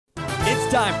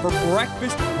time for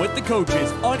Breakfast with the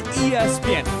Coaches on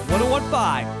ESPN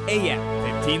 1015 AM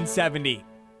 1570.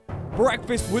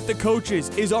 Breakfast with the Coaches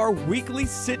is our weekly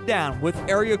sit-down with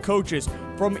area coaches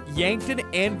from Yankton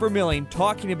and Vermillion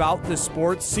talking about the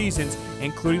sports seasons,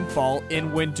 including fall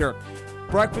and winter.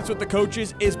 Breakfast with the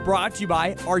Coaches is brought to you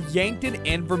by our Yankton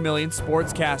and Vermillion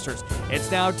Sportscasters.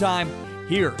 It's now time.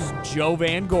 Here's Joe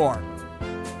Van Goor.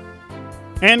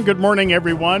 And good morning,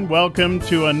 everyone. Welcome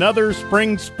to another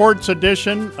spring sports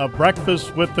edition of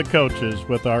Breakfast with the Coaches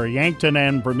with our Yankton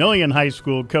and Vermillion High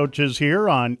School coaches here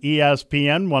on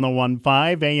ESPN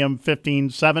 1015 AM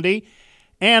 1570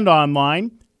 and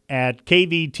online at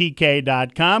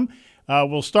kvtk.com.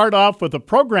 We'll start off with a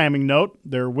programming note.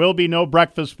 There will be no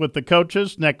Breakfast with the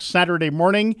Coaches next Saturday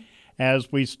morning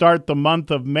as we start the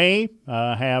month of May.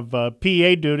 Have PA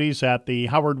duties at the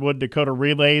Howard Wood Dakota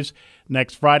Relays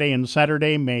next Friday and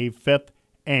Saturday, May 5th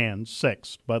and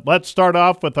 6th. But let's start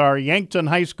off with our Yankton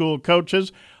High School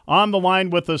coaches. On the line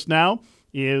with us now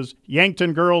is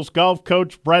Yankton girls golf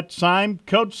coach Brett Syme.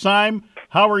 Coach Syme,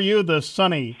 how are you this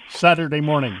sunny Saturday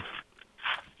morning?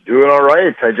 Doing all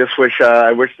right. I just wish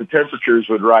the temperatures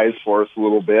would rise for us a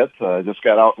little bit. Just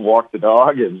got out and walked the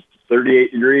dog, and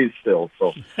 38 degrees still.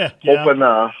 So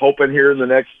Yeah. hoping here in the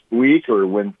next week or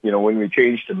when we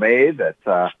change to May that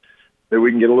we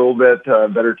can get a little bit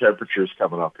better temperatures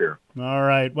coming up here. All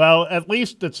right. Well, at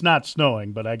least it's not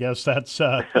snowing, but I guess that's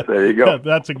there you go.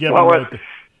 That's a given. Well,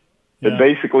 it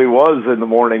basically was in the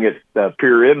morning at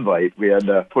Pier Invite. We had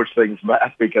to push things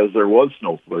back because there was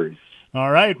snow flurries.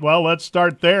 All right. Well, let's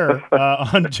start there.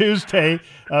 On Tuesday,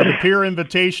 the Pier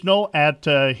Invitational at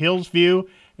Hillsview.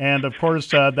 And, of course,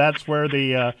 that's where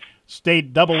the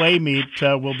state AA meet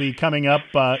will be coming up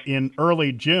in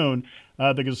early June.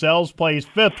 The Gazelles plays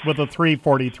fifth with a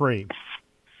 343.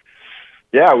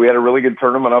 Yeah, we had a really good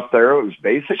tournament up there. It was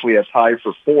basically a tie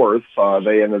for fourth.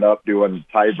 They ended up doing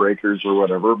tiebreakers or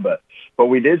whatever, but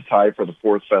we did tie for the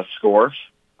fourth best score.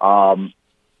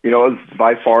 It was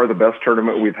by far the best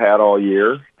tournament we've had all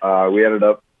year. We ended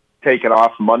up taking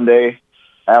off Monday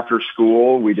after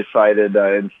school. We decided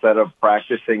instead of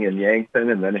practicing in Yankton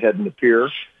and then heading to Pier,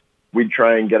 we'd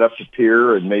try and get up to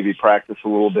Pier and maybe practice a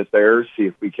little bit there, see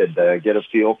if we could get a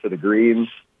feel for the greens,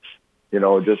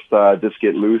 just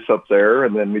get loose up there,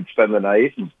 and then we'd spend the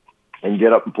night and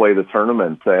get up and play the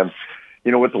tournament. And,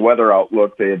 with the weather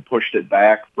outlook, they had pushed it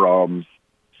back from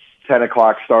 10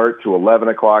 o'clock start to 11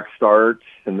 o'clock start,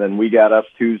 and then we got up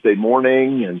Tuesday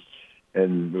morning, and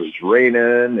it was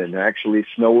raining and actually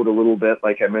snowed a little bit,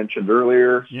 like I mentioned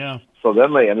earlier. Yeah. So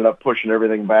then they ended up pushing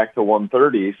everything back to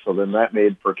 1:30. So then that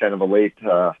made for kind of a late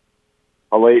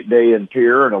day in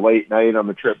Pier and a late night on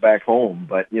the trip back home.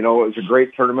 But it was a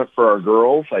great tournament for our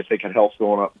girls. I think it helps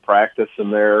going up and practice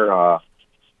in there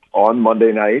on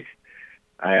Monday night,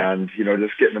 and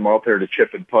just getting them out there to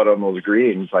chip and putt on those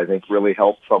greens, I think really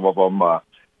helped some of them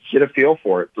get a feel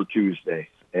for it for Tuesday.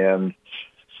 And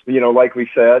like we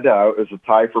said, it was a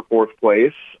tie for fourth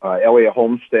place. Elia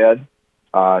Homestead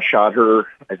shot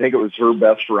I think it was her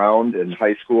best round in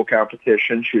high school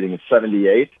competition, shooting a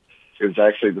 78. It was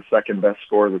actually the second best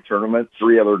score of the tournament.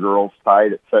 Three other girls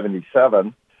tied at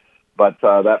 77, but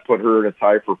that put her in a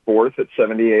tie for fourth at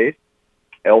 78.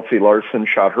 Elsie Larson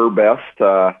shot her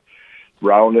best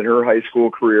round in her high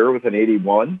school career with an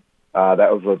 81.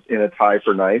 That was in a tie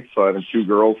for ninth, so having two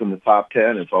girls in the top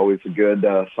 10 is always a good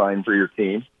sign for your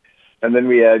team. And then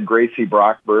we had Gracie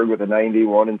Brockberg with a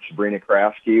 91 and Sabrina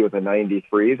Krasky with a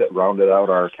 93 that rounded out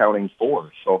our counting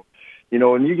four. So,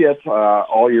 when you get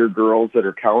all your girls that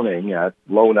are counting at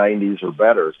low 90s or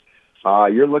better,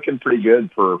 you're looking pretty good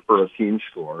for a team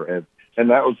score. And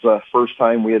that was the first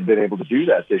time we had been able to do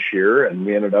that this year, and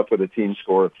we ended up with a team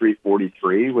score of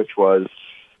 343, which was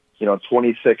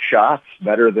 26 shots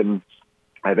better than,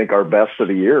 I think, our best of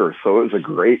the year. So it was a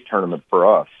great tournament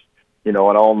for us. And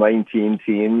all 19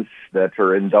 teams that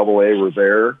are in AA were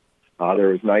there. There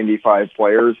was 95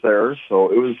 players there.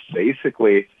 So it was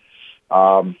basically,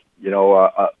 a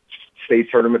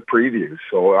state tournament preview.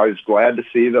 So I was glad to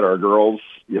see that our girls,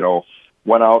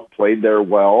 went out, played there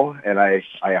well. And I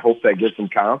hope that gives them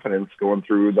confidence going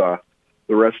through the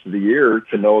rest of the year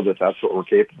to know that that's what we're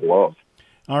capable of.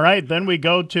 All right, then we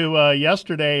go to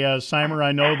yesterday, Symer.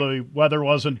 I know the weather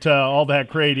wasn't all that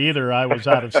great either. I was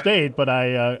out of state, but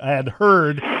I had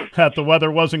heard that the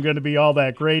weather wasn't going to be all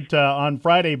that great on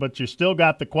Friday, but you still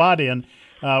got the quad in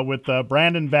with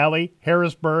Brandon Valley,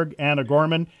 Harrisburg, and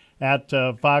O'Gorman at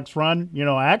Fox Run.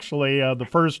 Actually the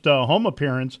first home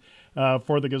appearance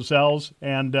for the Gazelles,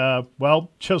 and,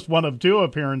 just one of two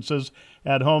appearances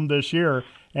at home this year.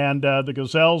 And the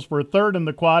Gazelles were third in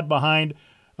the quad behind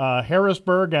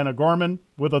Harrisburg and O'Gorman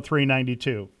with a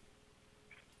 392.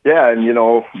 Yeah, and,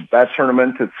 that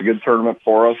tournament, it's a good tournament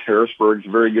for us. Harrisburg's a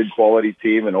very good quality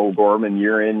team, and O'Gorman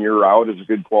year in, year out is a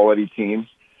good quality team.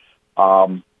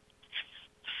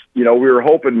 We were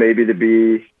hoping maybe to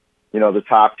be, the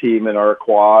top team in our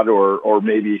quad or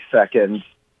maybe second.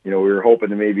 We were hoping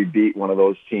to maybe beat one of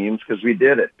those teams because we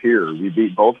did at Pier. We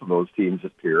beat both of those teams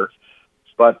at Pier.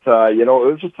 But, it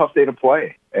was a tough day to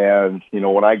play. And,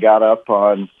 when I got up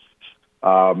on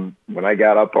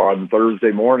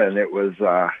Thursday morning, it was,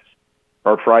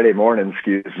 or Friday morning,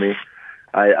 excuse me,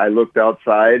 I looked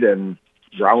outside and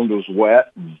ground was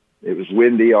wet and it was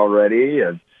windy already.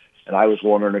 And I was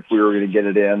wondering if we were going to get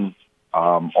it in,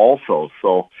 also.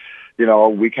 So,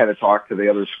 we kind of talked to the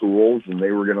other schools and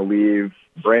they were going to leave.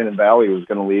 Brandon Valley was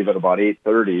going to leave at about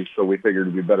 8:30. So we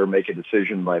figured we better make a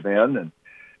decision by then.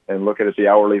 And looking at the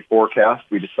hourly forecast,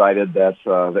 we decided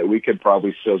that we could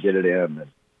probably still get it in.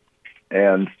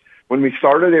 And when we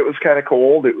started, it was kind of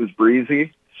cold. It was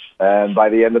breezy. And by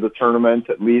the end of the tournament,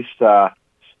 at least, it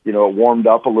warmed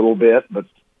up a little bit. But,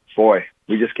 boy,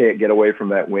 we just can't get away from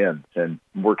that wind. And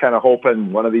we're kind of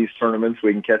hoping one of these tournaments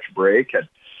we can catch a break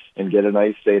and get a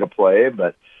nice day to play.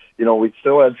 But, we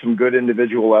still had some good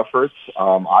individual efforts.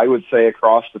 I would say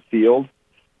across the field,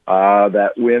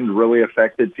 that wind really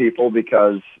affected people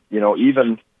because,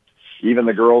 even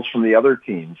the girls from the other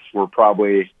teams were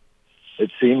probably, it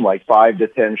seemed like 5 to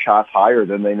 10 shots higher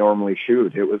than they normally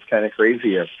shoot. It was kind of crazy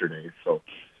yesterday. So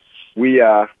we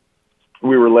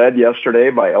were led yesterday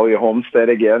by Elia Homestead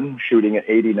again, shooting at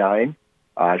 89.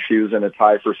 She was in a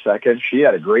tie for second. She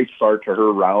had a great start to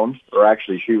her round, or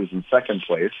actually she was in second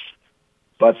place.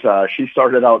 But she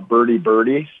started out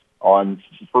birdie on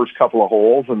the first couple of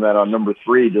holes, and then on number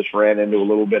 3 just ran into a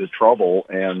little bit of trouble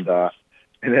and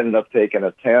ended up taking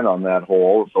a 10 on that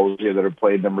hole. Those of you that have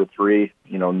played number 3,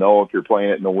 know if you're playing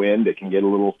it in the wind, it can be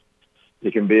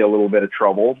a little bit of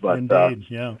trouble. But indeed,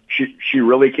 yeah. She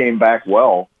really came back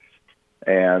well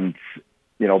and,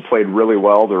 played really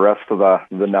well the rest of the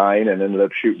 9 and ended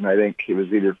up shooting, I think it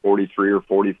was either 43 or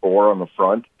 44 on the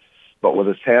front. But with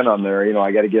a 10 on there,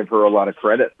 I got to give her a lot of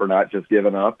credit for not just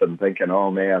giving up and thinking,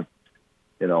 oh, man,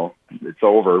 it's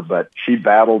over. But she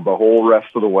battled the whole rest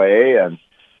of the way.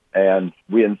 And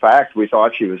we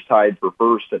thought she was tied for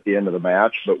first at the end of the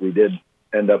match, but we did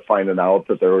end up finding out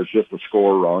that there was just a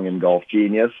score wrong in Golf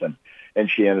Genius,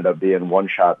 and she ended up being 1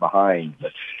 shot behind.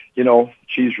 But,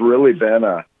 she's really been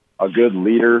a good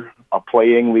leader, a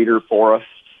playing leader for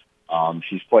us.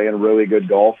 She's playing really good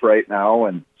golf right now,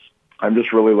 and I'm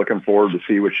just really looking forward to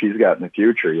see what she's got in the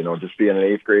future. Just being an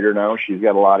 8th grader now, she's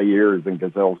got a lot of years in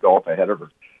Gazelle's golf ahead of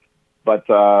her. But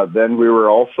then we were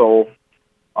also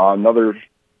another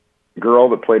girl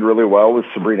that played really well was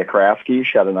Sabrina Krafke.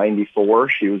 She had a 94.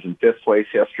 She was in 5th place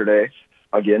yesterday.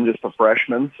 Again, just a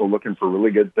freshman, so looking for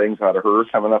really good things out of her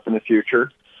coming up in the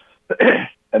future.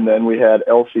 And then we had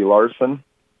Elsie Larson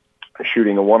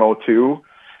shooting a 102.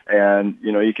 And,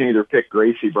 you can either pick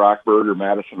Gracie Brockberg or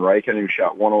Madison Reichen, who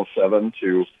shot 107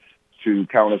 to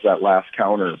count as that last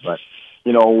counter. But,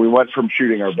 we went from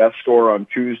shooting our best score on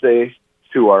Tuesday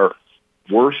to our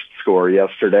worst score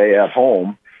yesterday at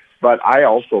home. But I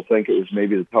also think it was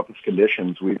maybe the toughest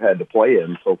conditions we've had to play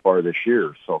in so far this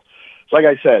year. So, like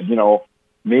I said,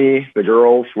 me, the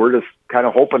girls, we're just kind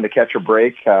of hoping to catch a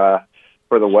break for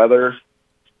the weather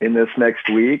in this next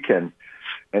week. And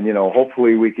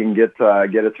hopefully we can get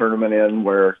a tournament in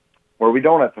where we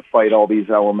don't have to fight all these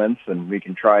elements and we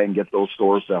can try and get those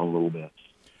scores down a little bit.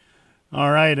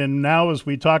 All right, and now as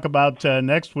we talk about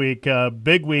next week,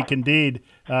 big week indeed.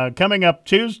 Coming up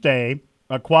Tuesday,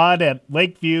 a quad at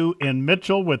Lakeview in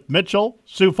Mitchell with Mitchell,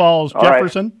 Sioux Falls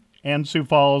Jefferson, and Sioux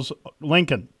Falls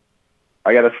Lincoln.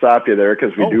 I got to stop you there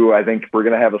because I think we're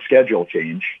going to have a schedule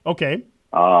change. Okay.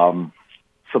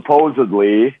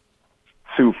 Supposedly,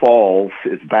 Sioux Falls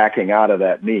is backing out of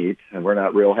that meet, and we're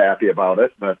not real happy about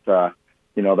it. But,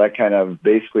 that kind of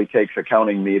basically takes a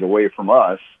counting meet away from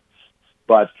us.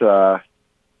 But,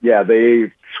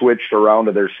 they switched around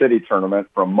to their city tournament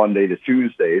from Monday to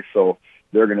Tuesday, so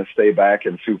they're going to stay back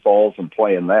in Sioux Falls and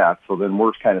play in that. So then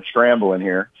we're kind of scrambling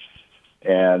here.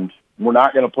 And we're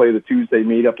not going to play the Tuesday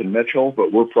meet up in Mitchell,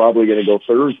 but we're probably going to go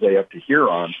Thursday up to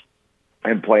Huron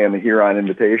and play in the Huron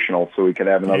Invitational so we can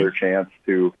have another chance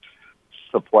to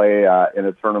play in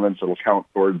a tournament that'll count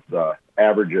towards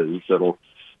averages that'll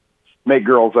make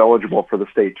girls eligible for the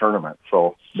state tournament.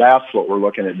 So that's what we're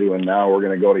looking at doing now. We're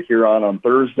going to go to Huron on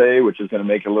Thursday, which is going to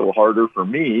make it a little harder for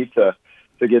me to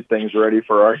get things ready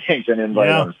for our Yankton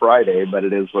invite on Friday, but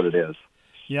it is what it is.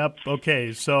 Yep.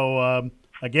 Okay. So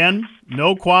Again,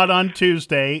 no quad on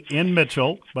Tuesday in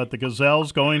Mitchell, but the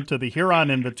Gazelles going to the Huron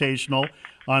Invitational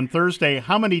on Thursday.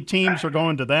 How many teams are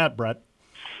going to that, Brett?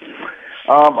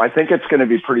 I think it's going to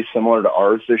be pretty similar to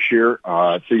ours this year.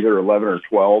 It's either 11 or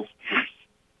 12.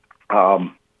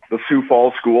 The Sioux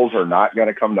Falls schools are not going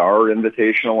to come to our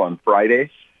invitational on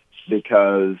Friday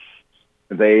because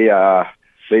they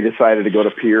decided to go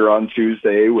to Pierre on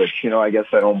Tuesday, which, I guess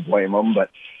I don't blame them. But,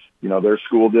 their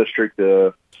school district,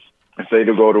 if they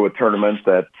do go to a tournament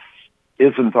that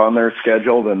isn't on their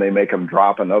schedule, then they make them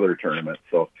drop another tournament.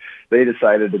 So they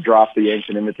decided to drop the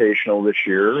Yankton Invitational this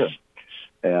year.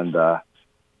 And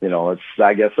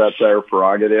I guess that's their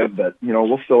prerogative. But,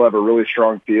 we'll still have a really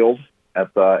strong field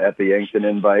at the Yankton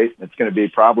Invite. It's going to be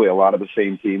probably a lot of the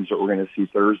same teams that we're going to see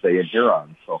Thursday in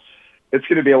Huron. So it's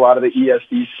going to be a lot of the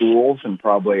ESD schools and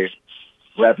probably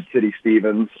Rapid City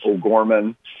Stevens,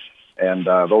 O'Gorman, and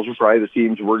those are probably the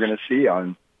teams we're going to see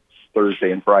on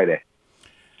Thursday and Friday.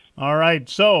 All right,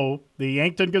 so the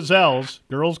Yankton Gazelles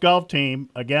girls golf team,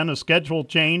 again, a schedule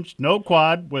change, no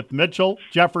quad with Mitchell,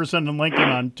 Jefferson, and Lincoln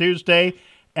on Tuesday,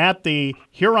 at the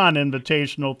Huron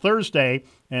Invitational Thursday,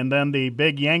 and then the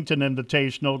big Yankton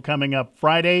Invitational coming up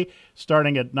Friday,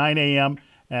 starting at 9 a.m.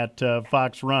 at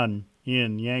Fox Run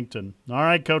in Yankton. All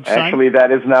right, Coach Stein. Actually,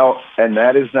 that is now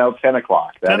 10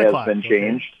 o'clock. That 10 o'clock. Has been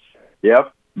changed. Okay.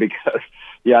 Yep, because,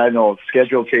 I know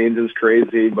schedule change is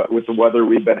crazy, but with the weather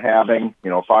we've been having,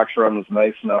 Fox Run was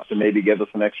nice enough to maybe give us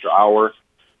an extra hour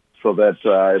so that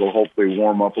it'll hopefully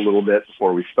warm up a little bit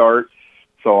before we start.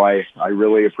 So I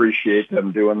really appreciate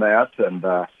them doing that, and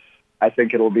I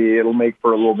think it'll make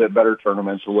for a little bit better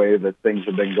tournament the way that things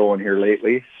have been going here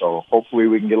lately. So hopefully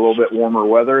we can get a little bit warmer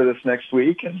weather this next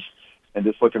week, and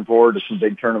just looking forward to some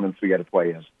big tournaments we got to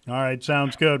play in. All right,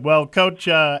 sounds good. Well, Coach,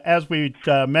 as we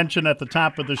mentioned at the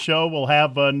top of the show, we'll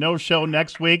have no show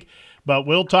next week, but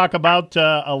we'll talk about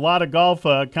a lot of golf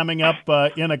coming up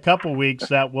in a couple weeks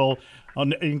that will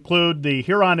include the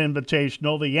Huron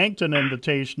Invitational, the Yankton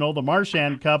Invitational, the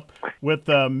Marchand Cup with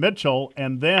Mitchell,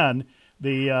 and then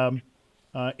the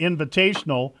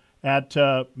Invitational at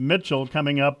Mitchell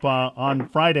coming up on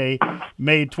Friday,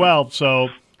 May 12th. So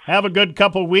have a good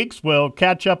couple weeks. We'll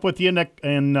catch up with you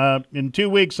in 2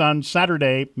 weeks on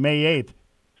Saturday, May 8th.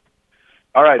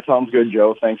 All right, sounds good,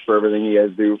 Joe. Thanks for everything you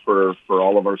guys do for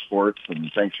all of our sports,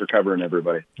 and thanks for covering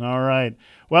everybody. All right.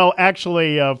 Well,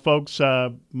 actually, folks,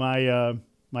 my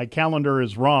calendar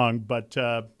is wrong, but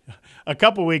a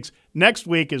couple weeks. Next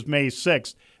week is May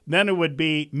 6th. Then it would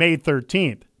be May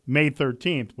 13th. May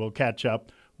 13th, we'll catch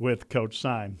up with Coach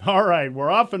Syme. All right, we're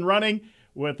off and running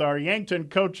with our Yankton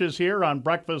coaches here on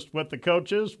Breakfast with the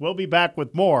Coaches. We'll be back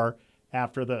with more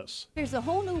after this. There's a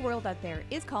whole new world out there.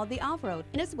 It's called the off-road,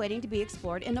 and it's waiting to be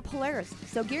explored in the Polaris.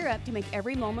 So gear up to make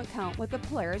every moment count with the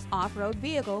Polaris off-road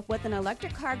vehicle with an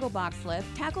electric cargo box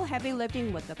lift. Tackle heavy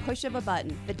lifting with the push of a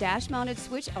button. The dash-mounted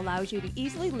switch allows you to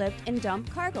easily lift and dump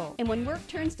cargo. And when work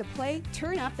turns to play,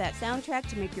 turn up that soundtrack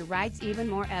to make your rides even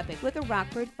more epic with a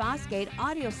Rockford Fosgate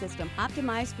audio system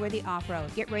optimized for the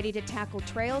off-road. Get ready to tackle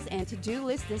trails and to-do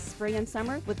lists this spring and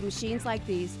summer with machines like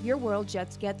these. Your world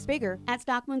just gets bigger at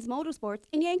Stockman's Motorsports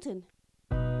in Yankton.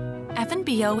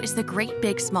 FNBO is the great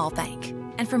big small bank,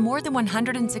 and for more than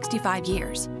 165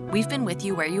 years, we've been with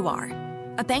you where you are.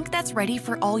 A bank that's ready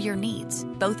for all your needs,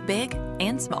 both big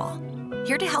and small.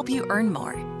 Here to help you earn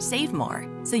more, save more,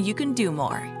 so you can do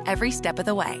more every step of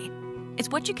the way. It's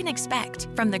what you can expect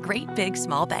from the great big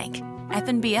small bank.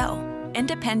 FNBO,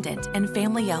 independent and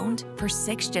family-owned for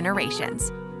 6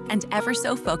 generations, and ever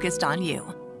so focused on you.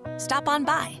 Stop on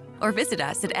by or visit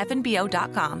us at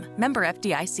fnbo.com. Member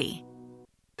FDIC.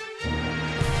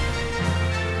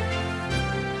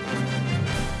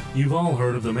 You've all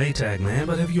heard of the Maytag Man,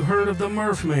 but have you heard of the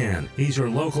Murph Man? He's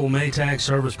your local Maytag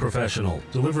service professional,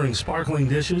 delivering sparkling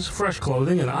dishes, fresh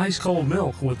clothing, and ice-cold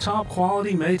milk with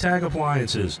top-quality Maytag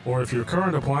appliances. Or if your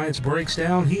current appliance breaks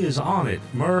down, he is on it.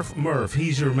 Murph,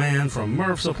 he's your man from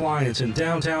Murph's Appliance in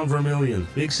downtown Vermillion.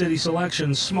 Big city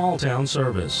selection, small town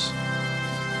service.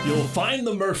 You'll find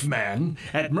the Murph Man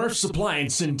at Murph's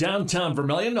Appliance in downtown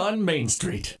Vermillion on Main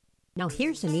Street. Now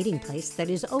here's an eating place that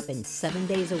is open 7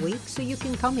 days a week, so you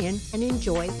can come in and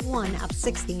enjoy one of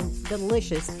 16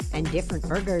 delicious and different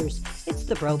burgers. It's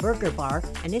the Bro Burger Bar,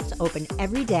 and it's open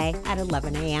every day at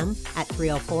 11 a.m. at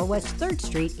 304 West 3rd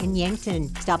Street in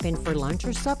Yankton. Stop in for lunch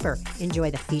or supper.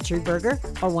 Enjoy the featured burger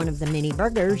or one of the mini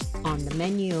burgers on the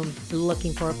menu.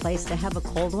 Looking for a place to have a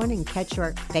cold one and catch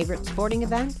your favorite sporting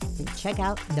event? And check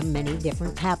out the many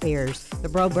different tap beers. The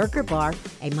Bro Burger Bar,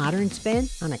 a modern spin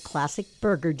on a classic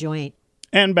burger joint.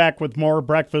 And back with more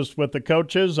Breakfast with the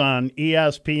Coaches on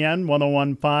ESPN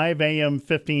 101.5 AM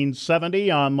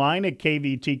 1570, online at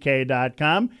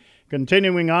kvtk.com.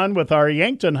 Continuing on with our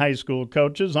Yankton High School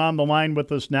coaches, on the line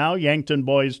with us now, Yankton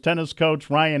boys tennis coach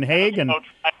Ryan Haig. And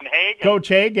Coach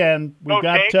Haig, and we've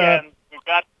got a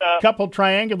couple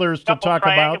triangulars to talk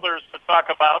about.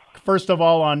 First of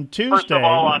all, on Tuesday,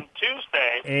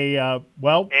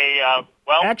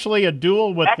 actually a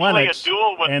duel with Lennox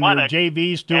and your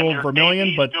JV's duel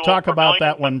Vermillion, but talk about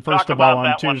that one first of all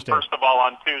on Tuesday.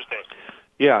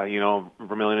 Yeah,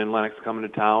 Vermillion and Lennox coming to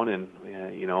town, and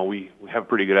we have a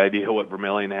pretty good idea what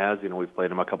Vermillion has. We've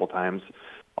played them a couple times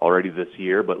already this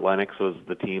year, but Lennox was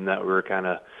the team that we were kind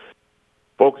of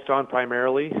focused on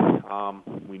primarily.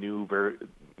 We knew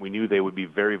they would be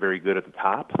very, very good at the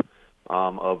top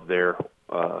of their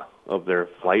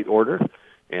flight order,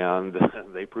 and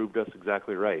they proved us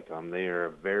exactly right. They are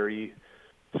a very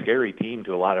scary team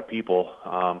to a lot of people,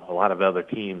 a lot of other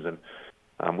teams, and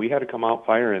we had to come out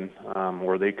firing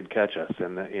where they could catch us.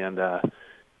 And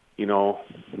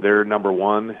their number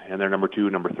one and their number two,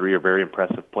 number three are very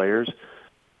impressive players,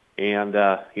 and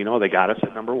they got us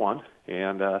at number one,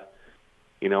 and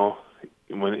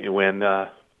when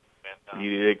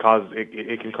it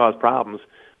can cause problems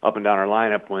up and down our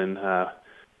lineup when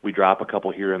we drop a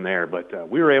couple here and there. But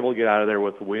we were able to get out of there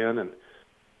with the win, and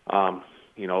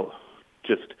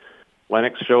just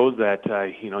Lennox shows that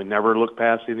never look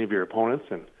past any of your opponents,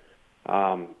 and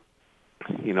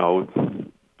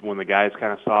when the guys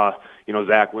kind of saw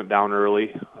Zach went down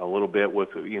early a little bit with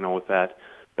that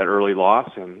early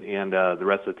loss, and the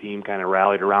rest of the team kind of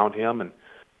rallied around him, and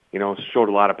showed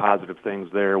a lot of positive things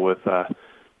there with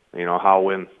how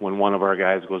when one of our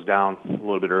guys goes down a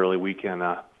little bit early, we can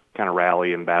kind of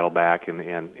rally and battle back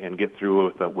and get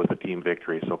through with a team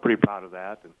victory. So pretty proud of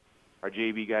that. And our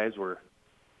JV guys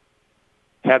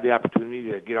had the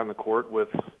opportunity to get on the court with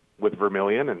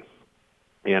Vermillion, and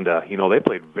they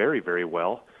played very, very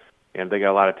well, and they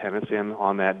got a lot of tennis in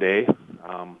on that day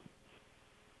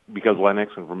because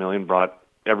Lennox and Vermillion brought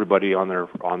everybody on their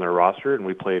roster, and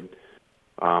we played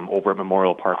over at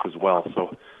Memorial Park as well.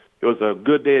 So it was a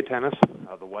good day of tennis.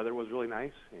 The weather was really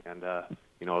nice, and that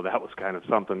was kind of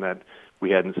something that we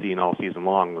hadn't seen all season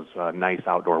long, was nice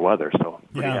outdoor weather. So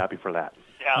pretty happy for that.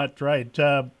 Yeah. That's right.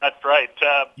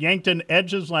 Yankton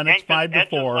edges Lennox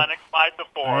 5-4,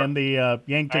 and the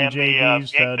Yankton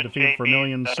JVs defeat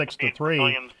Vermillion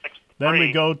 6-3. Then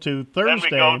we go to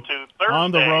Thursday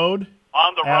on the road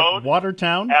at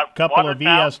Watertown, a couple of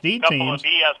ESD teams,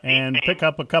 and pick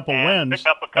up a couple wins,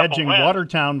 edging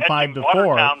Watertown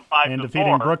 5-4 and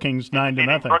defeating Brookings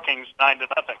 9-0.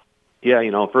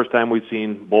 Yeah, first time we've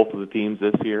seen both of the teams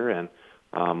this year, and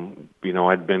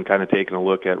I'd been kind of taking a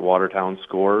look at Watertown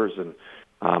scores, and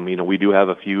we do have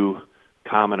a few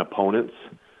common opponents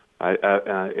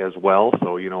as well.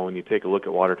 So when you take a look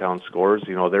at Watertown scores,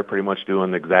 they're pretty much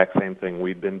doing the exact same thing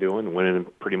we've been doing, winning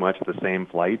pretty much the same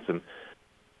flights and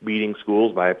beating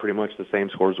schools by pretty much the same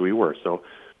scores we were. So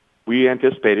we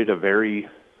anticipated a very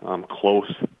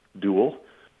close duel,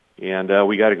 and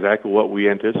we got exactly what we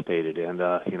anticipated. And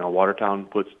Watertown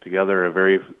puts together a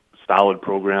very solid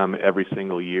program every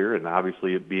single year, and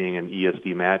obviously it being an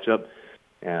ESD matchup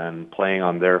and playing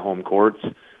on their home courts,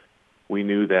 we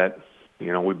knew that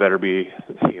we better be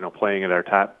playing at our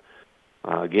top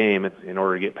game in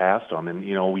order to get past them. And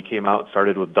we came out,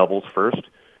 started with doubles first,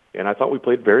 and I thought we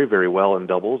played very, very well in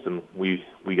doubles, and we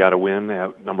got a win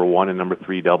at number one and number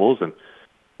three doubles, and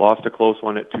lost a close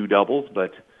one at two doubles.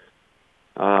 But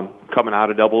coming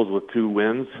out of doubles with two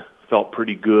wins, felt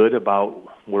pretty good about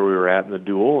where we were at in the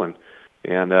duel, and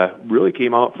really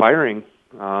came out firing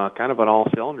kind of on all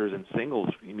cylinders in singles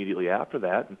immediately after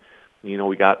that. And,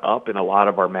 we got up in a lot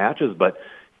of our matches, but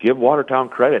give Watertown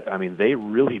credit. I mean, they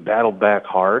really battled back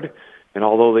hard, and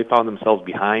although they found themselves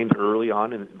behind early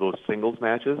on in those singles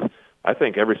matches, I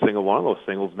think every single one of those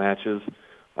singles matches,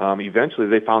 eventually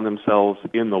they found themselves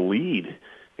in the lead,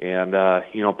 and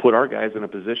put our guys in a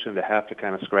position to have to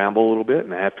kind of scramble a little bit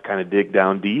and have to kind of dig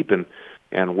down deep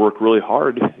and work really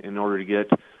hard in order to get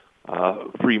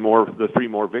the three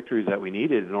more victories that we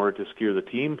needed in order to secure the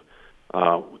team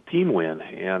win.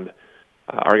 And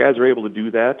our guys are able to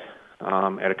do that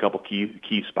at a couple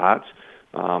key spots.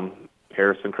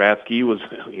 Harrison Kratzke was,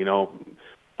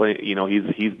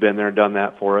 he's been there, done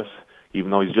that for us.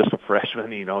 Even though he's just a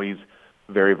freshman, he's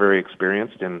very, very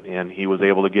experienced, and he was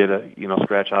able to get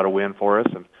scratch out a win for us.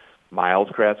 And Miles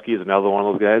Kratzke is another one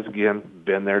of those guys. Again,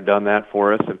 been there, done that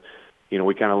for us. And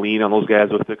we kind of lean on those guys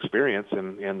with experience,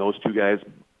 and those two guys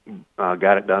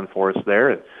got it done for us there.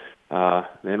 And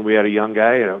then we had a young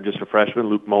guy, just a freshman,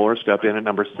 Luke Moeller, stepped in at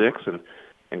number 6, and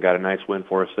got a nice win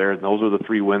for us there. And those are the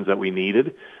 3 wins that we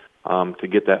needed to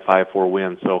get that 5-4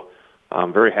 win. So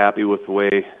I'm very happy with the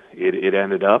way it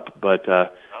ended up. But,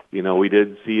 we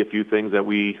did see a few things that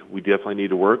we definitely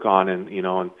need to work on. And,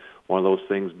 and one of those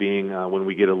things being when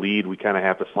we get a lead, we kind of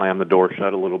have to slam the door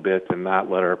shut a little bit and not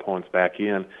let our opponents back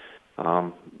in.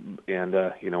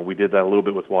 We did that a little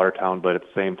bit with Watertown, but at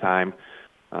the same time,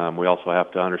 we also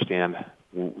have to understand,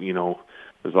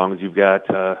 as long as you've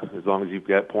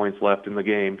got points left in the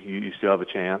game, you still have a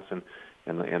chance. And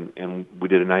we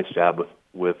did a nice job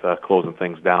with closing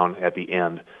things down at the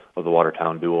end of the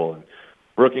Watertown duel. And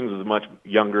Brookings is a much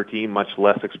younger team, much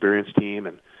less experienced team,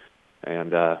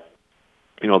 and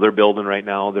they're building right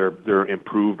now. They're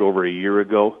improved over a year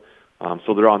ago,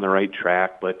 so they're on the right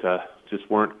track, but just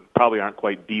probably aren't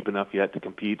quite deep enough yet to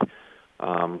compete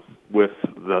with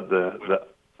the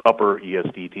upper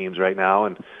ESD teams right now.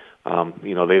 And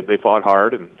they fought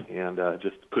hard and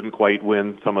just couldn't quite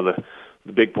win some of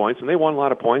the big points. And they won a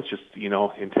lot of points. Just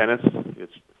in tennis,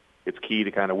 it's key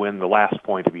to kind of win the last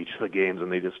point of each of the games,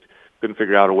 and they just couldn't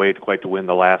figure out a way to win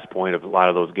the last point of a lot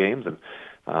of those games.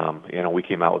 And we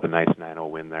came out with a nice 9-0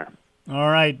 win there.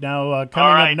 All right, now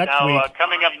coming up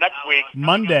next week,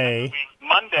 Monday,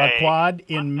 a quad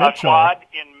in Mitchell,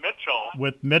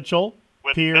 with Mitchell,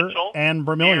 Pierre, and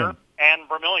Vermillion.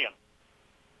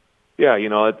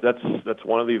 Yeah, that's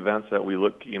one of the events that we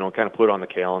look, kind of put on the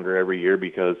calendar every year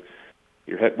because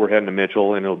we're heading to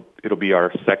Mitchell, and it'll be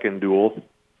our second duel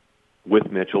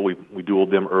with Mitchell. We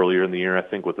dueled them earlier in the year, I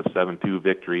think, with a 7-2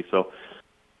 victory. So,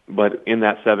 but in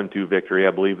that 7-2 victory,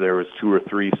 I believe there was 2 or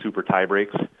 3 super tie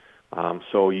breaks.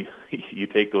 So you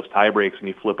take those tie breaks and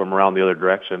you flip them around the other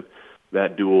direction.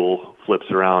 That duel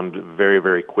flips around very,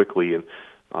 very quickly, and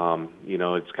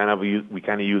it's kind of we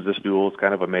kind of use this duel as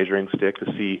kind of a measuring stick to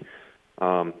see,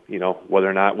 whether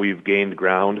or not we've gained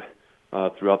ground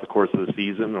throughout the course of the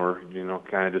season, or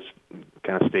kind of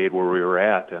stayed where we were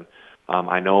at. And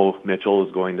I know Mitchell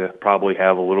is going to probably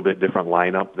have a little bit different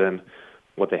lineup than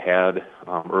what they had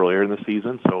earlier in the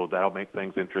season, so that'll make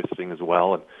things interesting as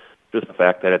well. And just the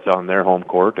fact that it's on their home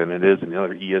court and it is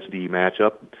another ESD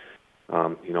matchup,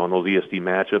 and those ESD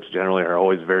matchups generally are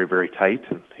always very, very tight,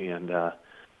 and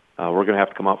we're going to have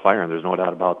to come out firing. There's no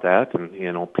doubt about that. And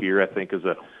Pierre, I think, is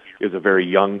a very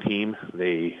young team.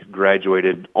 They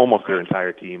graduated almost their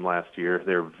entire team last year.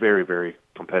 They're very, very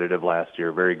competitive last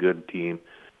year. Very good team.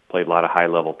 Played a lot of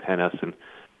high-level tennis, and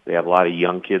they have a lot of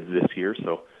young kids this year.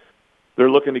 So they're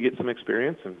looking to get some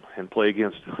experience and play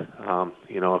against, a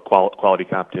quality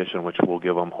competition, which we'll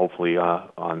give them hopefully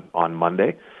on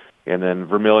Monday. And then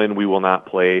Vermillion, we will not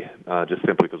play just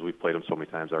simply because we've played them so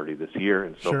many times already this year.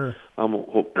 And so sure.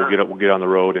 We'll get on the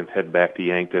road and head back to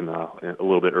Yankton a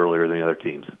little bit earlier than the other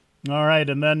teams. All right,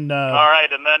 and then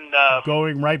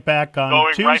going right back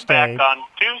on Tuesday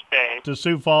to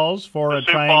Sioux Falls for a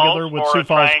triangular with Sioux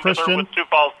Falls Christian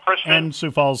and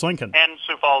Sioux Falls Lincoln.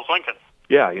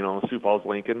 Yeah, Sioux Falls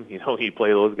Lincoln. You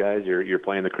play those guys, you're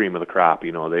playing the cream of the crop. They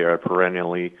are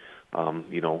perennially,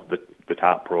 the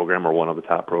top program or one of the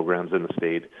top programs in the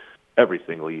state every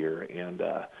single year. And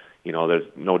there's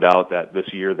no doubt that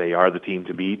this year they are the team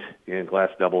to beat in Class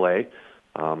AA.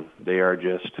 They are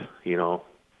just,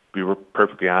 we were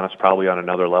perfectly honest, probably on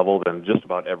another level than just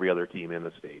about every other team in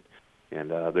the state. And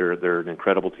they're an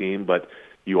incredible team, but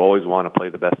you always want to play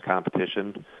the best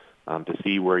competition to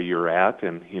see where you're at.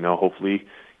 And, hopefully,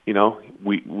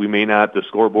 we may not, the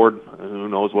scoreboard, who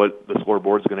knows what the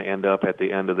scoreboard's going to end up at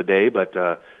the end of the day, but,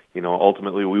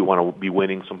 ultimately we want to be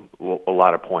winning a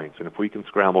lot of points. And if we can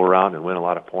scramble around and win a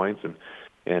lot of points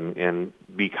and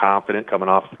be confident coming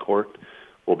off the court,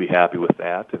 we'll be happy with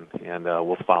that, and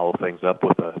we'll follow things up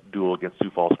with a duel against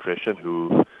Sioux Falls Christian,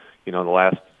 who, in the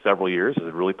last several years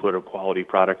has really put a quality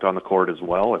product on the court as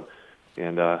well,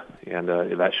 and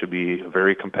that should be a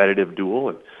very competitive duel,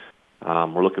 and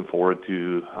we're looking forward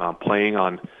to playing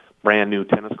on brand new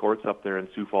tennis courts up there in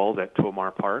Sioux Falls at Tomar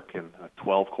Park, and a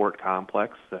 12-court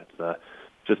complex that's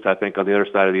just, I think, on the other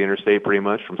side of the interstate pretty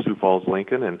much from Sioux Falls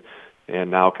Lincoln,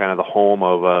 and now kind of the home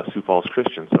of Sioux Falls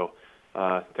Christian. So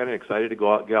kind of excited to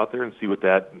get out there and see what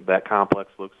that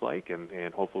complex looks like,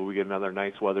 and hopefully we get another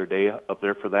nice weather day up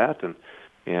there for that, and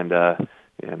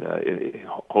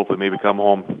hopefully maybe come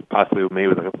home possibly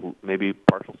maybe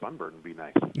partial sunburn would be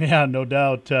nice. Yeah, no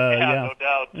doubt. And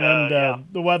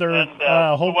the weather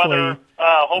hopefully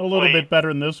a little bit better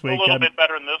than this week.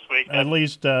 At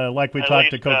least, like we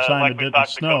talked to Coach Simon, it didn't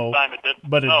snow,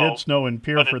 but it did snow in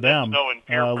Pierre for them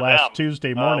last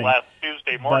Tuesday morning.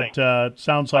 But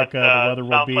sounds like the weather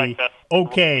will be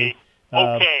okay.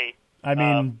 I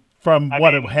mean, from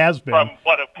what it has been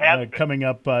coming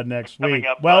up next week.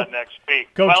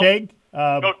 Coach Haig,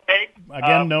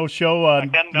 Again, no show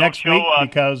next week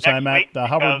because I'm at the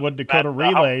Howard Wood Dakota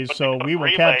Relays, so we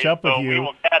will catch up with you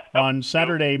on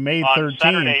Saturday, May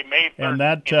 13th, and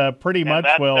that pretty much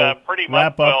will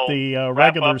wrap up the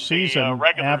regular season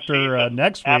after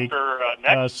next week.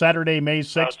 Saturday, May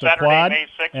 6th, the quad,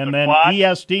 and then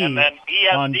ESD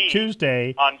on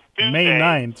Tuesday, May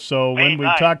 9th. So when we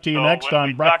talk to you next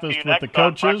on Breakfast with the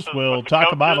Coaches, we'll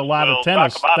talk about a lot of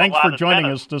tennis. Thanks for joining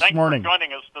us this morning.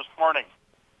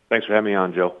 Thanks for having me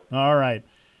on, Joe. All right.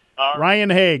 Ryan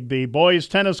Haig, the boys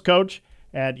tennis coach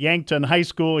at Yankton High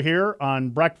School here on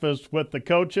Breakfast with the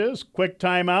Coaches. Quick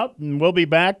timeout, and we'll be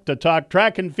back to talk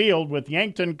track and field with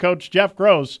Yankton coach Jeff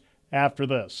Gross after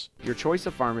this. Your choice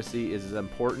of pharmacy is as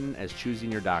important as choosing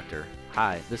your doctor.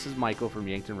 Hi, this is Michael from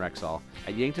Yankton Rexall.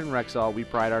 At Yankton Rexall, we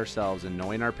pride ourselves in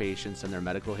knowing our patients and their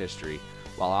medical history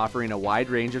while offering a wide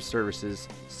range of services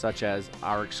such as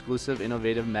our exclusive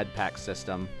innovative MedPack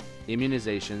system,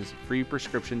 immunizations, free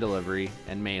prescription delivery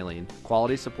and mailing,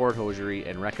 quality support hosiery,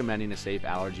 and recommending a safe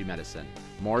allergy medicine.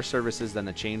 More services than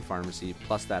the chain pharmacy,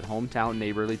 plus that hometown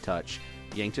neighborly touch.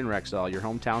 Yankton Rexall, your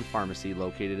hometown pharmacy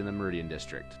located in the Meridian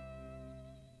District.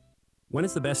 When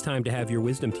is the best time to have your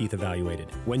wisdom teeth evaluated?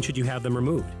 When should you have them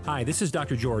removed? Hi, this is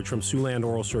Dr. George from Siouxland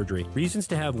Oral Surgery. Reasons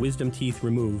to have wisdom teeth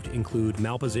removed include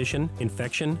malposition,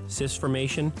 infection, cyst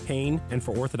formation, pain, and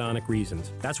for orthodontic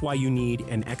reasons. That's why you need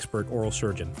an expert oral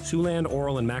surgeon. Siouxland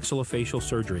Oral and Maxillofacial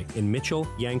Surgery in Mitchell,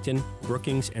 Yankton,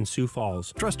 Brookings, and Sioux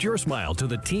Falls. Trust your smile to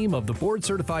the team of the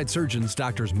board-certified surgeons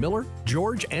Drs. Miller,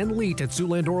 George, and Leet at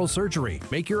Siouxland Oral Surgery.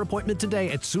 Make your appointment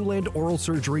today at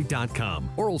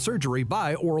SiouxlandOralSurgery.com. Oral surgery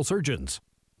by oral surgeons.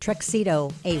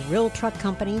 Truxedo, a real truck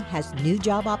company, has new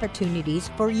job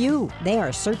opportunities for you. They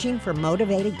are searching for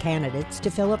motivated candidates to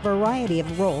fill a variety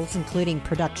of roles, including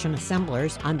production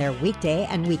assemblers on their weekday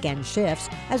and weekend shifts,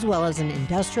 as well as an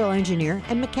industrial engineer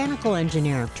and mechanical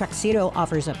engineer. Truxedo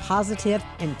offers a positive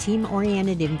and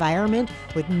team-oriented environment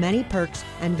with many perks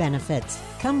and benefits.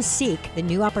 Come seek the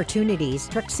new opportunities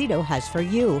Truxedo has for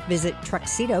you. Visit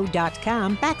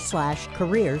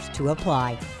truxedo.com/careers to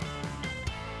apply.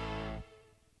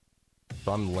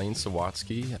 I'm Lane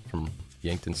Sawatsky from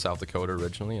Yankton, South Dakota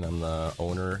originally, and I'm the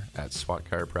owner at SWAT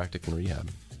Chiropractic and Rehab.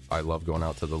 I love going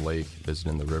out to the lake,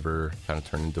 visiting the river, kind of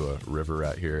turned into a river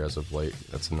rat here as of late.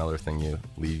 That's another thing you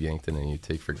leave Yankton and you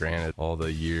take for granted. All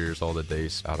the years, all the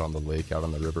days out on the lake, out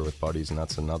on the river with buddies, and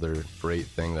that's another great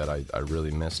thing that I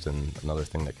really missed, and another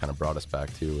thing that kind of brought us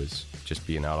back to is just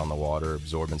being out on the water,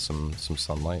 absorbing some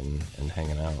sunlight and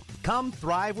hanging out. Come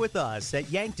thrive with us at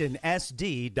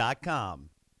YanktonSD.com.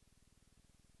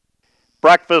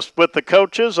 Breakfast with the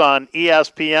Coaches on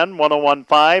ESPN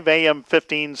 101.5 AM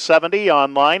 1570,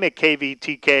 online at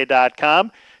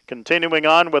kvtk.com. Continuing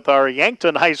on with our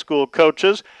Yankton High School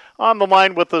coaches. On the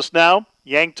line with us now,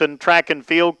 Yankton track and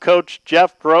field coach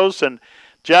Jeff Gross. And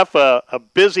Jeff, a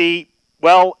busy,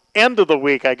 end of the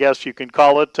week, I guess you can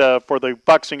call it, for the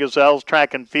Bucks and Gazelles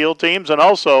track and field teams, and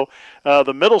also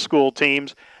the middle school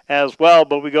teams as well.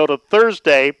 But we go to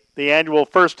Thursday, the annual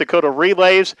First Dakota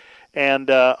Relays, and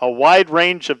a wide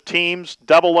range of teams,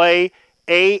 AA,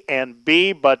 A, and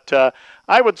B. But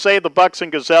I would say the Bucks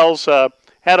and Gazelles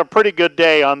had a pretty good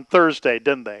day on Thursday,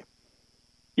 didn't they?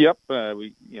 Yep.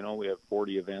 We have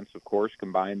 40 events, of course,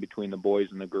 combined between the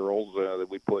boys and the girls that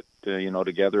we put,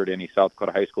 together at any South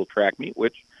Dakota high school track meet,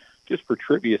 which, just for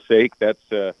trivia's sake,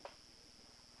 that's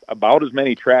about as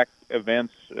many track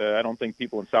events. I don't think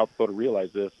people in South Dakota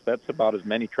realize this. That's about as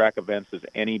many track events as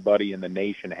anybody in the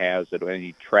nation has at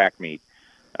any track meet.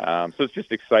 So it's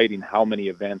just exciting how many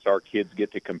events our kids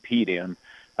get to compete in.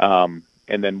 And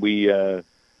then we, a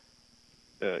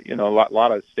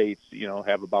lot of states,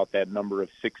 have about that number of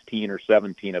 16 or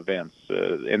 17 events.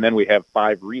 And then we have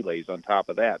 5 relays on top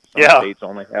of that. Some states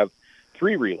only have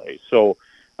 3 relays. So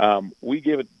we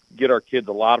get our kids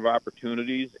a lot of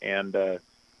opportunities, and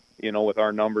with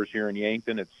our numbers here in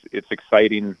Yankton, it's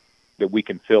exciting that we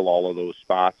can fill all of those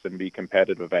spots and be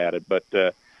competitive at it. But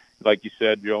like you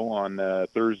said, Joe, on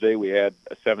Thursday we had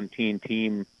a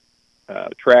 17-team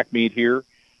track meet here.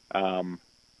 The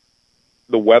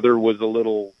weather was a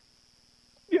little,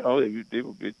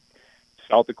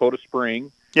 South Dakota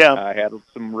spring. Yeah, had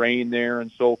some rain there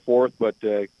and so forth. But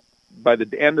by the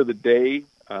end of the day,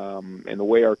 and the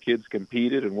way our kids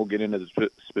competed, and we'll get into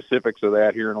the specifics of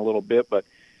that here in a little bit, but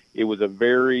it was a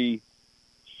very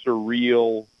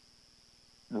surreal,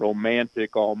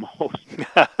 romantic almost,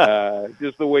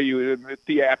 just the way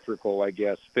theatrical, I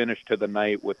guess, finish to the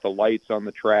night with the lights on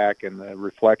the track and the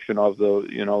reflection of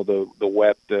the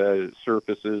wet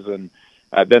surfaces, and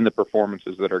then the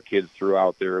performances that our kids threw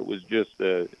out there. It was just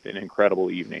an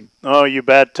incredible evening. Oh, you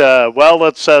bet. Well,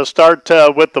 let's start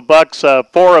with the Bucks.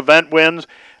 4 event wins.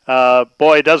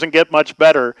 Boy, it doesn't get much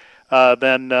better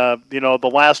than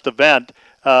the last event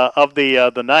of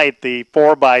the night, the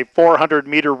 4x400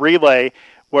 meter relay,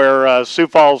 where Sioux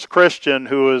Falls Christian,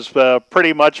 who has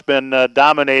pretty much been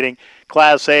dominating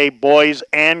Class A boys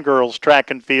and girls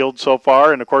track and field so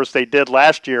far, and of course they did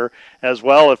last year as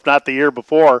well, if not the year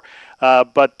before.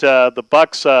 But the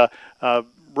Bucks,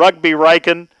 Rugby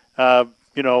Riken,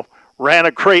 ran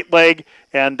a great leg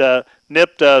and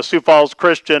nipped Sioux Falls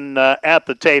Christian at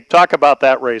the tape. Talk about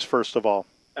that race first of all.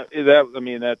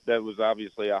 That was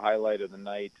obviously a highlight of the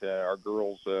night. Our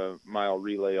girls' mile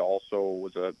relay also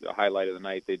was a highlight of the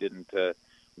night. They didn't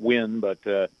win, but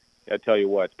I tell you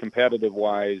what,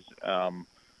 competitive-wise,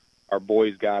 our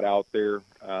boys got out there.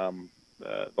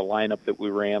 The lineup that we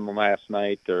ran last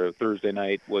night or Thursday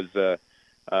night was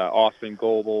Austin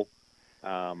Goebel,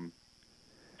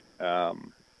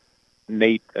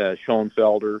 Nate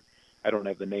Schoenfelder. I don't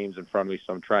have the names in front of me,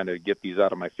 so I'm trying to get these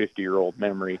out of my 50-year-old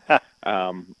memory.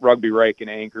 Rugby Riken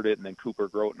anchored it, and then Cooper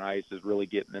Groton Ice is really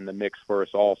getting in the mix for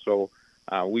us also.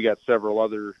 We got several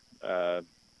other,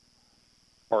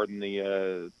 pardon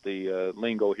the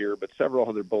lingo here, but several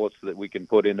other bullets that we can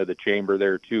put into the chamber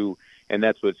there too, and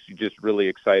that's what's just really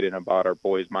exciting about our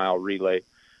boys' mile relay.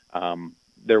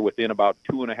 They're within about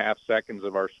 2.5 seconds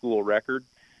of our school record.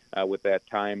 With that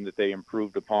time that they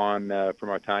improved upon from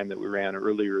our time that we ran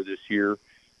earlier this year.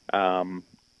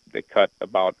 They cut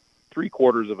about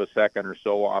 3/4 of a second or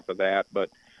so off of that, but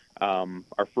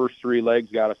our first 3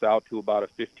 legs got us out to about a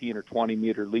 15 or 20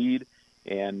 meter lead,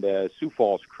 and Sioux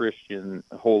Falls Christian,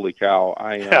 holy cow,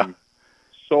 I am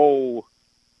so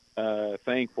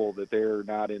thankful that they're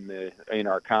not in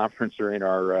our conference or in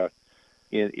our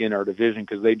in our division,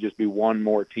 because they'd just be one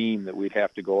more team that we'd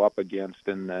have to go up against.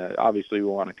 And obviously we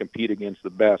want to compete against the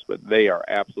best, but they are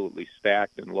absolutely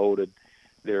stacked and loaded.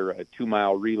 Their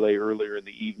 2-mile relay earlier in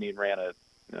the evening ran a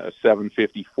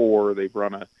 7:54. They've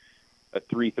run a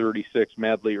 3:36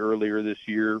 medley earlier this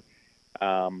year.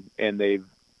 And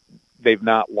they've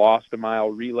not lost a mile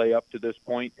relay up to this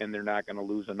point, and they're not going to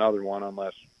lose another one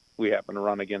unless we happen to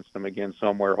run against them again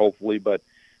somewhere, hopefully. But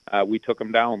we took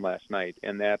them down last night,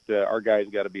 and that our guys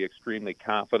got to be extremely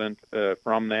confident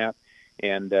from that.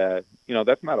 And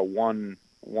that's not a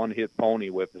one-hit pony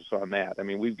with us on that. I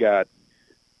mean, we've got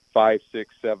 5,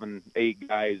 6, 7, 8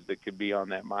 guys that could be on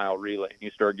that mile relay. And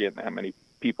you start getting that many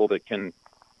people that can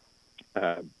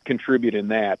contribute in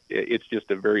that. It's just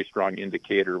a very strong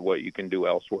indicator of what you can do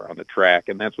elsewhere on the track,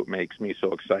 and that's what makes me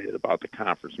so excited about the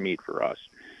conference meet for us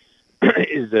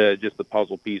is just the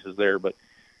puzzle pieces there. But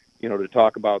to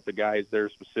talk about the guys there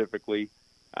specifically,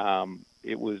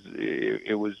 it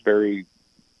was very,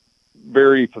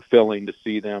 very fulfilling to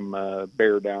see them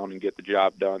bear down and get the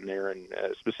job done there, and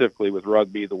specifically with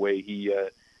Rugby, the way he,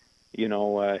 had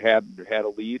a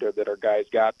lead or that our guys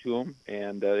got to him,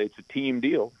 and it's a team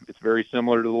deal. It's very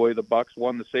similar to the way the Bucks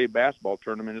won the state basketball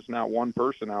tournament. It's not one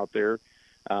person out there.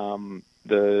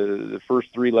 The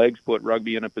first 3 legs put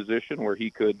Rugby in a position where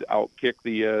he could outkick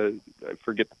I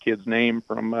forget the kid's name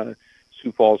from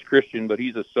Sioux Falls Christian, but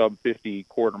he's a sub-50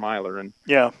 quarter-miler, and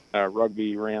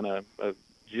Rugby ran a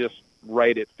just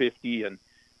right at 50, and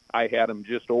I had him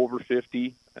just over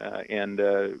 50, and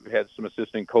had some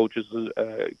assistant coaches.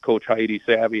 Coach Heidi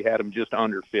Savvy had him just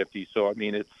under 50. So I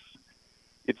mean,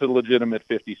 it's a legitimate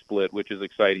 50 split, which is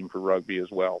exciting for Rugby as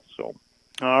well. So.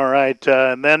 All right,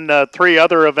 and then 3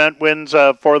 other event wins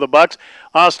for the Bucks.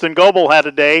 Austin Goebel had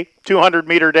a day,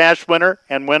 200-meter dash winner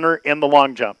and winner in the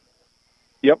long jump.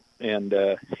 Yep, and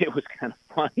it was kind of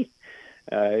funny.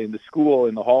 In the school,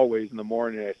 in the hallways in the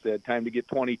morning, I said, time to get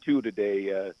 22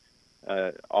 today,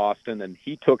 Austin, and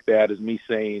he took that as me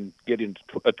saying getting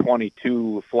a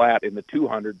 22 flat in the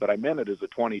 200, but I meant it as a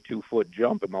 22-foot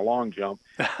jump in the long jump,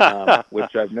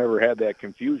 which I've never had that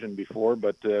confusion before,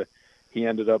 but he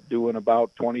ended up doing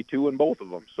about 22 in both of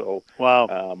them. So wow,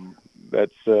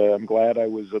 I'm glad I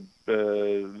was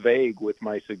vague with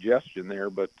my suggestion there,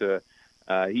 but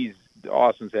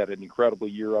Austin's had an incredible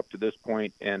year up to this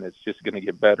point, and it's just going to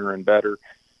get better and better.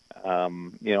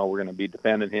 We're going to be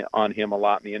dependent on him a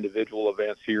lot in the individual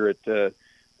events here at the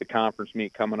conference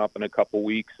meet coming up in a couple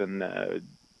weeks, and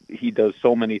he does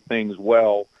so many things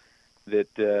well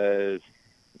that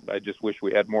I just wish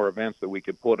we had more events that we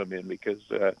could put him in, because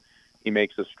he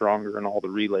makes us stronger in all the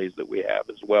relays that we have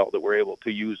as well, that we're able to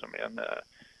use him in.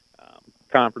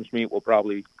 Conference meet, we'll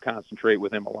probably concentrate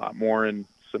with him a lot more in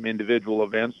some individual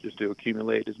events just to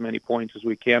accumulate as many points as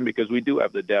we can, because we do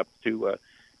have the depth to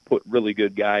put really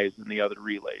good guys in the other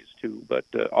relays too. But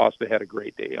Austin had a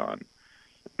great day on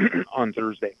on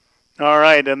Thursday. All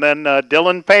right, and then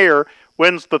Dylan Payer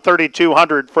wins the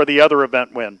 3,200 for the other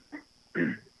event win.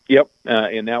 Yep,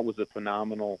 and that was a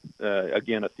phenomenal,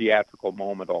 again, a theatrical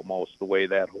moment almost, the way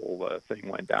that whole thing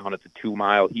went down at the 2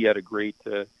 mile. He had a great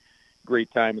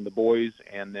time in the boys,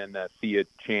 and then Thea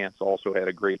Chance also had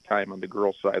a great time on the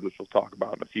girls' side, which we'll talk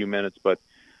about in a few minutes. But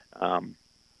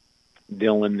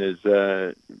Dylan is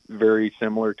very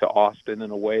similar to Austin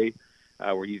in a way,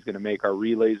 where he's going to make our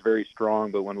relays very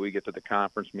strong, but when we get to the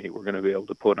conference meet, we're going to be able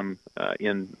to put him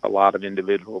in a lot of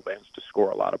individual events to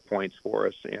score a lot of points for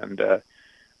us. And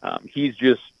he's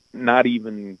just not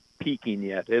even peaking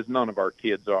yet, as none of our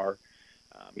kids are.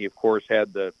 He, of course,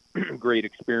 had the great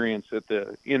experience at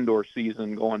the indoor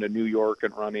season going to New York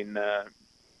and running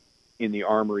in the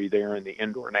Armory there in the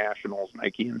Indoor Nationals,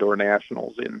 Nike Indoor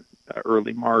Nationals in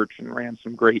early March, and ran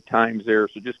some great times there.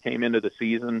 So just came into the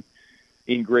season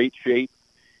in great shape,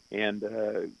 and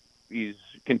he's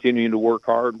continuing to work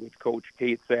hard with Coach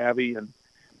Kate Savvy, and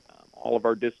all of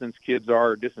our distance kids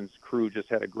our distance crew just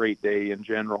had a great day in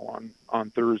general on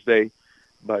Thursday.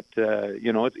 But,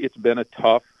 it's been a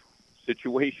tough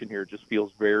situation here. It just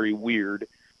feels very weird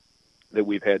that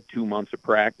we've had 2 months of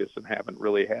practice and haven't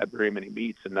really had very many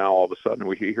meets, and now all of a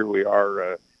sudden here we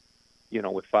are,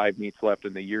 with 5 meets left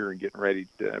in the year and getting ready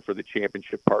for the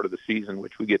championship part of the season,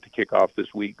 which we get to kick off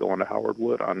this week going to Howard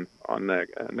Wood on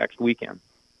next weekend.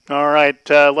 All right,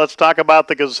 let's talk about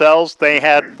the Gazelles. They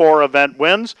had 4 event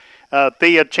wins.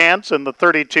 Thea Chance in the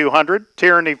 3,200,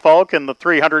 Tierney Falk in the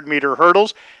 300-meter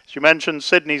hurdles. As you mentioned,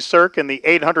 Sydney Cirque in the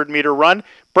 800-meter run.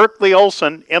 Berkeley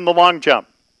Olson in the long jump.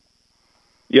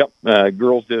 Yep,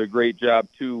 girls did a great job,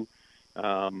 too.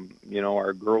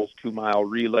 Our girls 2 mile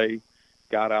relay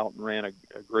got out and ran a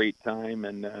great time,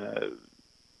 and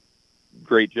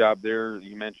great job there.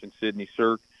 You mentioned Sydney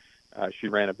Cirque. She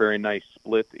ran a very nice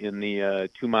split in the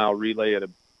 2 mile relay at a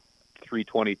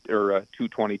 3:20 or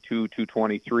 2:22,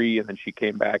 2:23, and then she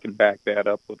came back and backed that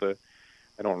up with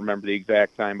I don't remember the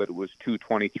exact time, but it was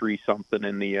 2:23 something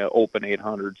in the open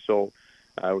 800. So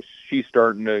she's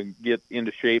starting to get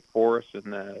into shape for us,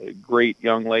 and a great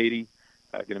young lady,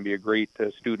 going to be a great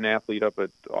student athlete up at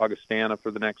Augustana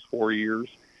for the next 4 years.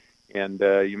 And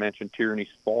you mentioned Tierney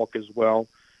Falk as well.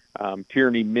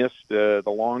 Tierney missed the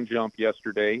long jump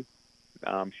yesterday.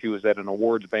 She was at an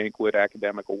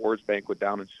academic awards banquet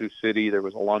down in Sioux City. There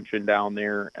was a luncheon down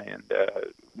there, and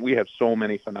we have so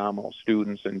many phenomenal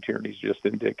students, and Tierney's just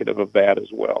indicative of that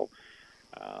as well.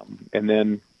 And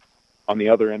then on the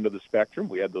other end of the spectrum,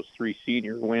 we had those 3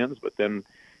 senior wins, but then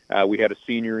we had a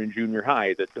senior in junior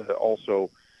high that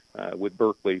also with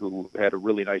Berkeley, who had a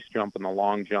really nice jump in the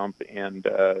long jump, and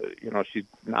she's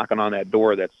knocking on that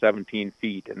door that's 17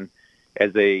 feet, and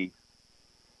as a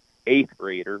 8th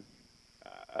grader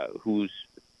whose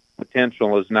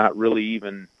potential has not really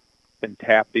even been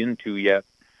tapped into yet,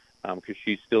 because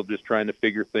she's still just trying to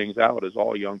figure things out, as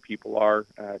all young people are,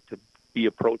 to be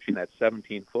approaching that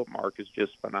 17-foot mark is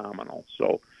just phenomenal.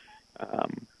 So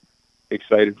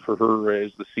excited for her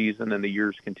as the season and the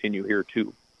years continue here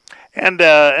too. And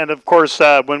of course,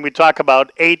 when we talk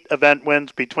about 8 event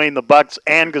wins between the Bucks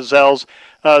and Gazelles,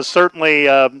 certainly,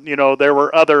 there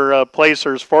were other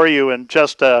placers for you, and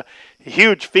just a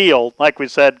huge field, like we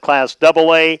said, Class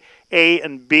AA, A,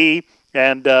 and B.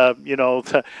 And,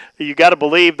 you got to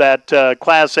believe that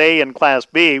Class A and Class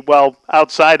B, well,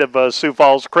 outside of Sioux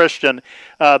Falls Christian,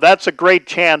 that's a great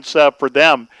chance for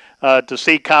them to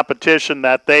see competition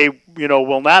that they,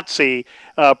 will not see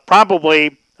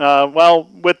probably.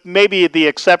 With maybe the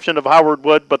exception of Howard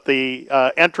Wood, but the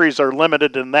entries are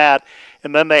limited in that.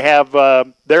 And then they have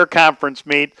their conference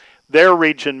meet, their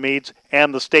region meets,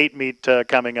 and the state meet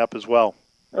coming up as well.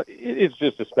 It's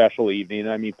just a special evening.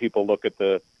 I mean, people look at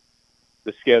the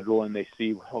schedule and they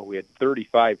see, we had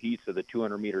 35 heats of the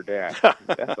 200-meter dash.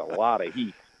 That's a lot of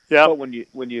heats. Yeah. But when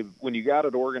you got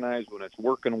it organized, when it's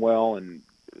working well, and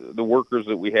the workers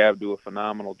that we have do a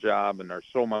phenomenal job and are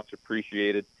so much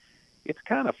appreciated, it's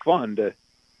kind of fun to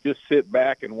just sit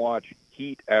back and watch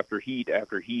heat after heat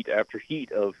after heat after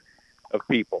heat of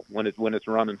people when it's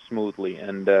running smoothly.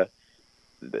 And there's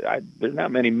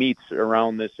not many meets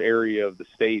around this area of the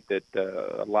state that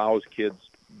allows kids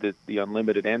the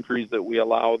unlimited entries that we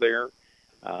allow there.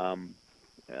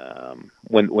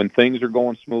 When things are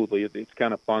going smoothly, it's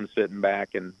kind of fun sitting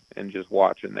back and just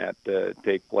watching that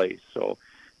take place. So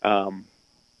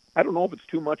I don't know if it's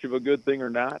too much of a good thing or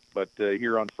not, but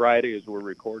here on Friday, as we're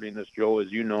recording this, Joe, as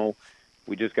you know,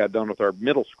 we just got done with our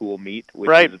middle school meet, which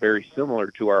is very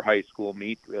similar to our high school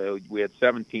meet. We had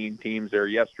 17 teams there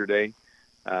yesterday.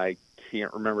 I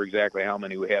can't remember exactly how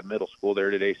many we had middle school there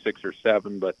today, 6 or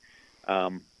 7, but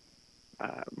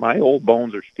my old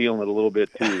bones are feeling it a little bit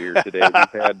too here today.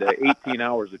 We've had 18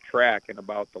 hours of track in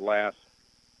about the last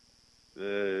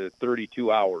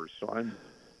 32 hours, so I'm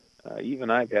even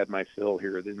I've had my fill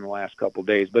here in the last couple of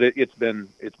days. But it's been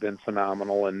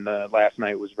phenomenal, and last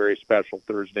night was very special.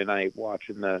 Thursday night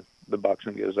watching the Bucks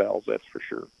and Gazelles, that's for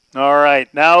sure. All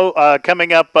right, now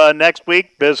coming up next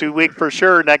week, busy week for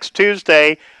sure. Next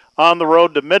Tuesday, on the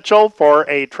road to Mitchell for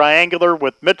a triangular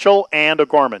with Mitchell and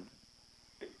O'Gorman.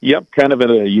 Yep, kind of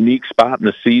in a unique spot in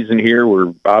the season here.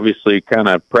 We're obviously kind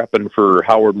of prepping for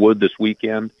Howard Wood this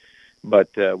weekend, but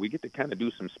we get to kind of do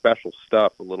some special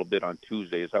stuff a little bit on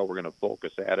Tuesday is how we're going to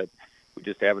focus at it. We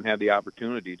just haven't had the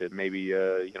opportunity to maybe,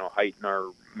 heighten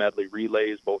our medley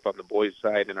relays, both on the boys'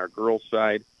 side and our girls'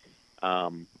 side.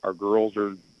 Our girls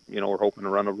are, we're hoping to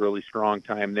run a really strong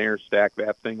time there, stack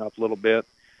that thing up a little bit.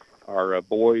 Our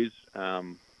boys,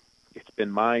 it's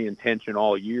been my intention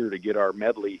all year to get our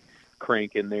medley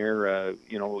crank in there.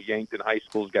 Yankton High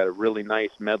School's got a really nice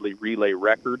medley relay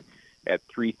record at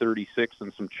 3:36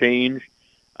 and some change,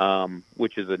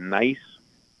 which is a nice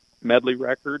medley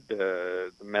record.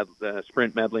 The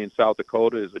sprint medley in South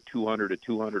Dakota is a 200, a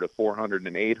 200, a 400, and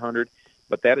an 800,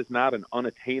 but that is not an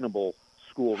unattainable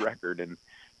school record. And,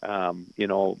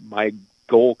 my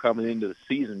goal coming into the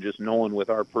season, just knowing with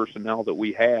our personnel that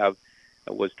we have,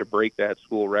 was to break that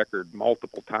school record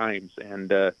multiple times.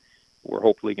 And we're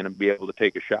hopefully going to be able to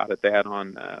take a shot at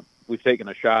that we've taken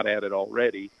a shot at it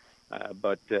already.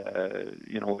 But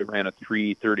we ran a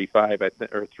 3:35,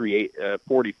 or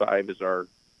 3:45 is our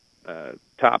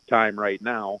top time right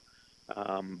now.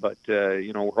 But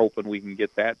we're hoping we can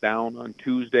get that down on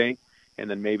Tuesday, and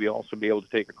then maybe also be able to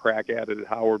take a crack at it at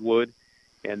Howard Wood.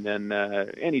 And then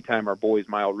anytime our boys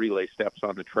mile relay steps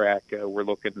on the track, we're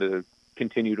looking to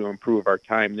continue to improve our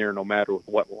time there, no matter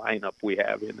what lineup we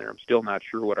have in there. I'm still not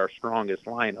sure what our strongest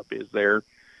lineup is there.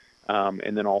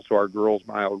 And then also our girls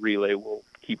mile relay, we'll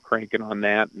keep cranking on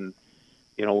that, and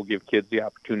we'll give kids the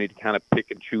opportunity to kind of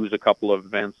pick and choose a couple of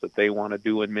events that they want to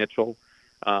do in Mitchell.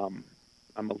 I'm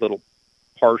a little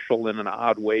partial in an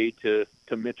odd way to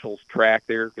Mitchell's track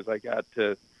there, because I got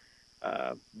to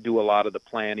do a lot of the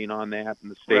planning on that in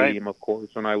the stadium, right, of course,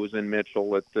 when I was in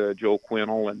Mitchell at Joe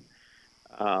Quinnell. And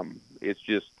it's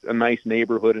just a nice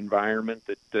neighborhood environment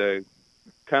that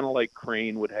kind of like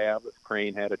Crane would have if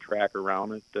Crane had a track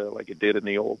around it, like it did in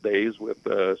the old days with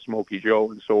Smokey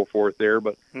Joe and so forth there.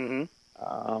 But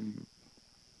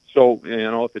so,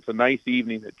 if it's a nice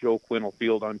evening at Joe Quinnell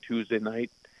Field on Tuesday night,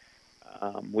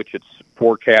 which it's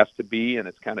forecast to be, and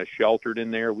it's kind of sheltered in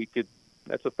there,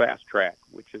 that's a fast track,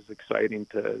 which is exciting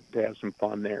to have some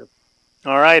fun there.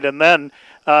 All right, and then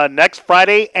next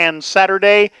Friday and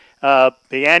Saturday,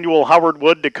 the annual Howard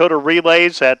Wood Dakota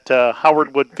Relays at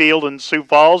Howard Wood Field in Sioux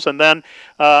Falls, and then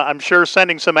I'm sure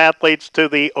sending some athletes to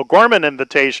the O'Gorman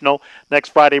Invitational next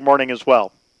Friday morning as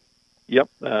well. Yep,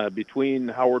 between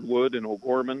Howard Wood and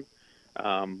O'Gorman,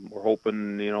 we're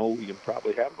hoping we can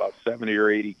probably have about 70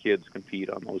 or 80 kids compete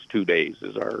on those 2 days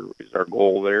is our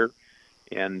goal there.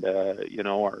 And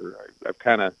I've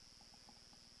kind of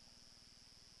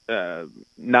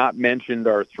not mentioned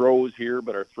our throws here,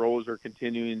 but our throws are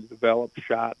continuing to develop: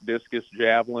 shot, discus,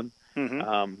 javelin.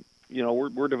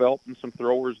 We're developing some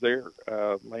throwers there.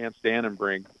 Lance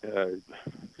Dannenbrink,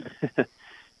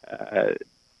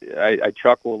 I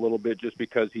chuckle a little bit just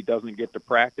because he doesn't get to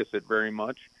practice it very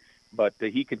much, but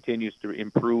he continues to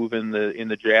improve in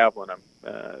the javelin.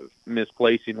 I'm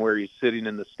misplacing where he's sitting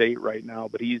in the state right now,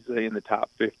 but he's in the top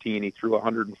 15. He threw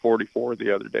 144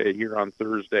 the other day here on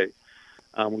Thursday.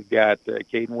 We've got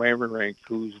Caden Wamerink,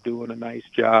 who's doing a nice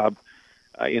job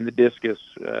in the discus,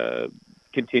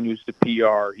 continues to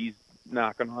PR. He's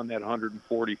knocking on that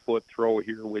 140-foot throw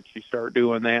here, which you start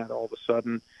doing that, all of a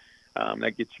sudden,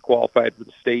 that gets you qualified for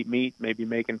the state meet, maybe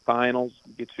making finals,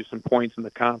 gets you some points in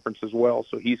the conference as well.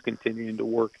 So he's continuing to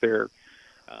work there.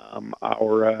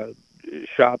 Our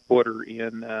shot putter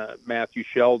in Matthew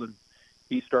Sheldon,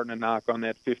 he's starting to knock on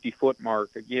that 50-foot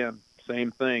mark. Again,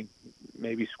 same thing,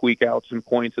 maybe squeak out some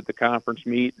points at the conference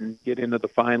meet and get into the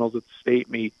finals at the state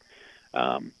meet.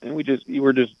 And we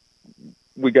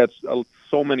got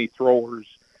so many throwers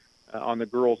on the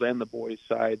girls and the boys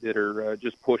side that are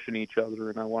just pushing each other,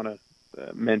 and I want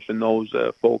to mention those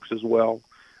folks as well.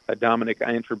 Dominic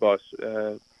Entrebus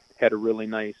had a really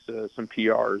nice some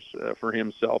PRs for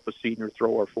himself, a senior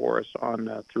thrower for us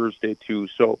on Thursday too.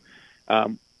 So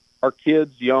our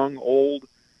kids, young, old,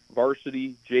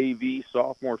 varsity, JV,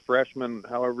 sophomore, freshman,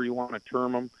 however you want to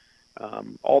term them,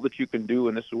 all that you can do,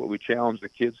 and this is what we challenge the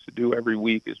kids to do every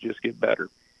week, is just get better.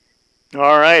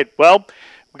 All right. Well,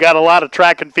 We got a lot of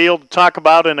track and field to talk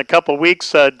about in a couple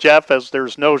weeks, Jeff, as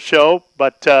there's no show,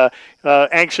 but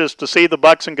anxious to see the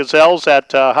Bucks and Gazelles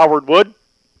at Howard Wood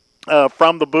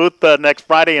from the booth next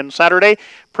Friday and Saturday.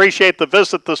 Appreciate the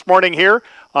visit this morning here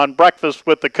on Breakfast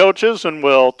with the Coaches, and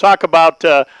we'll talk about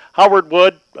Howard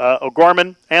Wood,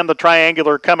 O'Gorman, and the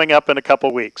Triangular coming up in a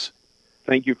couple weeks.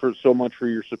 Thank you so much for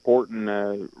your support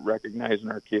and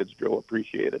recognizing our kids, Joe.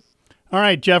 Appreciate it. All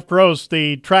right, Jeff Gross,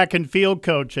 the track and field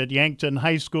coach at Yankton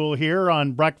High School here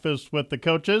on Breakfast with the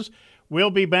Coaches.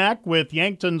 We'll be back with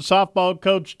Yankton softball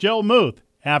coach Jill Muth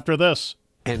after this.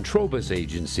 Antrobus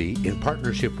Agency, in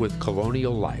partnership with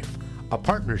Colonial Life, a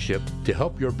partnership to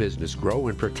help your business grow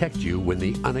and protect you when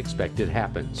the unexpected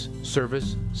happens.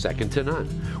 Service second to none.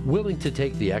 Willing to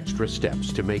take the extra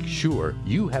steps to make sure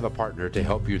you have a partner to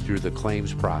help you through the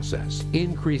claims process.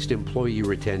 Increased employee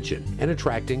retention and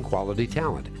attracting quality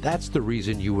talent. That's the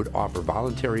reason you would offer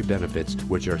voluntary benefits,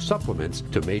 which are supplements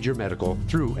to major medical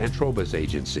through Antrobus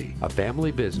Agency, a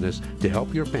family business to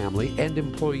help your family and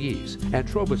employees.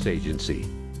 Antrobus Agency.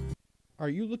 Are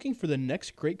you looking for the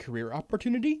next great career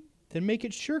opportunity? Then make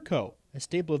it SureCo, a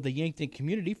staple of the Yankton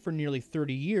community for nearly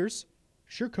 30 years.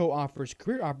 SureCo offers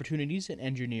career opportunities in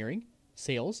engineering,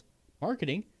 sales,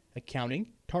 marketing,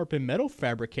 accounting, tarp and metal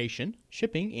fabrication,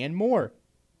 shipping, and more.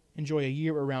 Enjoy a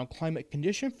year-round climate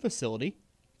condition facility,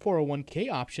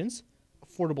 401k options,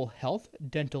 affordable health,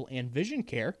 dental, and vision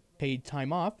care, paid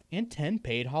time off, and 10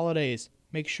 paid holidays.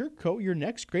 Make SureCo your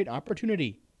next great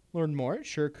opportunity. Learn more at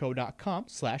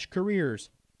sureco.com/careers.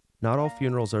 Not all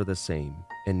funerals are the same,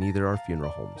 and neither are funeral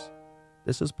homes.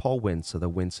 This is Paul Wintz of the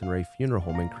Wintz & Ray Funeral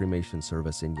Home and Cremation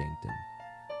Service in Yankton.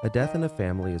 A death in a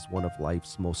family is one of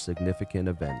life's most significant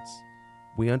events.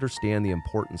 We understand the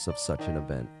importance of such an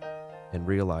event and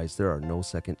realize there are no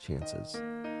second chances.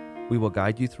 We will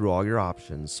guide you through all your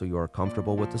options so you are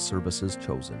comfortable with the services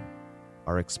chosen.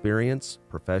 Our experience,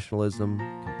 professionalism,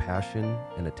 compassion,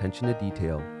 and attention to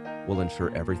detail will ensure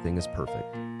everything is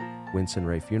perfect. Wintz &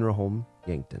 Ray Funeral Home,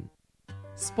 Yankton.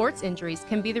 Sports injuries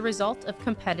can be the result of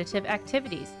competitive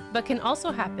activities, but can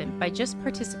also happen by just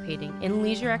participating in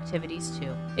leisure activities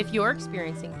too. If you're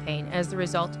experiencing pain as the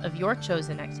result of your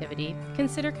chosen activity,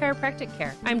 consider chiropractic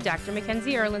care. I'm Dr.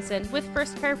 Mackenzie Erlinson with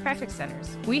First Chiropractic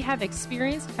Centers. We have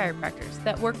experienced chiropractors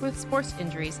that work with sports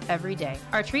injuries every day.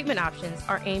 Our treatment options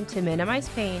are aimed to minimize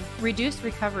pain, reduce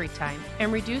recovery time,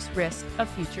 and reduce risk of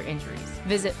future injuries.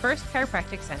 Visit First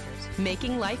Chiropractic Centers,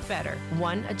 making life better,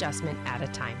 one adjustment at a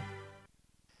time.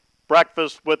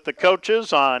 Breakfast with the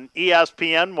Coaches on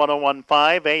ESPN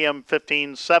 101.5 AM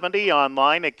 1570,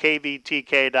 online at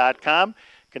kvtk.com.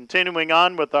 Continuing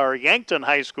on with our Yankton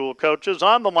High School coaches.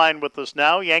 On the line with us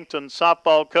now, Yankton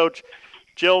softball coach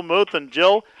Jill Muth. And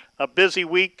Jill, a busy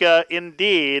week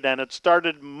indeed, and it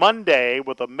started Monday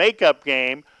with a makeup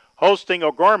game hosting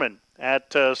O'Gorman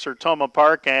at Sertoma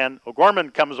Park, and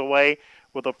O'Gorman comes away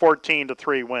with a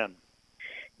 14-3 win.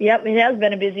 Yep, it has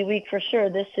been a busy week for sure.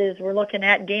 We're looking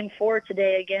at Game 4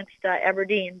 today against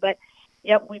Aberdeen. But,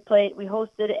 yep, we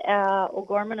hosted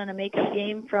O'Gorman on a makeup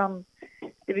game from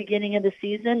the beginning of the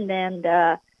season, and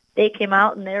they came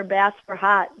out and their bats were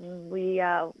hot, and we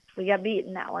got beat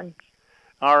in that one.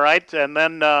 All right, and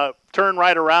then turn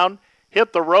right around,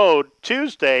 hit the road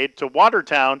Tuesday to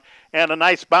Watertown, and a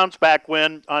nice bounce-back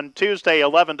win on Tuesday,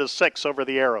 11-6 over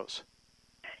the Arrows.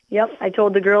 Yep, I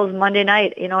told the girls Monday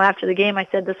night, after the game, I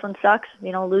said, this one sucks.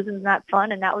 Losing's not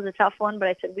fun, and that was a tough one. But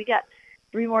I said, we got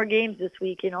 3 more games this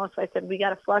week, So I said, we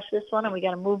got to flush this one, and we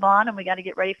got to move on, and we got to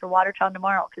get ready for Watertown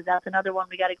tomorrow, because that's another one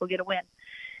we got to go get a win.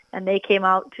 And they came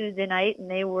out Tuesday night,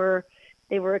 and they were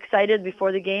excited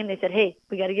before the game. They said, hey,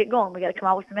 we got to get going. We got to come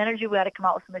out with some energy. We got to come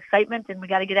out with some excitement, and we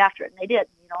got to get after it. And they did.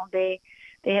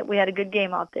 We had a good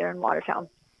game out there in Watertown.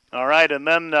 All right, and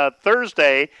then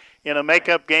Thursday in a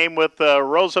makeup game with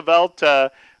Roosevelt,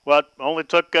 only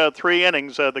took 3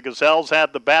 innings. The Gazelles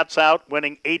had the bats out,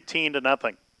 winning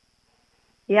 18-0.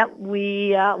 Yep, we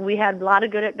had a lot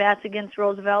of good at bats against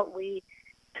Roosevelt. We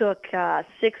took 7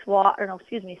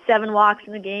 walks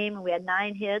in the game, and we had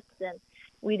 9 hits, and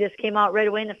we just came out right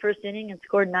away in the first inning and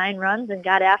scored 9 runs and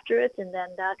got after it, and then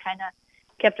kind of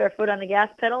kept our foot on the gas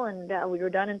pedal, and we were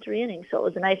done in 3 innings. So it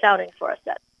was a nice outing for us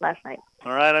last night.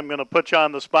 All right, I'm going to put you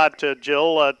on the spot,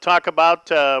 Jill. Talk about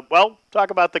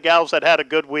the gals that had a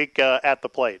good week at the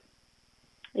plate.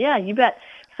 Yeah, you bet.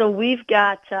 So we've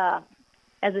got,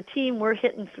 as a team, we're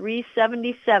hitting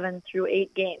 .377 through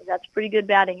 8 games. That's pretty good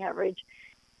batting average.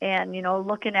 And,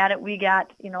 looking at it, we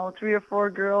got, 3 or 4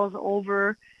 girls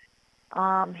over,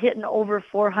 hitting over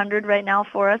 400 right now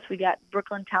for us. We got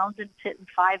Brooklyn Townsend hitting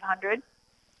 500.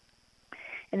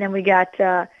 And then we got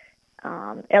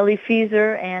Ellie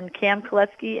Fieser and Cam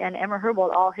Koletsky and Emma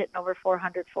Herbold all hitting over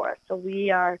 400 for us. So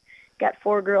we got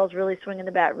 4 girls really swinging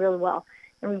the bat really well.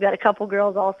 And we've got a couple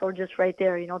girls also just right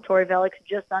there. Tori Velik's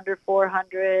just under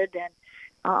 400, and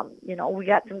we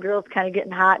got some girls kind of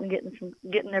getting hot and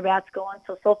getting their bats going.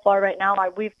 So far right now,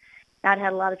 we've not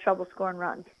had a lot of trouble scoring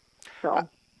runs. So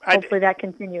hopefully that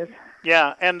continues.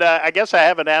 Yeah, and I guess I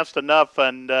haven't asked enough,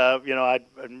 and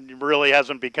it really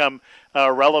hasn't become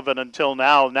relevant until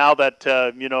now. Now that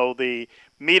the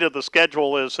meat of the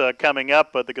schedule is coming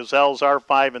up, the Gazelles are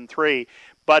 5-3.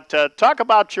 But talk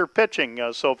about your pitching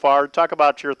so far. Talk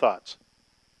about your thoughts.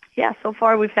 Yeah, so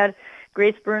far we've had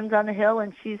Grace Burns on the hill,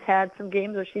 and she's had some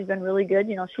games where she's been really good.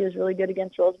 She was really good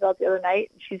against Roosevelt the other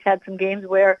night. She's had some games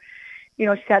where, she's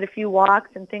had a few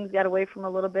walks and things got away from her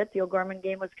a little bit. The O'Gorman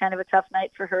game was kind of a tough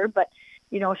night for her, but,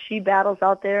 she battles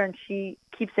out there and she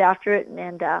keeps after it,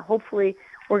 and hopefully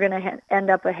we're going to end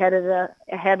up ahead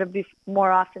of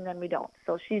more often than we don't.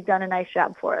 So she's done a nice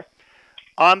job for us.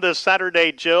 On this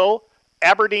Saturday, Jill,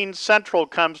 Aberdeen Central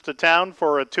comes to town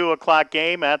for a 2:00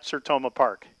 game at Sertoma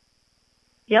Park.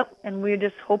 Yep, and we're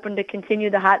just hoping to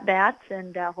continue the hot bats,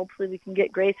 and hopefully we can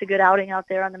get Grace a good outing out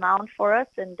there on the mound for us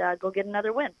and go get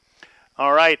another win.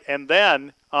 All right, and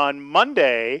then on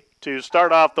Monday, to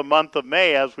start off the month of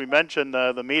May, as we mentioned,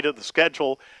 the meat of the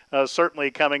schedule certainly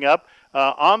coming up,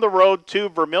 on the road to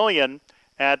Vermillion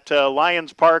at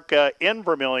Lions Park in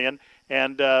Vermillion,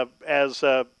 and as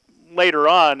later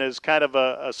on as kind of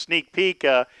a sneak peek,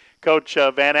 Coach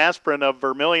Van Asperen of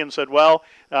Vermillion said,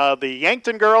 the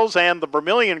Yankton girls and the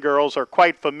Vermillion girls are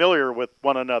quite familiar with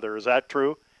one another. Is that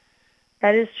true?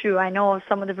 That is true. I know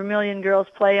some of the Vermillion girls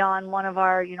play on one of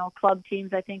our, club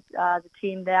teams. I think the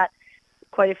team that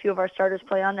quite a few of our starters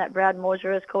play on, that Brad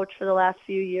Mosier has coached for the last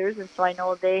few years. And so I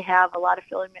know they have a lot of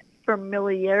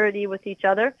familiarity with each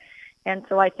other. And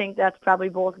so I think that's probably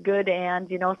both good and,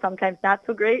 sometimes not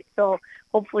so great. So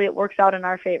hopefully it works out in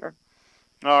our favor.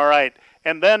 All right.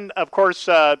 And then, of course,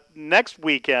 next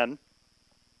weekend,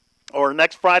 or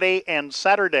next Friday and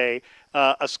Saturday,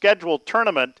 a scheduled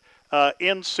tournament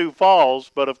in Sioux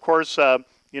Falls. But, of course,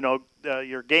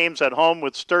 your games at home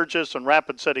with Sturgis and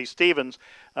Rapid City Stevens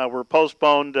were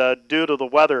postponed due to the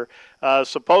weather.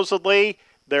 Supposedly,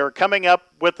 they're coming up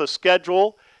with a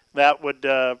schedule that would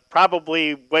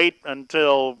probably wait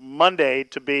until Monday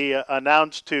to be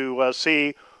announced to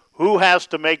see who has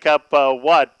to make up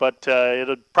what. But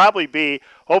it'll probably be,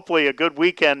 hopefully, a good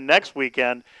weekend next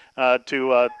weekend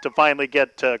to finally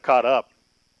get caught up.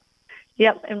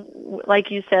 Yep, and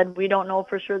like you said, we don't know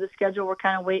for sure the schedule. We're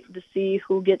kind of waiting to see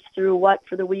who gets through what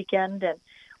for the weekend. And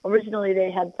originally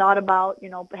they had thought about,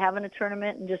 having a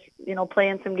tournament and just,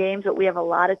 playing some games, but we have a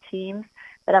lot of teams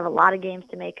that have a lot of games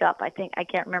to make up. I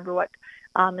can't remember what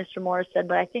Mr. Morris said,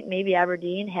 but I think maybe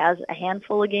Aberdeen has a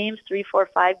handful of games, 3, 4,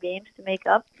 5 games to make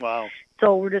up. Wow.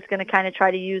 So we're just going to kind of try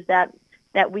to use that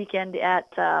weekend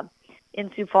in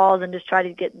Sioux Falls and just try to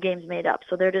get games made up.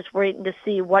 So they're just waiting to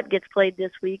see what gets played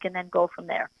this week and then go from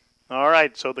there. All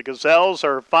right, so the Gazelles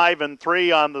are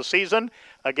 5-3 on the season,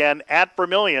 again at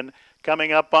Vermillion,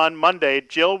 coming up on Monday.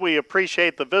 Jill, we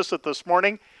appreciate the visit this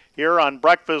morning here on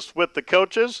Breakfast with the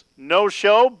Coaches. No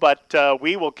show, but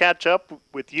we will catch up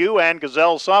with you and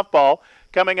Gazelle softball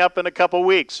coming up in a couple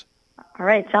weeks. All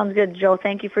right, sounds good, Joe.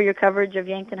 Thank you for your coverage of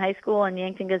Yankton High School and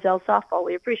Yankton Gazelle softball.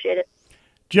 We appreciate it.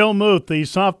 Jill Muth, the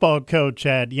softball coach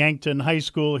at Yankton High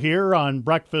School, here on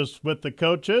Breakfast with the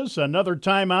Coaches. Another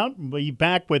timeout. We'll be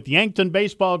back with Yankton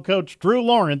baseball coach Drew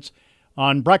Lawrence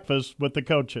on Breakfast with the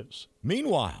Coaches.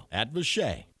 Meanwhile, at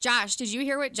Vichet. Josh, did you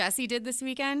hear what Jessie did this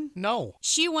weekend? No.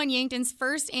 She won Yankton's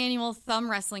first annual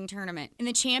thumb wrestling tournament. In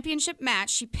the championship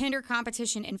match, she pinned her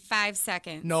competition in 5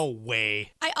 seconds. No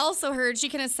way. I also heard she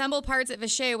can assemble parts at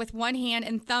Vichet with one hand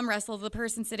and thumb wrestle the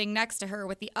person sitting next to her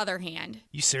with the other hand.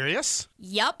 You serious?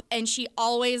 Yup, and she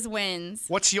always wins.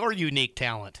 What's your unique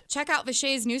talent? Check out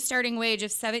Vichet's new starting wage of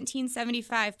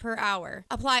 $17.75 per hour.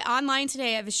 Apply online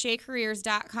today at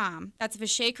vichetcareers.com. That's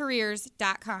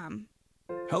vichetcareers.com.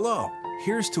 Hello.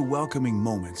 Here's to welcoming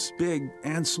moments, big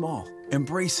and small,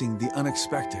 embracing the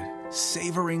unexpected,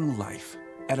 savoring life.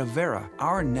 At Avera,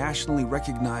 our nationally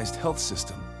recognized health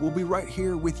system will be right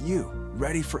here with you,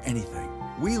 ready for anything.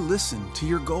 We listen to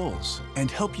your goals and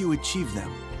help you achieve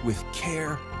them with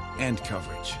care and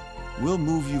coverage. We'll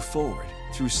move you forward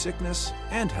through sickness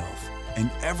and health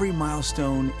and every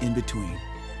milestone in between.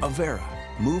 Avera,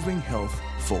 moving health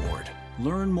forward.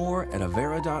 Learn more at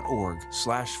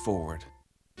avera.org/forward.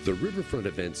 The Riverfront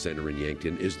Event Center in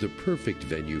Yankton is the perfect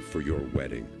venue for your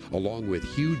wedding. Along with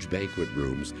huge banquet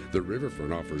rooms, the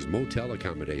Riverfront offers motel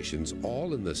accommodations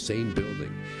all in the same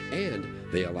building. And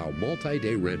they allow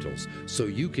multi-day rentals, so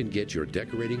you can get your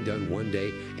decorating done one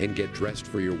day and get dressed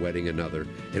for your wedding another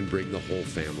and bring the whole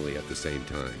family at the same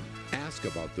time. Ask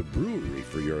about the brewery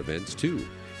for your events too.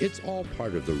 It's all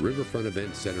part of the Riverfront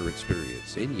Event Center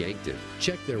experience in Yankton.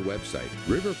 Check their website,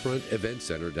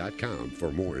 riverfronteventcenter.com,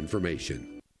 for more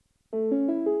information.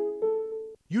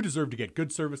 You deserve to get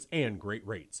good service and great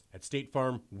rates. At State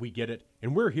Farm, we get it,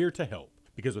 and we're here to help.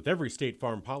 Because with every State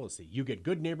Farm policy, you get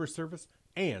good neighbor service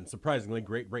and surprisingly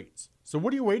great rates. So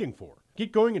what are you waiting for?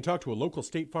 Get going and talk to a local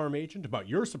State Farm agent about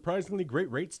your surprisingly great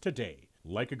rates today.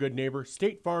 Like a good neighbor,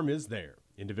 State Farm is there.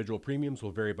 Individual premiums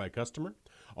will vary by customer.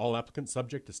 All applicants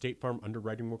subject to State Farm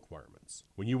underwriting requirements.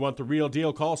 When you want the real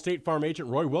deal, call State Farm agent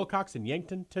Roy Wilcox in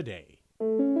Yankton today.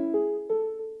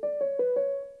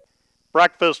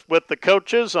 Breakfast with the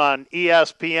Coaches on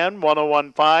ESPN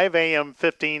 101.5 AM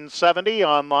 1570,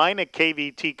 online at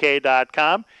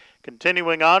kvtk.com.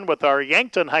 Continuing on with our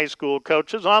Yankton High School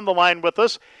coaches. On the line with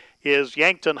us is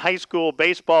Yankton High School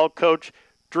baseball coach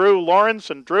Drew Lawrence.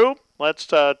 And Drew, let's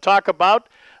talk about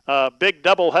a big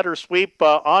doubleheader sweep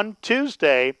on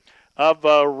Tuesday of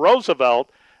Roosevelt,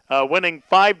 winning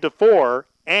 5-4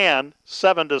 and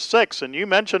 7-6. And you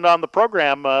mentioned on the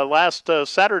program last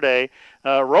Saturday,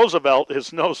 Roosevelt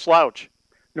is no slouch.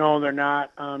 No, they're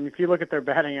not. If you look at their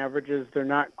batting averages, they're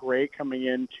not great coming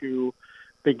into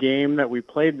the game that we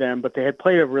played them, but they had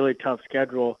played a really tough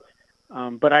schedule.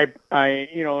 But I,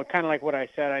 kind of like what I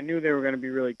said, I knew they were going to be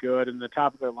really good, and the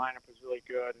top of their lineup was really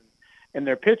good. And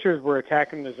their pitchers were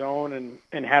attacking the zone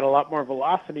and had a lot more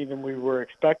velocity than we were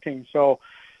expecting. So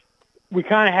we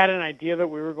kind of had an idea that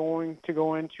we were going to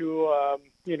go into, a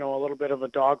little bit of a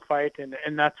dogfight,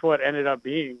 and that's what ended up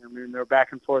being. I mean, they're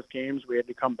back and forth games. We had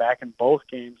to come back in both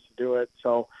games to do it.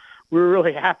 So we were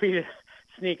really happy to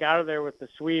sneak out of there with the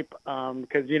sweep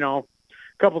because, a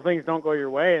couple things don't go your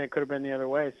way, and it could have been the other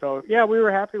way. So, yeah, we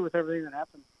were happy with everything that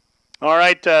happened. All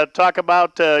right, talk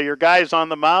about your guys on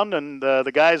the mound and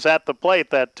the guys at the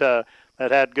plate that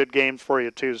had good games for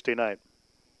you Tuesday night.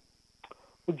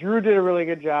 Well, Drew did a really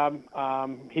good job.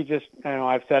 He just,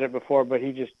 I've said it before, but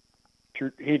he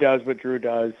does what Drew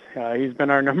does. He's been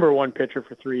our number one pitcher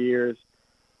for 3 years.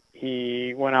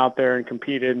 He went out there and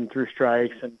competed and threw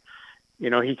strikes, and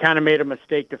he kind of made a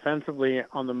mistake defensively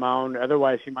on the mound.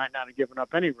 Otherwise, he might not have given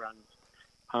up any runs.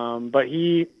 But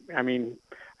I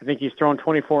think he's thrown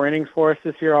 24 innings for us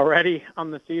this year already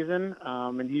on the season,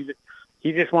 and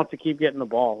he just wants to keep getting the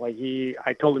ball.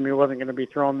 I told him he wasn't going to be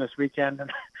thrown this weekend,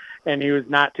 and he was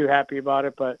not too happy about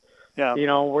it. But yeah,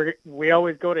 we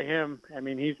always go to him. I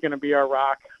mean, he's going to be our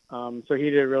rock. So he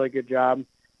did a really good job.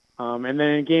 And then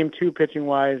in game 2, pitching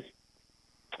wise,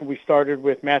 we started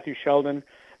with Matthew Sheldon.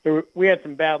 We had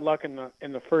some bad luck in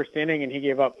the first inning, and he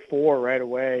gave up 4 right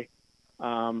away.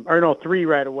 3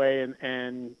 right away,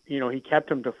 and he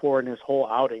kept him to 4 in his whole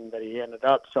outing that he ended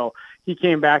up. So he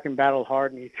came back and battled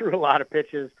hard, and he threw a lot of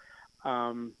pitches.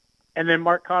 And then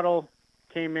Mark Cottle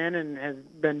came in and has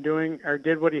been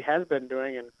did what he has been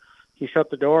doing, and he shut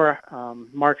the door.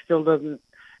 Mark still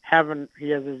he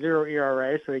has a 0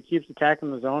 ERA, so he keeps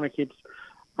attacking the zone. He keeps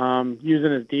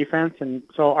using his defense. And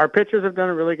so our pitchers have done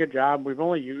a really good job. We've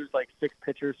only used 6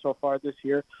 pitchers so far this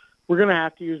year. We're going to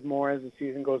have to use more as the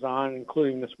season goes on,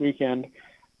 including this weekend.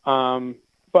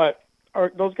 But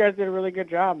those guys did a really good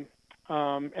job.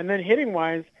 And then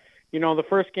hitting-wise, the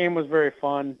first game was very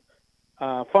fun.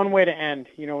 Fun way to end.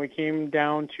 We came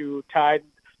down to tied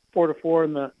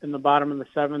 4-4 in the bottom of the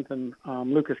 7th, and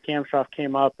Lucas Kamshoff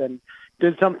came up and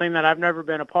did something that I've never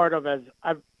been a part of as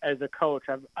a coach.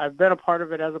 I've been a part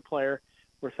of it as a player,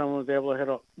 where someone was able to hit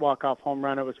a walk-off home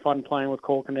run. It was fun playing with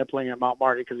Cole Knipling at Mount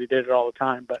Marty because he did it all the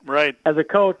time. But right. As a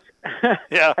coach,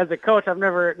 yeah. As a coach, I've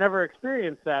never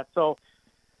experienced that. So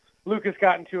Lucas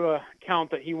got into a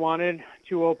count that he wanted,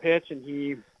 2-0 pitch, and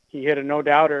he hit a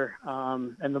no-doubter,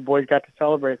 and the boys got to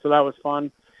celebrate. So that was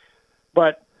fun.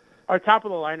 But our top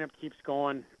of the lineup keeps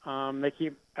going.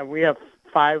 We have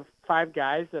five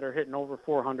guys that are hitting over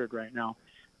 400 right now.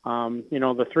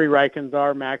 The 3 Rykins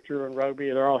are Mac, Drew, and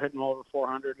Rugby. They're all hitting over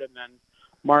 400, and then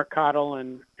Mark Cottle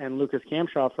and Lucas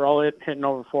Kamshoff are all hitting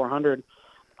over 400.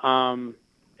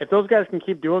 If those guys can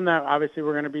keep doing that, obviously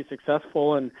we're going to be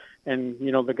successful. And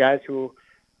the guys who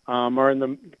are in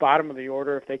the bottom of the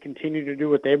order, if they continue to do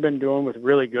what they've been doing with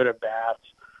really good at-bats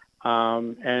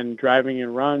and driving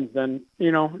in runs, then,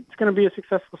 it's going to be a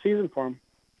successful season for them.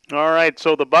 All right,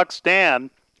 so the Bucks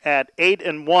stand at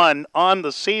 8-1 on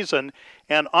the season,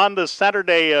 And on this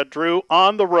Saturday, Drew,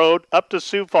 on the road up to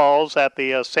Sioux Falls at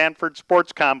the Sanford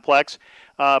Sports Complex,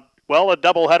 a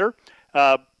doubleheader,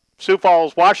 Sioux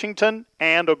Falls, Washington,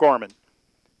 and O'Gorman.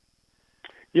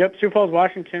 Yep, Sioux Falls,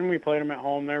 Washington, we played them at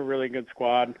home. They're a really good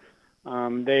squad.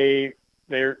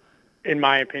 They're, in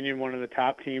my opinion, one of the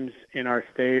top teams in our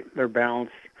state. They're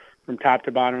balanced from top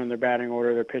to bottom in their batting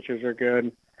order. Their pitchers are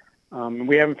good.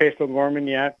 We haven't faced O'Gorman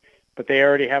yet, but they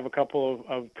already have a couple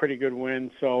of pretty good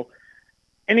wins. So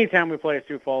anytime we play a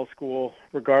Sioux Falls school,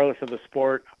 regardless of the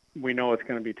sport, we know it's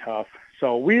going to be tough.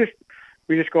 So we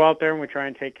just go out there and we try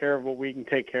and take care of what we can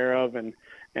take care of, and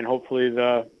hopefully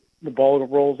the ball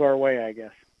rolls our way, I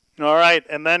guess. All right,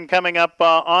 and then coming up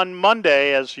on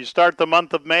Monday as you start the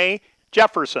month of May,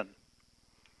 Jefferson.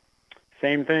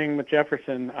 Same thing with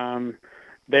Jefferson.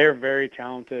 They're very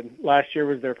talented. Last year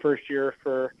was their first year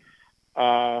for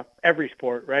every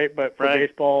sport, right? But for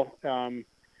baseball,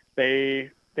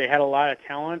 they had a lot of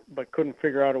talent but couldn't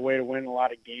figure out a way to win a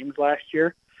lot of games last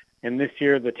year. And this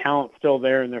year the talent's still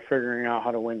there and they're figuring out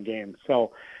how to win games.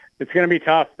 So it's going to be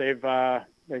tough. They've got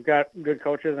good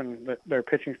coaches and their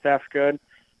pitching staff's good.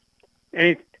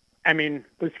 The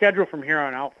schedule from here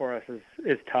on out for us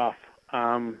is tough.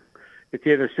 It's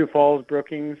either Sioux Falls,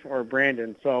 Brookings, or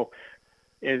Brandon. So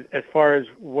as far as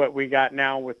what we got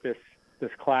now with this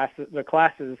class, the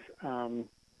classes,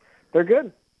 they're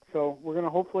good. So we're going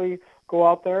to hopefully go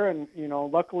out there and,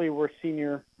 luckily we're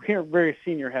very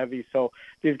senior heavy. So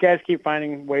these guys keep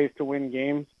finding ways to win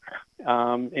games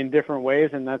in different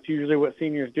ways, and that's usually what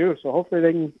seniors do. So hopefully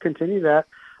they can continue that.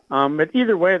 But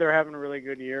either way, they're having a really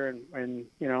good year, and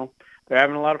they're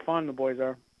having a lot of fun, the boys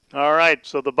are. All right,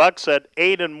 so the Bucks at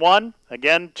 8-1.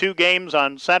 Again, 2 games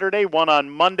on Saturday, 1 on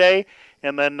Monday.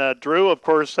 And then, Drew, of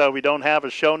course, we don't have a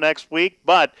show next week,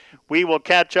 but we will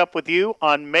catch up with you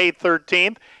on May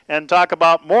 13th and talk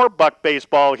about more Buck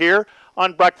baseball here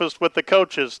on Breakfast with the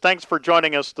Coaches. Thanks for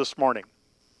joining us this morning.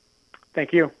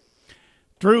 Thank you.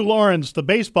 Drew Lawrence, the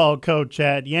baseball coach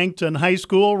at Yankton High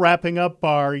School, wrapping up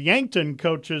our Yankton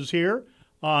coaches here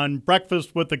on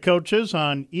Breakfast with the Coaches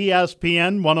on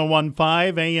ESPN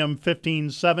 101.5 AM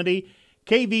 1570.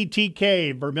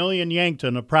 KVTK, Vermillion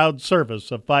Yankton, a proud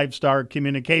service of 5 Star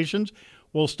Communications.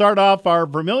 We'll start off our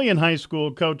Vermillion High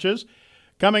School coaches.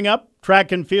 Coming up,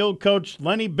 track and field coach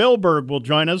Lenny Bilberg will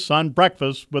join us on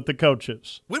Breakfast with the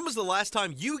Coaches. When was the last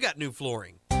time you got new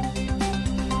flooring?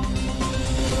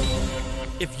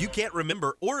 If you can't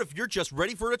remember, or if you're just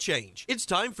ready for a change, it's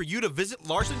time for you to visit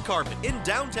Larson Carpet in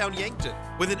downtown Yankton.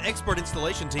 With an expert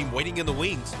installation team waiting in the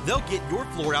wings, they'll get your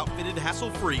floor outfitted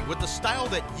hassle-free with the style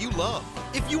that you love.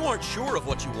 If you aren't sure of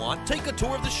what you want, take a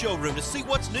tour of the showroom to see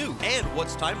what's new and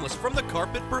what's timeless from the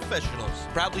Carpet Professionals.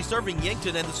 Proudly serving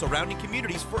Yankton and the surrounding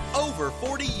communities for over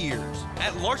 40 years.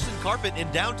 At Larson Carpet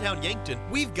in downtown Yankton,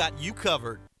 we've got you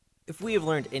covered. If we have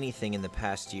learned anything in the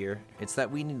past year, it's that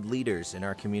we need leaders in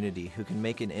our community who can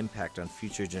make an impact on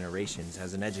future generations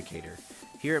as an educator.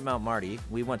 Here at Mount Marty,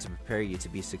 we want to prepare you to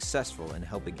be successful in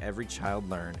helping every child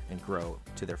learn and grow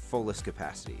to their fullest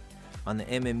capacity. On the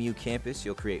MMU campus,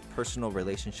 you'll create personal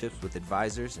relationships with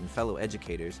advisors and fellow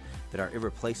educators that are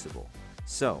irreplaceable.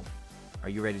 So, are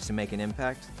you ready to make an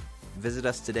impact? Visit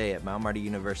us today at Mount Marty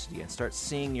University and start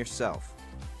seeing yourself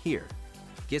here.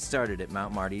 Get started at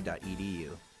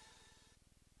mountmarty.edu.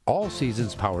 All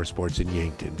Seasons Power Sports in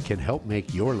Yankton can help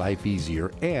make your life easier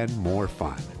and more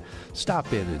fun.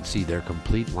 Stop in and see their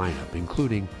complete lineup,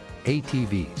 including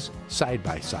ATVs,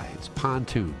 side-by-sides,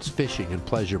 pontoons, fishing and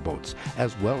pleasure boats,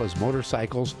 as well as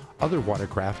motorcycles, other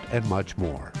watercraft, and much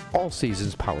more. All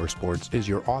Seasons Power Sports is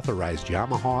your authorized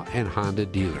Yamaha and Honda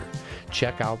dealer.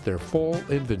 Check out their full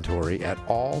inventory at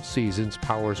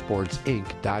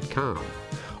allseasonspowersportsinc.com.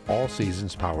 All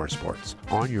Seasons Power Sports,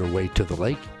 on your way to the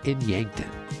lake in Yankton.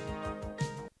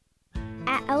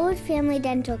 At Elwood Family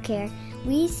Dental Care,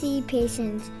 we see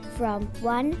patients from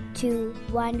 1 to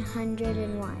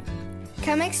 101.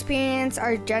 Come experience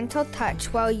our gentle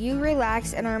touch while you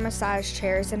relax in our massage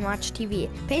chairs and watch TV.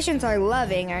 Patients are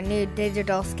loving our new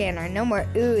digital scanner. No more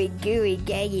ooey gooey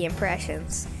gaggy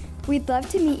impressions. We'd love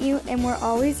to meet you, and we're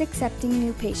always accepting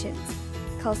new patients.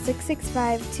 Call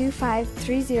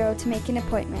 665-2530 to make an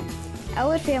appointment.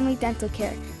 Elwood Family Dental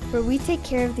Care, where we take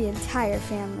care of the entire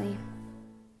family.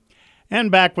 And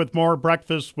back with more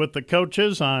Breakfast with the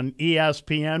Coaches on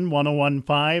ESPN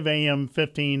 101.5 AM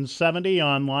 1570,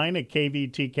 online at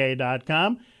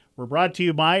kvtk.com. We're brought to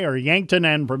you by our Yankton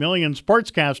and Vermillion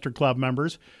Sportscaster Club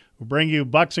members who bring you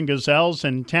Bucks and Gazelles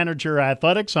and Tanager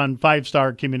Athletics on 5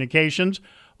 Star Communications,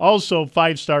 also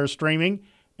 5 Star Streaming,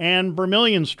 and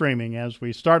Vermillion streaming. As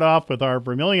we start off with our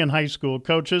Vermillion High School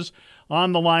coaches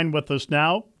on the line with us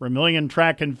now, Vermillion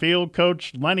track and field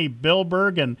coach Lenny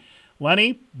Bilberg. And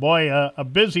Lenny, boy, a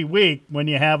busy week when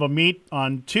you have a meet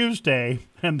on Tuesday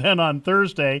and then on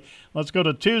Thursday. Let's go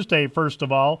to Tuesday, first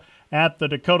of all, at the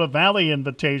Dakota Valley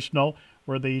Invitational,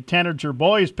 where the Tanager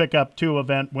boys pick up 2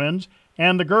 event wins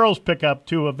and the girls pick up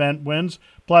 2 event wins,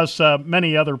 plus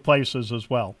many other places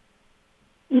as well.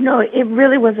 You know, it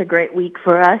really was a great week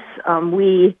for us.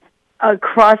 We,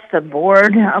 across the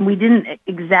board, we didn't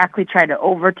exactly try to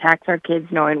overtax our kids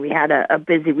knowing we had a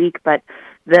busy week, but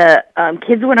the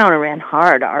kids went out and ran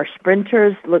hard. Our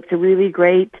sprinters looked really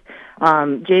great.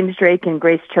 James Drake and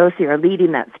Grace Chosey are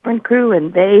leading that sprint crew,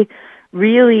 and they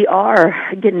really are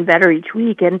getting better each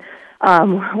week. And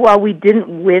while we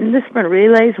didn't win the sprint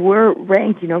relays, we're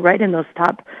ranked, right in those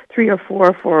top 3 or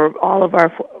 4 for all of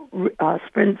our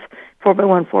sprints,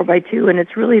 4x1, 4x2, and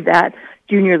it's really that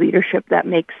junior leadership that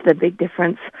makes the big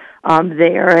difference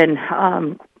there.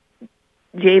 And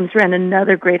James ran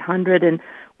another great 100, and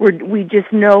we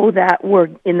just know that we're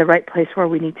in the right place where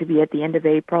we need to be at the end of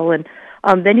April. And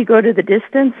then you go to the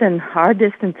distance, and our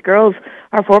distance girls,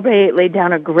 our 4x8 laid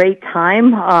down a great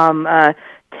time,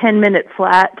 10-minute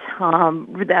flat.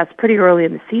 That's pretty early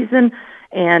in the season,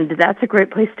 and that's a great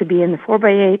place to be in the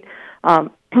 4x8,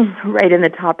 right in the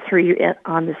top 3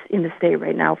 in the state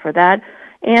right now for that.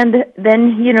 And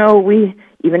then, we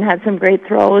even had some great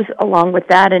throws along with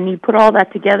that, and you put all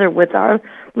that together with our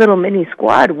little mini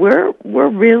squad, we're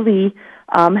really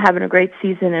having a great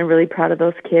season and really proud of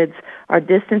those kids. Our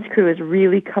distance crew is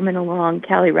really coming along.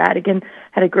 Callie Radigan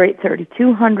had a great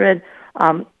 3,200.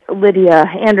 Lydia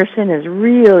Anderson is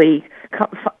really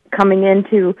coming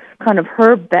into kind of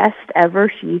her best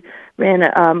ever. She ran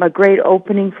a great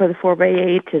opening for the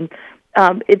 4x8, and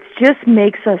it just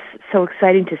makes us so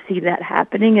exciting to see that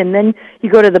happening. And then you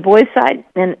go to the boys' side,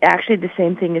 and actually the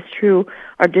same thing is true.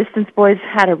 Our distance boys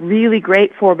had a really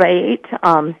great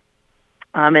 4x8,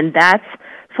 and that's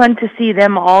fun to see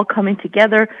them all coming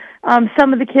together.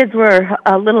 Some of the kids were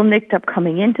a little nicked up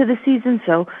coming into the season,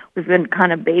 so we've been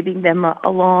kind of babying them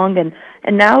along, and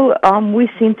now we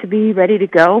seem to be ready to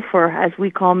go for, as we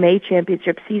call, May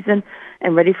championship season,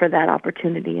 and ready for that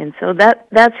opportunity. And so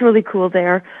that's really cool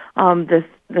there. The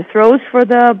throws for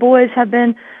the boys have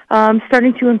been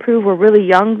starting to improve. We're really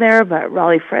young there, but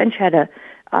Raleigh French had a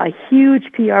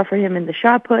huge PR for him in the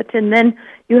shot put, and then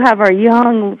you have our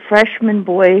young freshman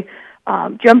boy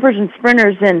jumpers and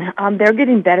sprinters, and they're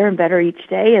getting better and better each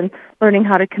day and learning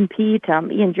how to compete.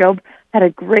 Ian Job had a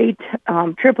great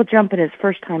triple jump in his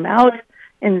first time out,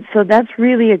 and so that's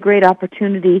really a great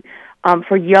opportunity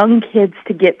for young kids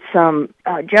to get some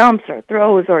jumps or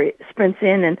throws or sprints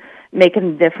in and making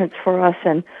a difference for us.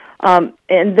 And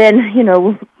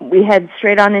then, we head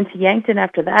straight on into Yankton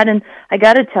after that, and I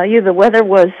got to tell you, the weather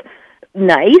was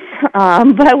nice,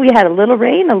 but we had a little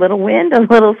rain, a little wind, a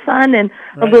little sun, and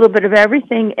a little bit of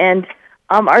everything. And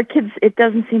our kids, it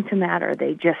doesn't seem to matter.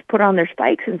 They just put on their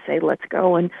spikes and say, let's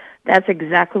go. And that's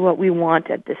exactly what we want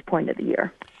at this point of the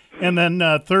year. And then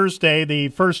Thursday, the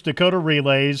First Dakota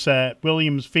Relays at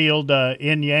Williams Field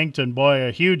in Yankton. Boy,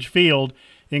 a huge field,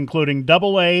 including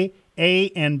AA,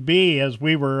 A, and B, as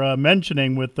we were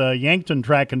mentioning with Yankton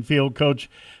track and field coach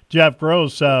Jeff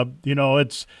Gross.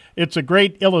 It's a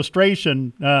great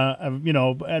illustration,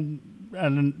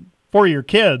 and for your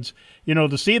kids,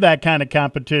 to see that kind of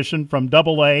competition from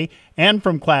AA and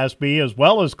from Class B as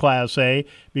well as Class A,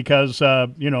 because,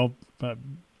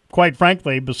 quite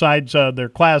frankly, besides their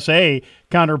Class A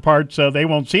counterparts, they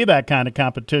won't see that kind of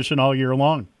competition all year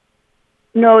long.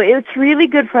 No, it's really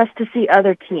good for us to see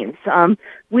other teams.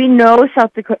 We know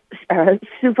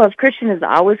Sioux Falls Christian is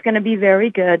always going to be very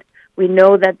good. We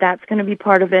know that that's going to be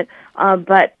part of it.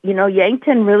 But,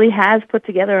 Yankton really has put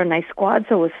together a nice squad,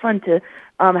 so it was fun to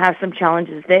have some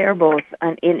challenges there, both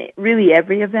in really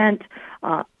every event.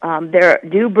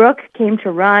 Dewbrook came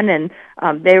to run, and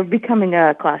they're becoming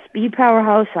a Class B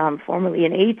powerhouse, formerly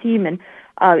an A team, and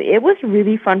it was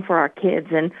really fun for our kids.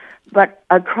 But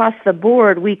across the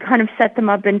board, we kind of set them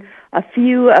up in a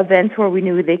few events where we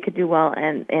knew they could do well,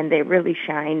 and they really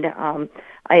shined.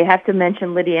 I have to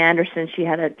mention Lydia Anderson. She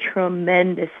had a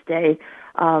tremendous day.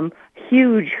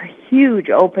 Huge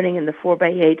opening in the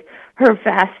 4x8. Her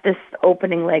fastest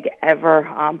opening leg ever,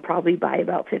 probably by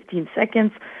about 15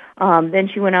 seconds. Then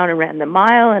she went out and ran the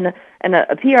mile, and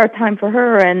a PR time for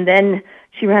her, and then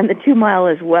she ran the 2 mile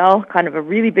as well, kind of a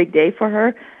really big day for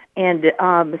her. And 3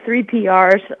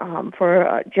 PRs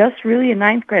for just really a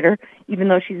 9th grader, even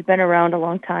though she's been around a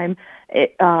long time.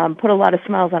 It put a lot of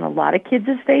smiles on a lot of kids'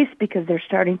 face because they're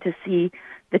starting to see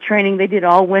the training they did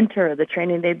all winter, the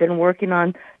training they've been working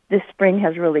on this spring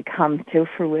has really come to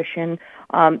fruition.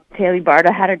 Taylor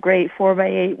Barta had a great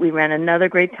 4x8. We ran another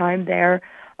great time there.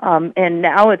 And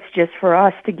now it's just for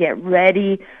us to get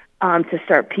ready to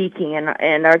start peaking.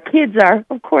 And our kids are,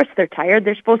 of course, they're tired.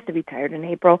 They're supposed to be tired in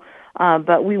April.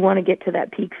 But we want to get to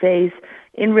that peak phase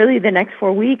in really the next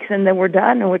 4 weeks, and then we're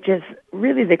done, which is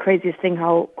really the craziest thing,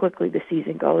 how quickly the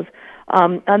season goes.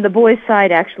 On the boys'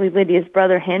 side, actually, Lydia's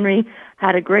brother, Henry,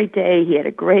 had a great day. He had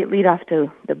a great lead off to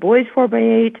the boys'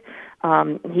 4x8.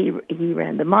 He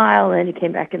ran the mile, and he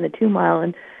came back in the 2 mile,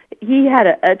 and he had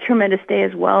a tremendous day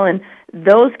as well. And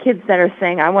those kids that are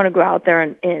saying, I want to go out there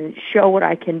and show what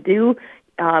I can do,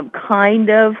 kind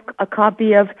of a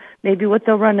copy of maybe what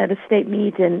they'll run at a state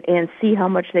meet and see how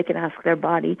much they can ask their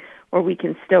body, or we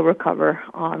can still recover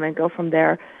and go from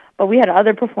there. But we had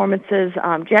other performances.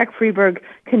 Jack Freeberg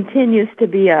continues to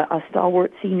be a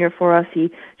stalwart senior for us.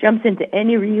 He jumps into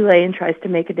any relay and tries to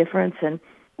make a difference, and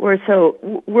we're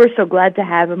so glad to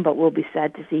have him, but we'll be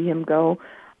sad to see him go.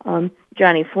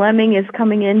 Johnny Fleming is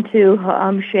coming into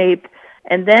shape.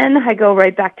 And then I go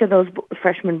right back to those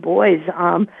freshman boys.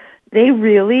 They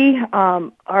really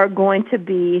are going to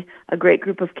be a great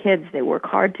group of kids. They work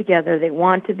hard together. They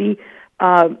want to be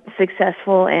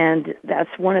successful, and that's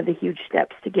one of the huge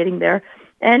steps to getting there.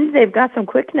 And they've got some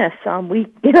quickness. We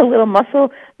get a little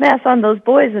muscle mass on those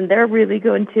boys, and they're really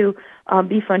going to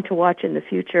be fun to watch in the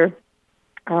future.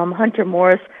 Hunter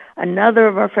Morris, another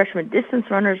of our freshman distance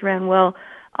runners, ran well.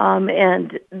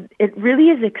 And it really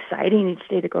is exciting each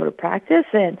day to go to practice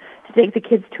and to take the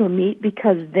kids to a meet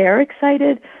because they're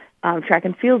excited. Track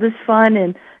and field is fun,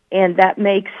 and that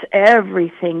makes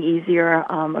everything easier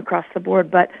across the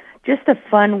board. But just a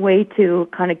fun way to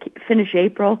kind of finish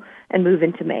April and move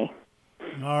into May.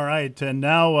 All right, and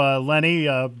now, Lenny,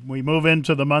 we move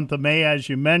into the month of May, as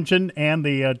you mentioned, and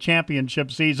the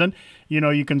championship season. You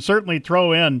know, you can certainly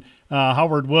throw in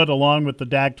Howard Wood along with the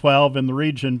DAC-12 and the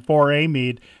Region 4A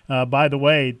meet. By the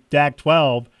way,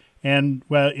 DAC-12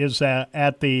 is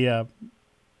at the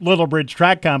Little Bridge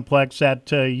Track Complex at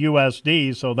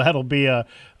USD, so that'll be a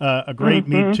great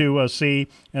meet to see.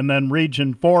 And then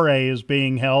Region 4A is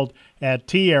being held at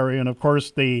T area, and of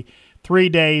course the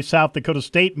 3-day South Dakota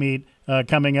State meet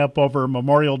coming up over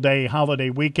Memorial Day holiday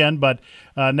weekend. But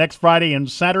next Friday and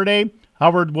Saturday,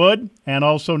 Howard Wood, and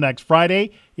also next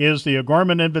Friday is the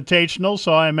O'Gorman Invitational.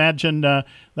 So I imagine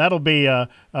that'll be a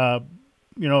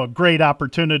great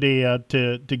opportunity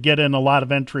to get in a lot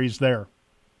of entries there.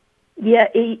 Yeah,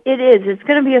 it is. It's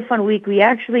going to be a fun week. We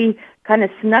actually kind of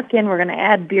snuck in. We're going to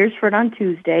add Beersford on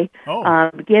Tuesday.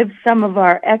 Give some of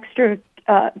our extra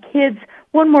kids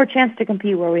one more chance to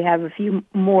compete, where we have a few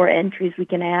more entries we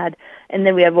can add. And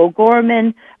then we have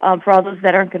O'Gorman for all those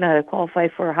that aren't going to qualify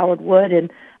for Howard Wood.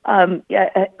 And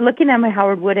looking at my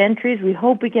Howard Wood entries, we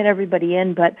hope we get everybody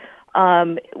in, but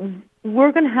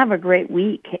we're going to have a great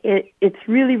week. It's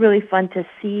really, really fun to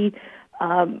see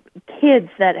kids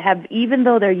that have, even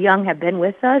though they're young, have been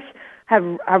with us,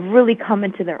 have really come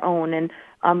into their own and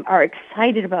are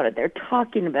excited about it. They're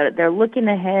talking about it. They're looking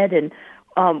ahead, and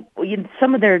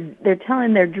some of they're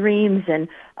telling their dreams, and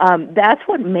that's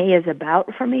what May is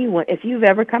about for me. If you've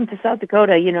ever come to South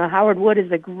Dakota, you know Howard Wood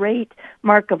is a great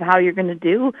mark of how you're going to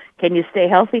do. Can you stay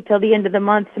healthy till the end of the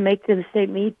month to make to the state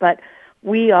meet? But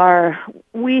we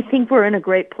think we're in a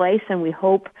great place, and we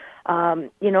hope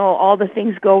all the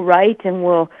things go right, and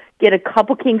we'll get a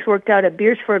couple kinks worked out at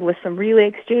Beersford with some relay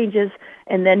exchanges,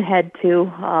 and then head to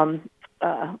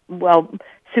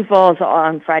Sioux Falls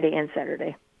on Friday and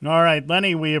Saturday. All right,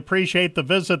 Lenny, we appreciate the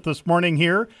visit this morning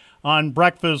here on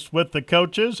Breakfast with the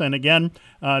Coaches. And again,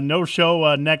 no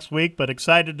show next week, but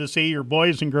excited to see your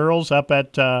boys and girls up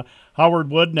at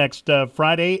Howard Wood next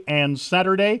Friday and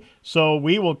Saturday. So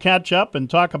we will catch up and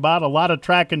talk about a lot of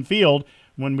track and field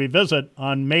when we visit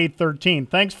on May 13th.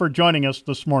 Thanks for joining us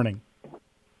this morning.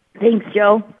 Thanks,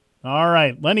 Joe. All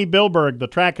right, Lenny Bilberg, the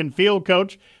track and field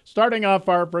coach, starting off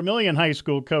our Vermillion High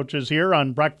School coaches here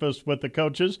on Breakfast with the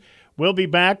Coaches. We'll be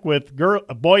back with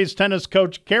boys tennis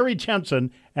coach Carrie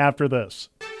Jensen after this.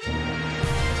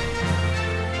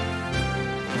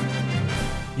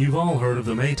 You've all heard of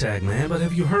the Maytag Man, but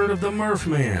have you heard of the Murph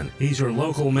Man? He's your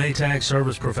local Maytag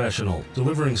service professional,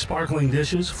 delivering sparkling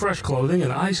dishes, fresh clothing,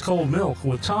 and ice-cold milk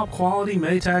with top-quality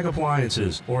Maytag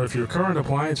appliances. Or if your current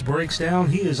appliance breaks down,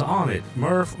 he is on it.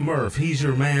 Murph, he's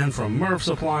your man from Murph's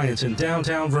Appliance in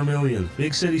downtown Vermillion.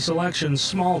 Big city selection,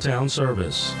 small-town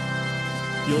service.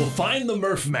 You'll find the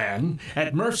Murph Man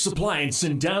at Murph's Appliance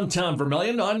in downtown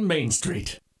Vermillion on Main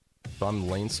Street. I'm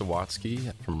Lane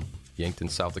Sawatsky from Yankton,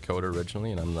 South Dakota originally,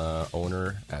 and I'm the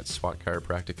owner at SWAT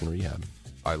Chiropractic and Rehab.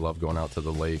 I love going out to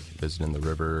the lake, visiting the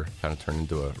river, kind of turned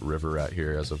into a river out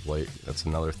here as of late. That's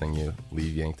another thing you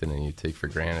leave Yankton and you take for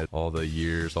granted. All the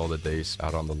years, all the days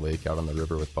out on the lake, out on the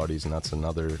river with buddies, and that's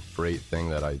another great thing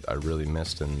that I really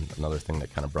missed, and another thing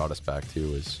that kind of brought us back to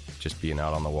is just being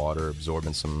out on the water,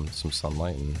 absorbing some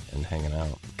sunlight and hanging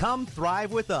out. Come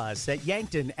thrive with us at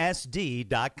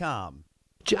YanktonSD.com.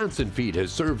 Johnson Feed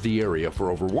has served the area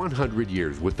for over 100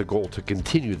 years with the goal to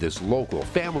continue this local,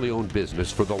 family-owned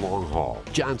business for the long haul.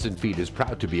 Johnson Feed is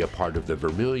proud to be a part of the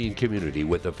Vermillion community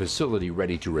with a facility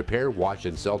ready to repair, wash,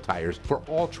 and sell tires for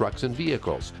all trucks and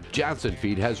vehicles. Johnson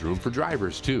Feed has room for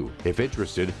drivers, too. If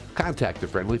interested, contact the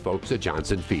friendly folks at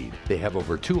Johnson Feed. They have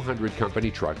over 200 company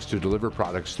trucks to deliver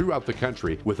products throughout the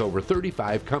country with over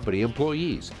 35 company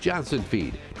employees. Johnson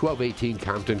Feed, 1218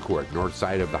 Compton Court, north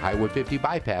side of the Highway 50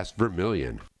 bypass,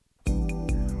 Vermillion.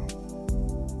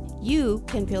 You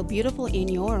can feel beautiful in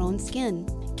your own skin.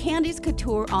 Candice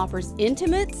Couture offers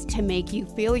intimates to make you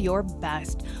feel your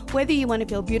best. Whether you want to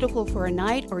feel beautiful for a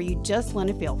night or you just want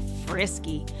to feel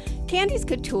frisky. Candice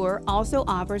Couture also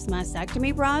offers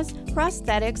mastectomy bras,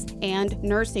 prosthetics, and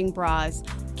nursing bras.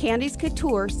 Candice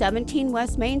Couture, 17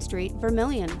 West Main Street,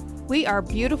 Vermillion. We are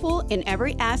beautiful in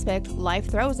every aspect life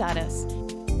throws at us.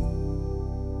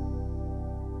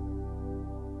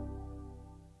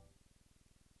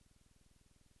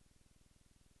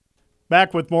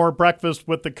 Back with more Breakfast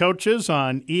with the Coaches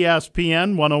on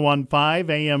ESPN 1015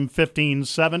 AM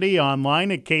 1570,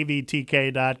 online at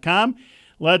kvtk.com.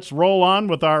 Let's roll on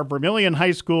with our Vermillion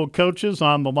High School coaches.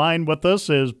 On the line with us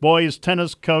is boys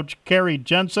tennis coach Carrie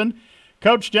Jensen.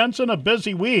 Coach Jensen, a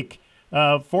busy week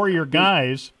for your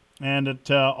guys, and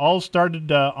it all started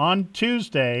on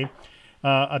Tuesday,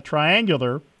 a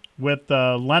triangular with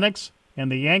Lennox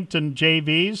and the Yankton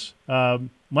JVs.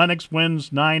 Lennox wins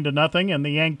 9-0, and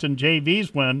the Yankton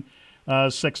JVs win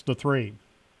 6-3.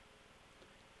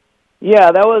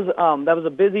 Yeah, that was a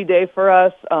busy day for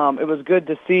us. It was good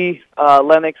to see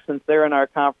Lennox, since they're in our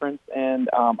conference and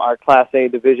our Class A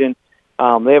division.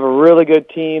 They have a really good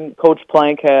team. Coach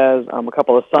Plank has a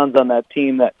couple of sons on that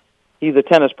team that he's a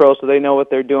tennis pro, so they know what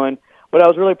they're doing. What I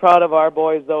was really proud of our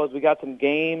boys, though, is we got some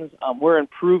games. We're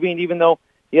improving, even though,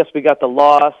 yes, we got the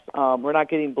loss. We're not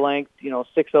getting blanked, 6-0,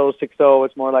 6-0.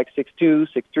 It's more like 6-2,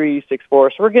 6-3, 6-4.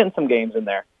 So we're getting some games in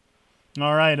there.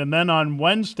 All right, and then on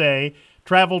Wednesday,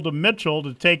 traveled to Mitchell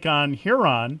to take on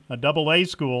Huron, a AA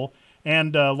school,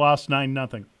 and lost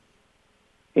 9-0.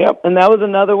 Yep, and that was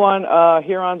another one.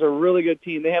 Huron's a really good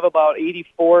team. They have about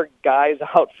 84 guys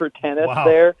out for tennis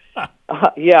there.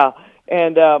 Yeah,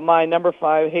 and my number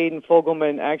 5, Hayden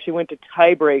Fogelman, actually went to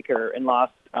tiebreaker and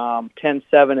lost 10-7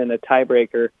 in a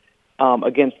tiebreaker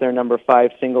against their number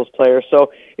 5 singles player.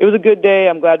 So it was a good day.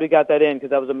 I'm glad we got that in because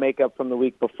that was a makeup from the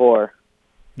week before.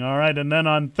 All right, and then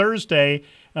on Thursday,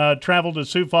 traveled to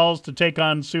Sioux Falls to take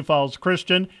on Sioux Falls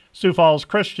Christian. Sioux Falls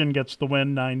Christian gets the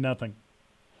win, 9-0.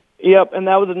 Yep, and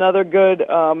that was another good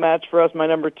match for us. My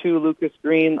number 2, Lucas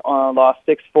Green, lost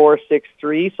 6-4,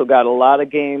 6-3, so got a lot of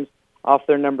games off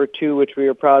their number 2, which we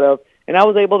were proud of. And I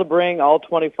was able to bring all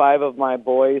 25 of my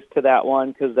boys to that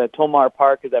one because the Tomar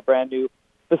Park is that brand-new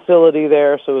facility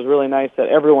there, so it was really nice that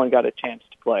everyone got a chance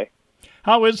to play.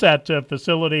 How is that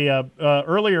facility?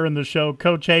 Earlier in the show,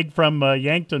 Coach Haig from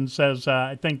Yankton says,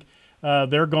 I think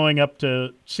they're going up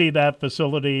to see that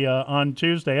facility on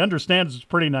Tuesday. I understand it's a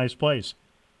pretty nice place.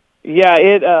 Yeah,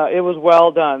 it was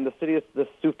well done. The city of the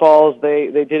Sioux Falls,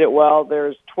 they did it well.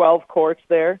 There's 12 courts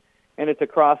there, and it's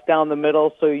across down the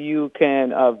middle, so you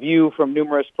can view from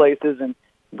numerous places and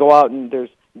go out, and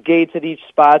there's gates at each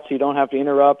spot, so you don't have to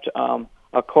interrupt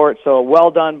a court. So well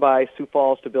done by Sioux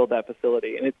Falls to build that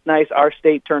facility. And it's nice. Our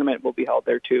state tournament will be held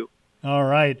there, too. All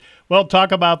right. Well,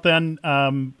 talk about then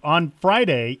on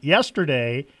Friday,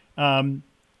 yesterday,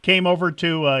 came over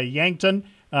to Yankton,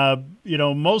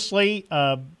 mostly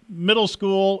middle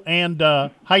school and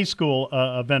high school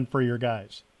event for your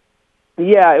guys.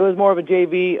 Yeah, it was more of a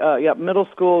JV, middle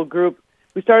school group.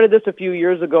 We started this a few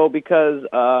years ago because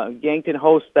Yankton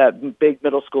hosts that big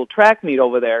middle school track meet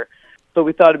over there. So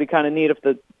we thought it'd be kind of neat if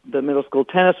the middle school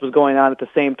tennis was going on at the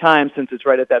same time since it's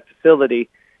right at that facility.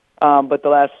 But the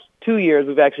last 2 years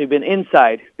we've actually been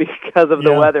inside because of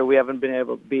the weather. We haven't been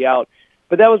able to be out.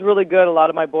 But that was really good. A lot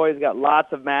of my boys got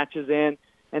lots of matches in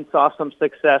and saw some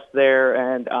success there,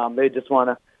 and they just want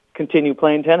to continue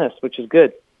playing tennis, which is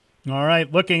good. All right.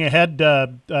 Looking ahead,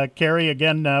 Carrie,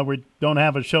 again, we don't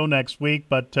have a show next week,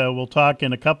 but we'll talk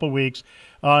in a couple weeks.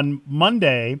 On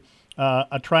Monday,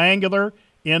 a triangular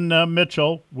in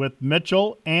Mitchell with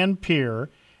Mitchell and Pierre.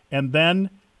 And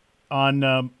then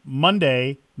on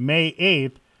Monday, May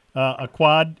 8th, a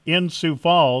quad in Sioux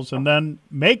Falls, and then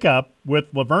makeup with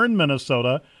Laverne,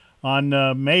 Minnesota on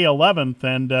May 11th.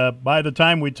 And by the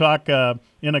time we talk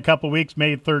in a couple weeks,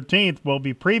 May 13th, we'll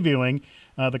be previewing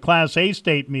the Class A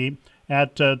state meet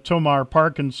at Tomar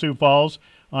Park in Sioux Falls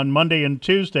on Monday and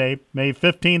Tuesday, May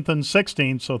 15th and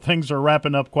 16th. So things are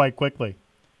wrapping up quite quickly.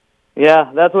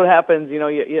 Yeah, that's what happens. You know,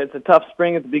 it's a tough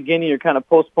spring at the beginning. You're kind of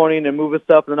postponing and moving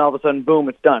stuff, and then all of a sudden, boom,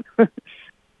 it's done.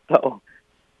 So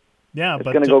yeah, it's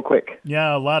going to go quick.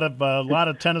 Yeah, a lot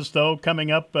of tennis though coming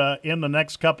up in the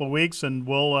next couple of weeks, and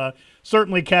we'll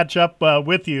certainly catch up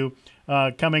with you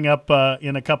coming up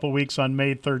in a couple of weeks on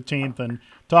May 13th and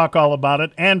talk all about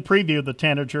it and preview the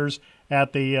Tanagers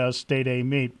at the State A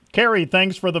meet. Carrie,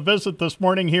 thanks for the visit this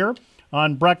morning here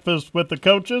on Breakfast with the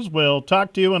Coaches. We'll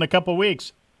talk to you in a couple of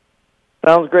weeks.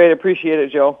 Sounds great. Appreciate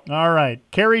it, Joe. All right.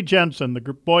 Carrie Jensen, the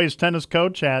boys tennis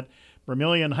coach at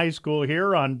Vermillion High School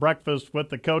here on Breakfast with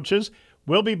the Coaches.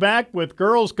 We'll be back with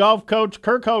girls golf coach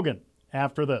Kirk Hogan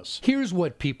after this. Here's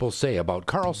what people say about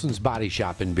Carlson's Body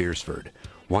Shop in Beersford.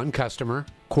 One customer,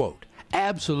 quote,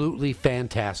 absolutely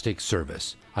fantastic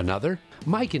service. Another,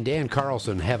 Mike and Dan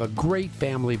Carlson have a great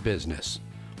family business.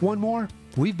 One more,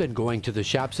 we've been going to the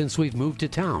shop since we've moved to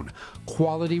town.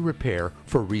 Quality repair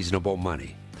for reasonable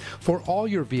money. For all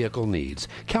your vehicle needs,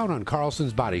 count on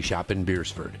Carlson's Body Shop in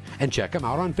Beersford and check them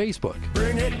out on Facebook.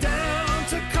 Bring it down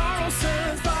to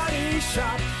Carlson's Body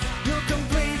Shop, your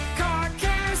complete car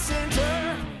care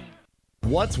center.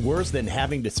 What's worse than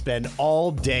having to spend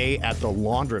all day at the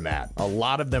laundromat? A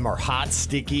lot of them are hot,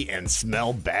 sticky, and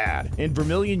smell bad. In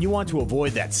Vermillion, you want to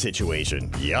avoid that situation.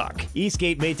 Yuck.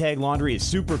 Eastgate Maytag Laundry is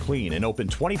super clean and open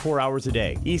 24 hours a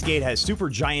day. Eastgate has super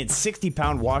giant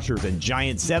 60-pound washers and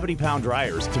giant 70-pound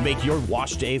dryers to make your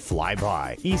wash day fly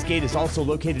by. Eastgate is also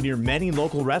located near many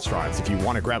local restaurants if you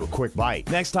want to grab a quick bite.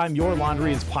 Next time your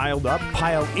laundry is piled up,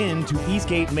 pile into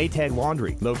Eastgate Maytag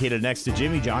Laundry, located next to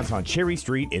Jimmy John's on Cherry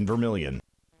Street in Vermillion.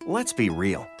 Let's be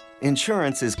real.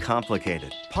 Insurance is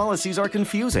complicated. Policies are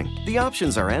confusing. The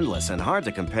options are endless and hard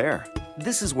to compare.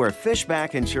 This is where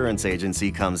Fishback Insurance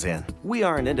Agency comes in. We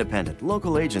are an independent,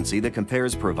 local agency that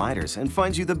compares providers and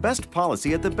finds you the best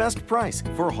policy at the best price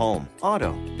for home,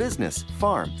 auto, business,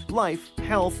 farm, life,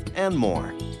 health, and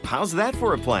more. How's that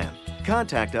for a plan?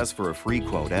 Contact us for a free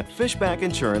quote at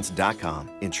fishbackinsurance.com.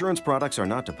 Insurance products are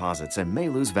not deposits and may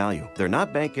lose value. They're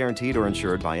not bank guaranteed or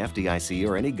insured by FDIC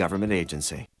or any government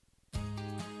agency.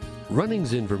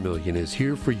 Runnings in Vermillion is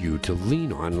here for you to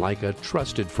lean on like a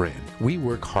trusted friend. We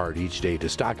work hard each day to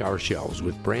stock our shelves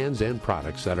with brands and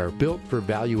products that are built for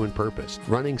value and purpose.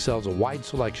 Running sells a wide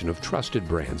selection of trusted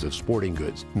brands of sporting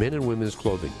goods, men and women's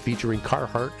clothing featuring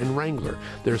Carhartt and Wrangler.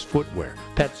 There's footwear,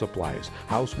 pet supplies,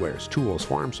 housewares, tools,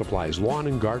 farm supplies, lawn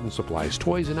and garden supplies,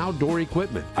 toys, and outdoor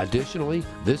equipment. Additionally,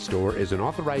 this store is an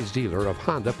authorized dealer of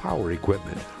Honda power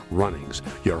equipment. Runnings,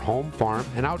 your home, farm,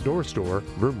 and outdoor store,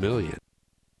 Vermillion.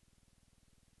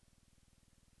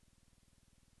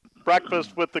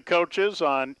 Breakfast with the Coaches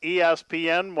on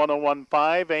ESPN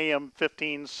 101.5 AM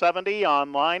 1570,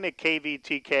 online at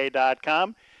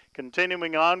kvtk.com.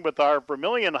 Continuing on with our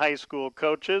Vermillion High School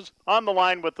coaches. On the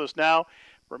line with us now,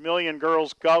 Vermillion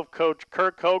girls golf coach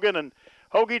Kirk Hogan. And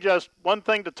Hoagie, just one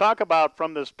thing to talk about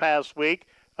from this past week.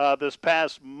 This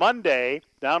past Monday,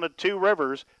 down at Two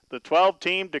Rivers, the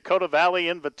 12-team Dakota Valley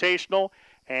Invitational,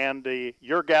 and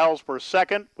your gals were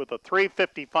second with a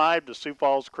 355 to Sioux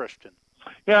Falls Christian.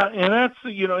 Yeah, and that's,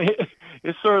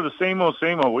 it's sort of the same old,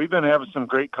 same old. We've been having some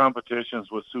great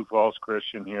competitions with Sioux Falls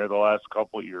Christian here the last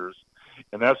couple of years,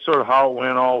 and that's sort of how it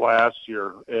went all last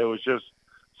year. It was just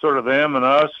sort of them and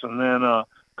us, and then a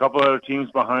couple other teams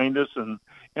behind us, and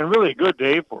really a good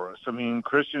day for us. I mean,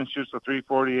 Christian shoots a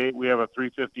 348, we have a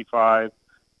 355,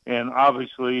 and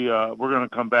obviously we're going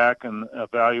to come back and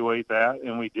evaluate that,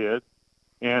 and we did.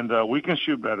 And we can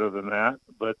shoot better than that,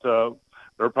 but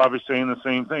they're probably saying the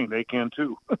same thing. They can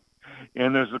too.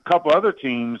 And there's a couple other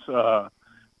teams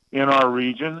in our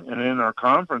region and in our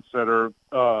conference that are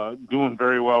doing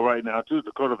very well right now too.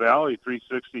 Dakota Valley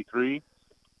 363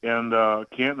 and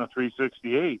Canton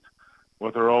 368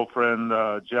 with our old friend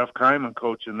Jeff Kyman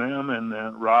coaching them,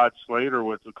 and Rod Slater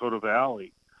with Dakota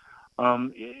Valley.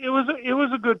 It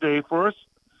was a good day for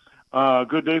us.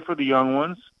 Good day for the young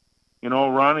ones.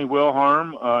 Ronnie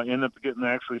Wilharm ended up getting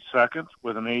actually second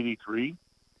with an 83.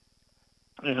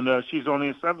 And she's only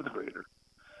a 7th grader.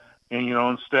 And,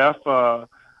 and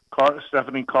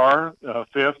Stephanie Carr,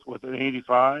 5th with an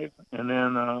 85. And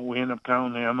then we end up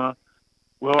counting Emma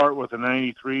Willard with a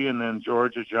 93, and then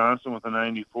Georgia Johnson with a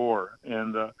 94.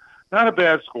 And not a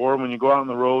bad score when you go out on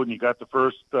the road and you got the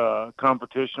first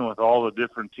competition with all the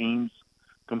different teams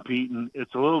competing.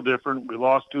 It's a little different. We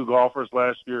lost 2 golfers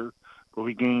last year, but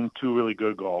we gained 2 really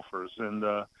good golfers. And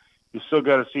you still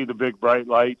got to see the big bright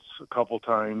lights a couple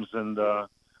times, and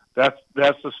that's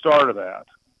the start of that.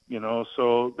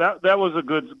 So that was a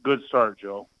good start,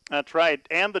 Joe. That's right.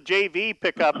 And the JV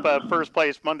pick up first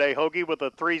place Monday, Hoagie, with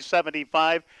a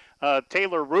 375.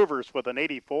 Taylor Roovers with an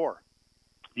 84.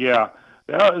 Yeah,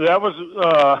 that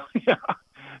was yeah.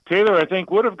 Taylor, I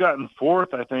think, would have gotten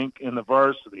 4th, I think, in the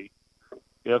varsity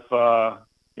if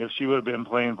she would have been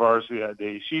playing varsity that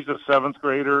day. She's a 7th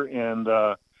grader, and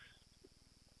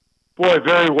boy,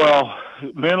 very well,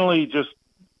 mentally just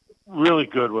really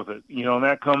good with it. And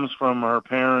that comes from her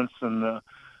parents and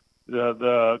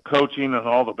the coaching and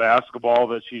all the basketball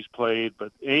that she's played.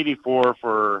 But 84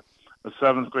 for a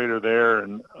 7th grader there,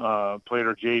 and played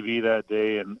her JV that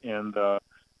day, and that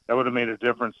would have made a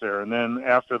difference there. And then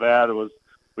after that,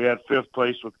 we had 5th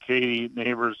place with Katie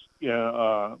Neighbors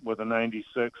with a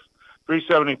 96.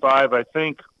 375, I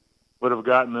think, would have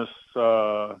gotten us,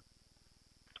 I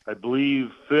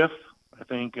believe, 5th, I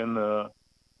think, in the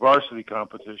varsity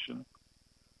competition.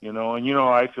 And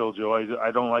how I feel, Joe.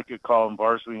 I don't like it calling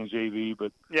varsity and JV,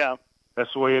 but yeah,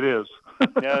 that's the way it is.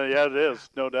 yeah, it is.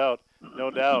 No doubt.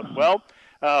 Well,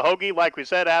 Hoagie, like we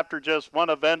said, after just one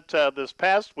event this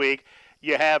past week,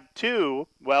 you have 2,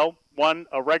 one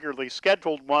a regularly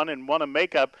scheduled one and one a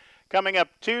makeup. Coming up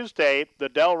Tuesday, the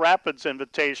Del Rapids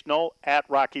Invitational at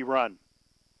Rocky Run.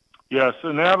 Yes,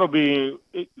 and that'll be,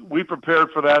 we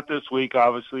prepared for that this week,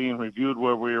 obviously, and reviewed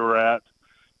where we were at,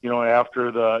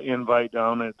 after the invite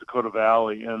down at Dakota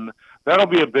Valley. And that'll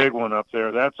be a big one up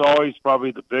there. That's always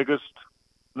probably the biggest,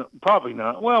 probably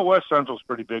not. Well, West Central's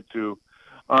pretty big too.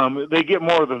 They get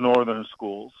more of the northern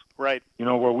schools. Right.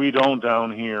 Where we don't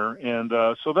down here. And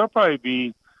so there'll probably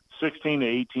be 16 to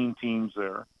 18 teams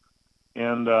there.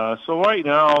 And so right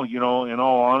now, in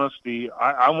all honesty,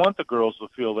 I want the girls to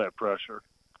feel that pressure.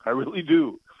 I really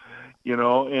do.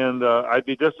 And I'd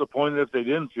be disappointed if they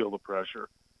didn't feel the pressure,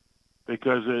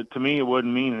 because to me it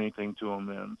wouldn't mean anything to them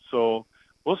then. So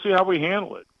we'll see how we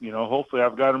handle it. Hopefully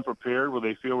I've got them prepared where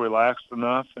they feel relaxed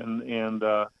enough, and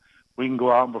we can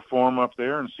go out and perform up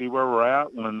there and see where we're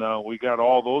at when we got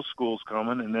all those schools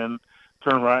coming, and then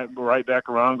turn right back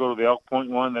around, go to the Elk Point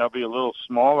one. That'll be a little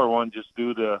smaller one just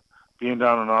due to being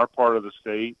down in our part of the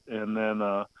state, and then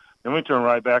we turn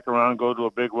right back around and go to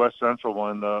a big West Central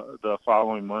one the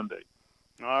following Monday.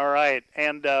 All right.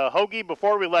 And, Hoagie,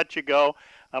 before we let you go,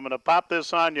 I'm going to pop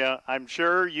this on you. I'm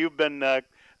sure you've been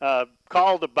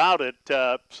called about it.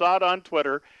 Saw it on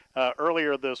Twitter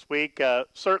earlier this week.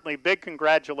 Certainly big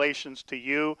congratulations to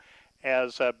you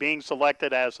as being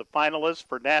selected as a finalist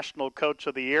for National Coach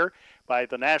of the Year by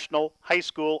the National High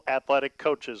School Athletic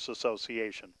Coaches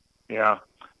Association. Yeah.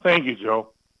 Thank you, Joe.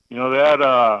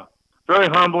 That very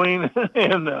humbling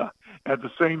and at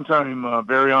the same time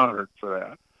very honored for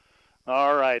that.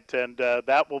 All right, and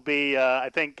that will be, I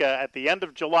think, at the end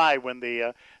of July when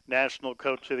the National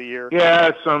Coach of the Year. Yeah,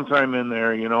 it's sometime in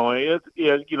there.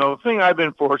 The thing I've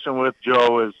been fortunate with,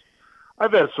 Joe, is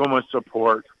I've had so much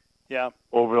support. Yeah.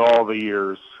 Over all the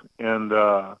years, and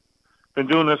been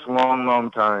doing this a long,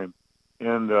 long time.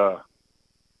 And the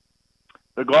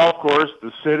golf course,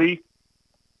 the city,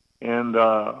 and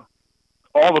all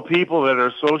the people that are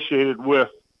associated with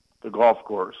the golf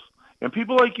course, and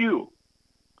people like you.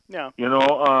 Yeah.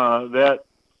 That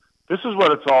this is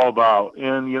what it's all about.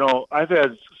 And, I've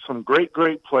had some great,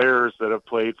 great players that have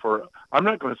played for, I'm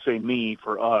not going to say me,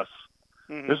 for us.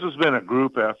 Mm-hmm. This has been a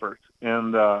group effort.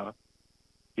 And,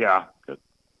 yeah,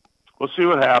 we'll see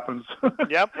what happens.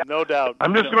 Yep, no doubt.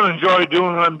 I'm just going to enjoy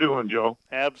doing what I'm doing, Joe.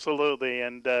 Absolutely,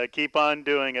 and keep on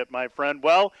doing it, my friend.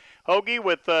 Well, Hoagie,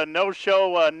 with no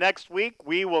show next week,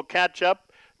 we will catch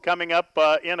up coming up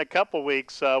in a couple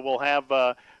weeks. We'll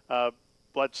have,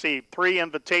 let's see, 3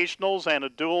 invitationals and a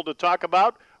duel to talk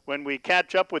about when we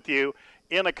catch up with you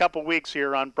in a couple weeks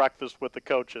here on Breakfast with the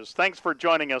Coaches. Thanks for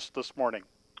joining us this morning.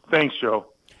 Thanks, Joe.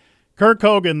 Kirk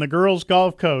Hogan, the girls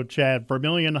golf coach at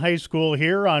Vermillion High School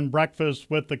here on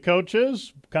Breakfast with the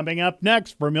Coaches. Coming up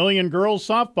next, Vermillion girls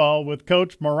softball with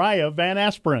Coach Mariah Van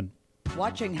Asperen.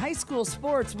 Watching high school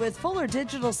sports with Fuller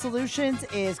Digital Solutions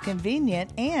is convenient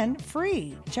and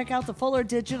free. Check out the Fuller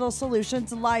Digital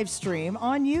Solutions live stream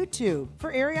on YouTube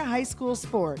for area high school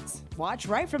sports. Watch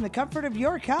right from the comfort of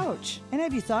your couch. And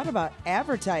have you thought about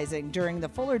advertising during the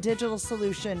Fuller Digital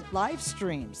Solution live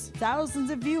streams?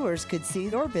 Thousands of viewers could see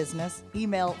your business.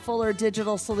 Email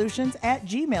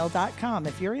fullerdigitalsolutions@gmail.com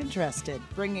if you're interested.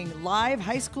 Bringing live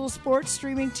high school sports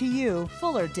streaming to you,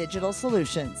 Fuller Digital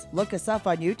Solutions. Look us up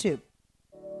on YouTube.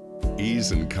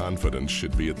 Ease and confidence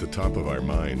should be at the top of our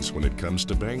minds when it comes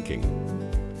to banking.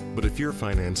 But if your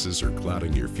finances are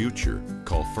clouding your future,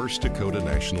 call First Dakota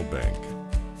National Bank.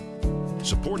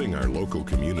 Supporting our local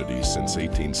communities since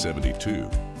 1872,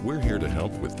 we're here to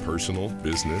help with personal,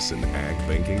 business, and ag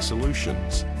banking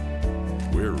solutions.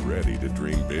 We're ready to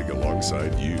dream big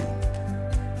alongside you.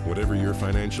 Whatever your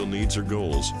financial needs or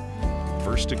goals,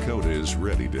 First Dakota is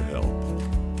ready to help.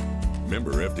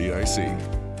 Member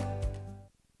FDIC.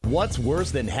 What's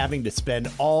worse than having to spend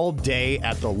all day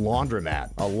at the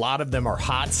laundromat? A lot of them are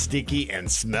hot, sticky,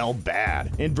 and smell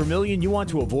bad. In Vermillion, you want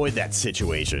to avoid that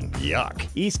situation. Yuck.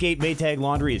 Eastgate Maytag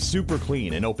Laundry is super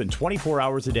clean and open 24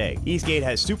 hours a day. Eastgate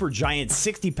has super giant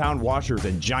 60-pound washers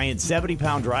and giant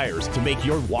 70-pound dryers to make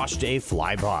your wash day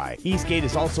fly by. Eastgate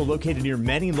is also located near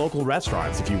many local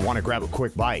restaurants if you want to grab a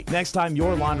quick bite. Next time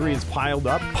your laundry is piled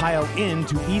up, pile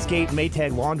into Eastgate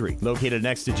Maytag Laundry, located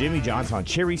next to Jimmy John's on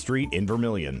Cherry Street in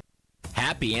Vermillion.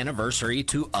 Happy anniversary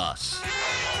to us.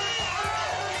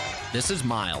 This is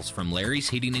Miles from Larry's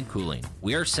Heating and Cooling.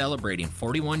 We are celebrating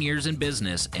 41 years in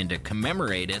business, and to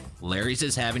commemorate it, Larry's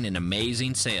is having an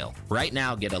amazing sale. Right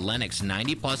now, get a Lennox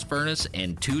 90 Plus furnace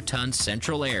and 2-ton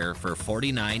central air for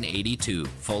 $49.82,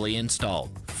 fully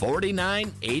installed.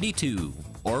 $49.82.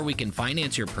 Or we can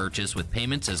finance your purchase with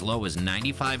payments as low as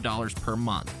 $95 per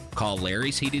month. Call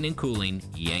Larry's Heating and Cooling,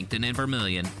 Yankton and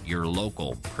Vermillion, your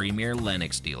local premier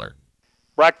Lennox dealer.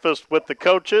 Breakfast with the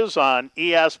Coaches on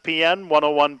ESPN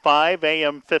 101.5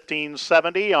 AM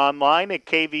 1570, online at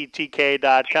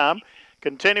kvtk.com.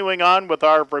 Continuing on with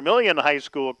our Vermillion High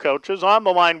School coaches. On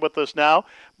the line with us now,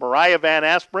 Mariah Van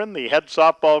Asperen, the head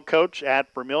softball coach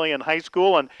at Vermillion High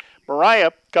School. And Mariah,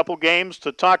 a couple games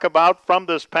to talk about from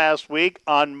this past week.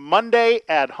 On Monday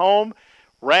at home,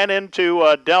 ran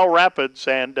into Del Rapids,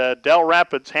 and Del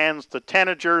Rapids hands the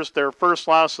Tanagers their first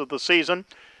loss of the season,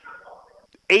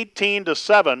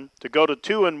 18-7 to go to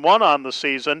 2-1 on the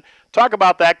season. Talk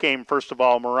about that game first of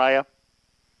all, Mariah.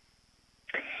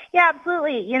 Yeah,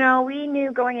 absolutely. You know, we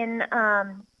knew going in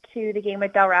to the game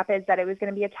with Del Rapids that it was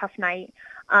going to be a tough night.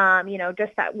 You know,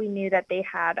 just that we knew that they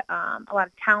had a lot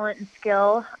of talent and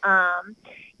skill.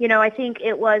 You know, I think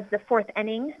it was the fourth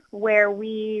inning where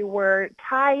we were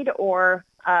tied or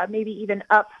maybe even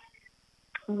up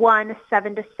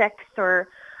 7-6 or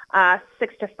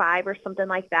 6-5 or something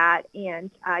like that. And,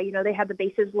 you know, they had the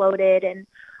bases loaded, and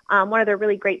one of their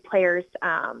really great players,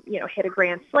 you know, hit a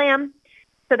grand slam.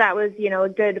 So that was, you know, a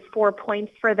good 4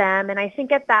 points for them. And I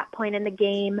think at that point in the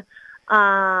game,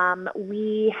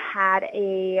 we had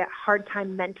a hard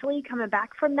time mentally coming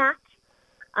back from that.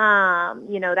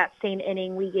 You know, that same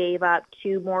inning, we gave up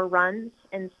 2 more runs.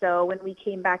 And so when we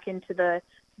came back into the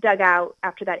dugout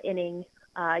after that inning,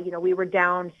 you know, we were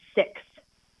down 6.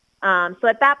 So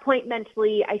at that point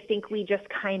mentally, I think we just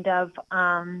kind of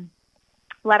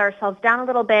let ourselves down a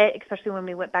little bit, especially when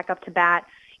we went back up to bat.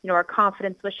 You know, our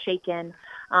confidence was shaken.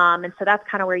 And so that's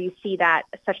kind of where you see that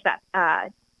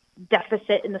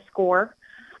deficit in the score.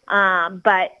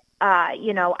 But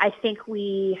you know, I think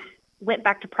we went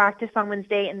back to practice on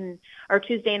Tuesday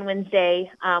and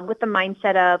Wednesday with the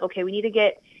mindset of, okay, we need to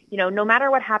get, you know, no matter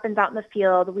what happens out in the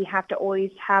field, we have to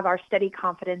always have our steady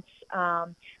confidence up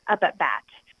at bat.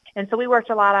 And so we worked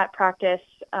a lot at practice,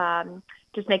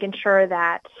 just making sure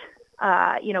that,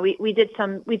 you know, we did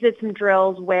some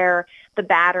drills where the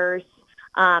batters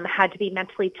had to be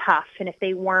mentally tough. And if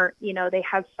they weren't, you know, they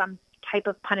had some type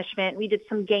of punishment. We did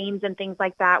some games and things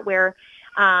like that where,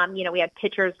 you know, we had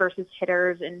pitchers versus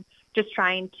hitters and just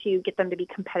trying to get them to be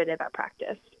competitive at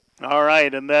practice. All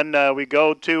right. And then we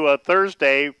go to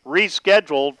Thursday,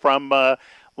 rescheduled from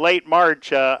late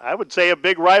March. I would say a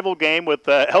big rival game with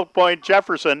Elk Point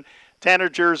Jefferson.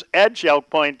 Tanagers edge Elk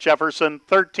Point Jefferson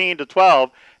 13-12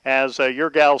 as your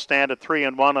gals stand at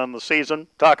 3-1 on the season.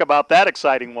 Talk about that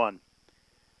exciting one.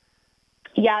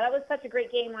 Yeah, that was such a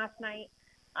great game last night.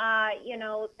 You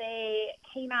know, they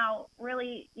came out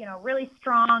really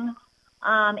strong.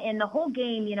 In the whole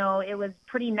game, you know, it was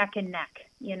pretty neck and neck,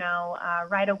 you know,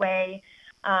 right away.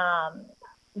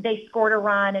 They scored a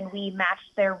run and we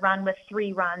matched their run with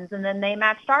 3 runs, and then they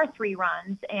matched our 3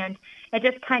 runs, and it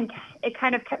just kind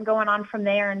of kept going on from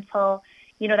there until,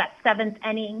 you know, that 7th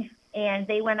inning, and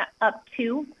they went up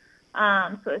 2.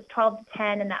 So it was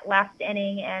 12-10 in that last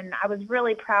inning, and I was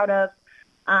really proud of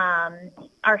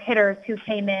our hitters who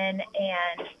came in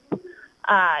and,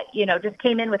 you know, just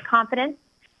came in with confidence.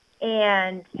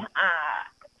 And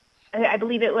I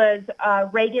believe it was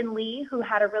Reagan Lee who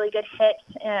had a really good hit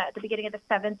at the beginning of the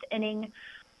 7th inning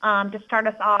to start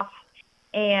us off.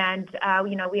 And,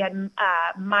 you know, we had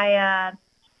Madigan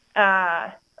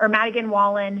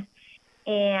Wallen,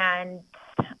 and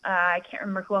I can't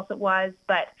remember who else it was,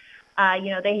 but,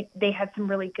 you know, they had some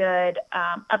really good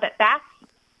up at bats.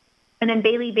 And then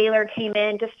Bailey Baylor came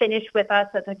in to finish with us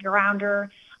as a grounder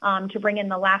to bring in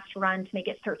the last run to make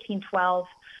it 13-12.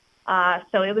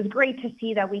 So it was great to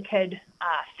see that we could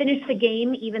finish the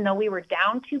game even though we were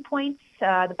down 2 points.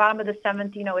 The bottom of the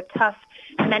seventh, a tough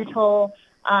mental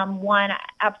one,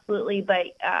 absolutely. But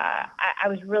I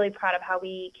was really proud of how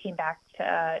we came back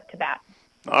to bat.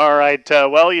 All right.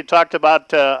 Well, you talked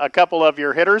about a couple of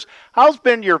your hitters. How's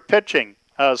been your pitching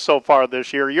so far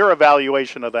this year? Your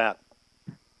evaluation of that?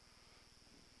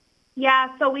 Yeah,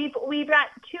 so we've got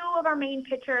two of our main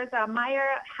pitchers, Maya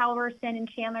Halverson and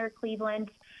Chandler Cleveland,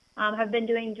 have been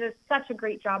doing just such a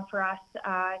great job for us.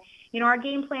 Our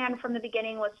game plan from the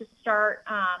beginning was to start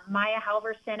Maya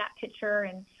Halverson at pitcher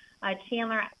and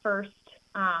Chandler at first.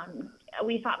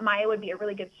 We thought Maya would be a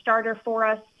really good starter for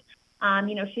us.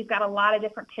 She's got a lot of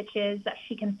different pitches that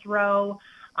she can throw,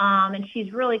 and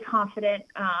she's really confident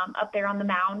up there on the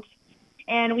mound.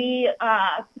 And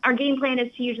our game plan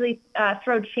is to usually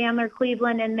throw Chandler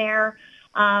Cleveland in there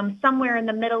somewhere in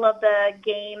the middle of the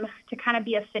game to kind of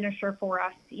be a finisher for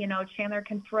us. Chandler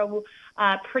can throw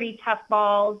pretty tough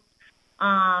balls,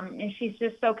 and she's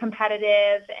just so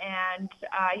competitive. And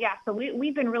so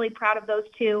we've been really proud of those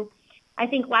two. I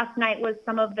think last night was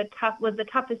the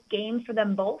toughest game for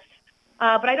them both.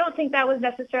 But I don't think that was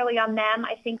necessarily on them.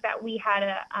 I think that we had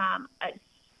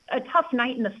a tough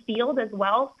night in the field as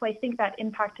well. So I think that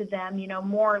impacted them,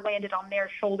 more landed on their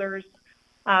shoulders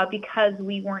because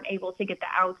we weren't able to get the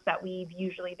outs that we've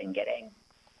usually been getting.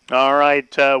 All right.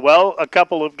 Well, a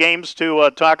couple of games to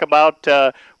talk about.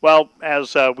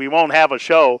 As we won't have a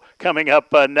show coming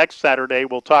up next Saturday,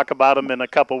 we'll talk about them in a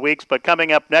couple weeks. But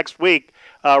coming up next week,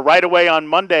 right away on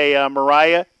Monday,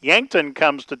 Mariah, Yankton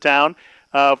comes to town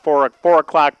for a 4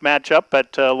 o'clock matchup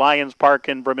at Lions Park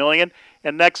in Vermillion.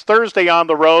 And next Thursday on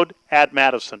the road at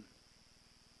Madison.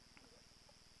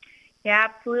 Yeah,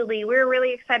 absolutely. We're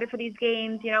really excited for these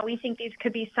games. We think these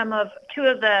could be two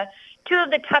of the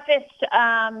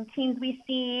toughest teams we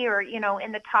see, or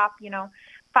in the top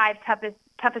 5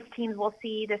 toughest teams we'll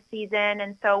see this season.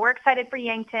 And so we're excited for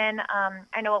Yankton.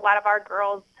 I know a lot of our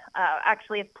girls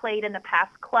actually have played in the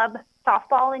past club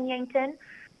softball in Yankton.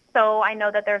 So I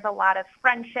know that there's a lot of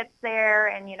friendships there,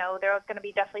 and there's going to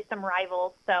be definitely some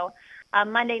rivals. So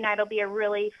Monday night will be a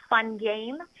really fun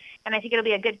game, and I think it'll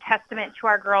be a good testament to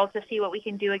our girls to see what we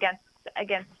can do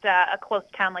against a close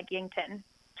town like Yankton.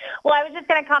 Well, I was just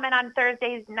going to comment on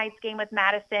Thursday night's game with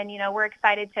Madison. We're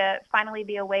excited to finally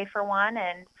be away for one,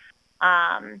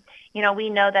 and we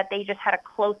know that they just had a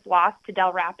close loss to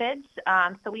Del Rapids,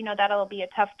 so we know that'll be a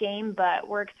tough game, but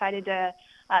we're excited to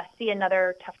see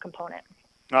another tough component.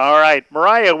 All right,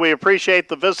 Mariah, we appreciate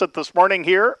the visit this morning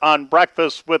here on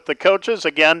Breakfast with the Coaches.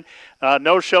 Again,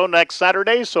 no show next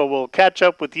Saturday, so we'll catch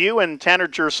up with you and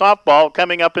Tanager softball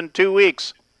coming up in 2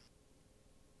 weeks.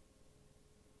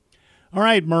 All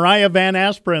right, Mariah Van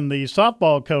Asperen, the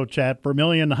softball coach at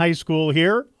Vermillion High School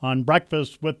here on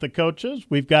Breakfast with the Coaches.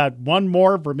 We've got one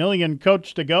more Vermillion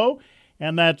coach to go,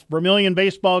 and that's Vermillion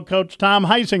baseball coach Tom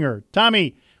Heisinger.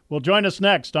 Tommy will join us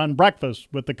next on Breakfast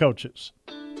with the Coaches.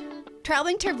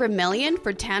 Traveling to Vermillion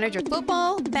for Tanager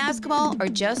football, basketball, or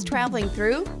just traveling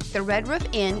through? The Red Roof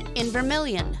Inn in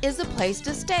Vermillion is a place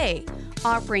to stay,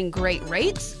 offering great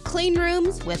rates, clean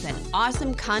rooms with an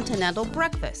awesome continental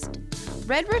breakfast.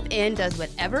 Red Roof Inn does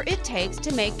whatever it takes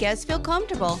to make guests feel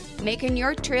comfortable, making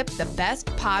your trip the best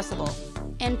possible.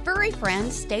 And furry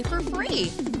friends stay for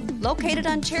free. Located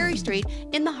on Cherry Street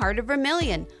in the heart of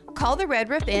Vermillion. Call the Red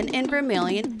Roof Inn in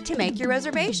Vermillion to make your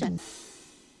reservation.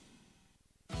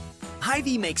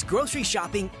 Hy-Vee makes grocery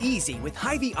shopping easy with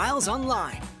Hy-Vee Aisles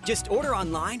Online. Just order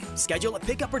online, schedule a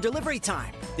pickup or delivery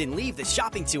time, then leave the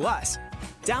shopping to us.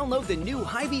 Download the new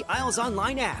Hy-Vee Aisles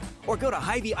Online app or go to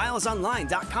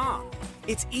HyVeeAislesOnline.com.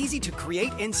 It's easy to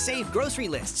create and save grocery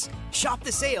lists, shop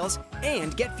the sales,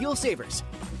 and get fuel savers.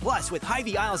 Plus, with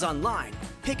Hy-Vee Aisles Online,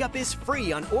 pickup is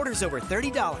free on orders over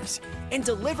 $30, and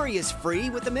delivery is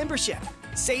free with the membership.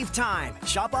 Save time.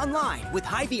 Shop online with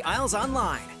Hy-Vee Aisles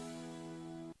Online.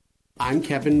 I'm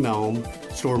Kevin Melm,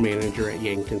 store manager at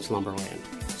Yankton Slumberland.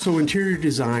 So interior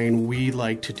design, we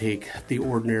like to take the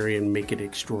ordinary and make it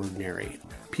extraordinary.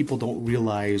 People don't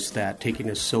realize that taking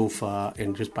a sofa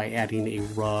and just by adding a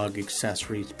rug,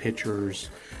 accessories, pictures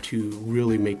to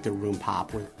really make the room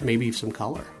pop with maybe some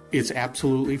color. It's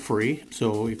absolutely free,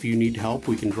 so if you need help,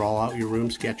 we can draw out your room,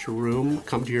 sketch your room,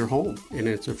 come to your home, and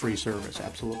it's a free service,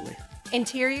 absolutely.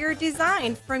 Interior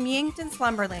design from Yankton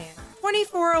Slumberland,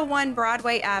 2401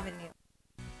 Broadway Avenue.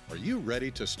 Are you ready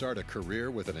to start a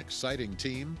career with an exciting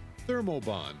team?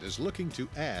 Thermobond is looking to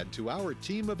add to our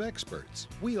team of experts.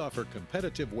 We offer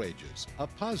competitive wages, a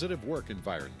positive work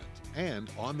environment, and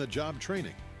on-the-job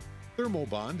training.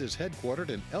 Thermobond is headquartered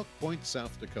in Elk Point,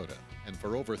 South Dakota, and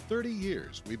for over 30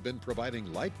 years we've been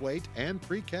providing lightweight and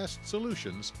precast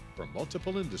solutions for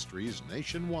multiple industries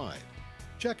nationwide.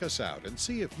 Check us out and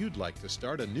see if you'd like to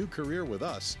start a new career with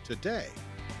us today.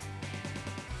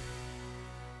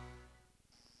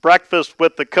 Breakfast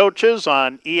with the Coaches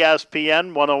on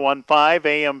ESPN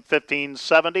 1015 AM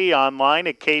 1570, online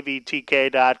at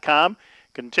kvtk.com.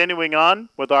 Continuing on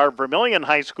with our Vermillion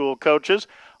High School coaches.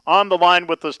 On the line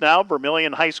with us now,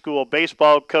 Vermillion High School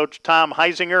baseball coach Tom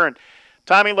Heisinger. And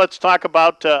Tommy, let's talk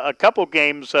about a couple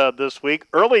games this week.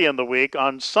 Early in the week,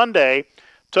 on Sunday,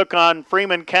 took on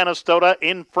Freeman-Canastota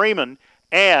in Freeman,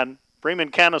 and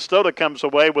Freeman-Canastota comes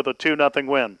away with a 2-0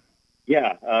 win.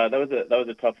 Yeah, that was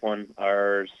a tough one.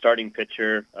 Our starting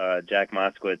pitcher, Jack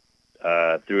Moskowitz,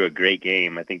 threw a great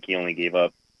game. I think he only gave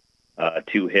up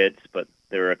 2 hits, but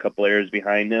there were a couple errors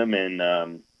behind him,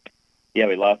 and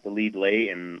we lost the lead late.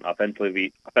 And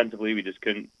offensively, we just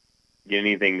couldn't get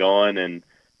anything going, and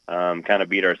kind of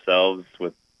beat ourselves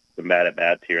with some bad at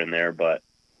bats here and there. But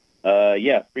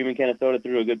Freeman-Canastota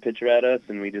threw a good pitcher at us,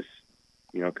 and we just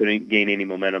couldn't gain any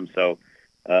momentum. So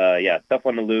tough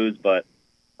one to lose, but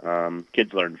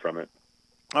kids learned from it.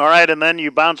 All right, and then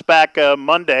you bounce back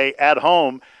Monday at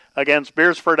home against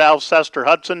Beersford Alcester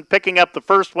Hudson, picking up the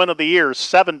first win of the year,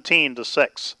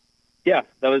 17-6. Yeah,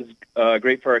 that was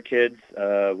great for our kids.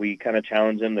 We kind of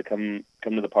challenged them to come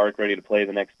to the park ready to play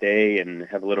the next day and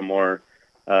have a little more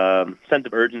sense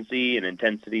of urgency and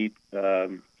intensity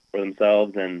for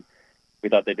themselves, and we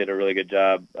thought they did a really good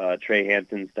job. Trey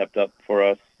Hansen stepped up for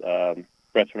us,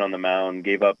 freshman on the mound,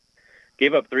 gave up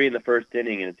 3 in the first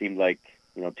inning, and it seemed like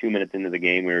 2 minutes into the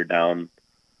game we were down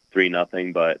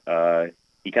 3-0, but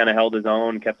he kind of held his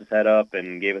own, kept his head up,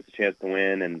 and gave us a chance to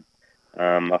win. And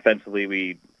offensively,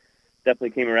 we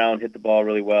definitely came around, hit the ball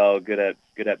really well, good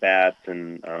at bats,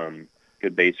 and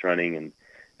good base running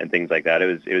and things like that.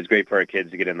 It was great for our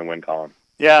kids to get in the win column.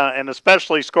 Yeah, and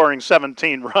especially scoring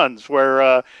 17 runs,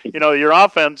 where your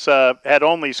offense had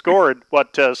only scored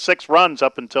 6 runs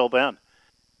up until then.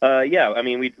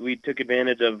 We took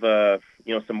advantage of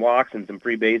some walks and some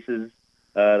free bases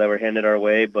that were handed our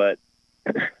way, but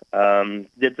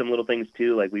did some little things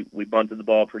too, like we bunted the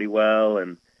ball pretty well,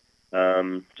 and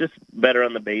just better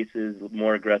on the bases,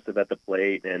 more aggressive at the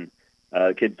plate, and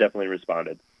the kids definitely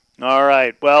responded. All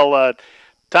right. Well,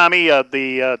 Tommy,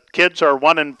 the kids are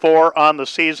 1-4 on the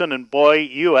season, and boy,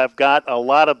 you have got a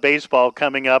lot of baseball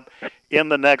coming up in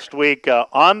the next week.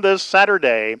 On this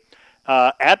Saturday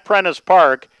at Prentice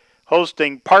Park,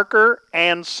 hosting Parker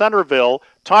and Centerville.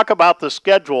 Talk about the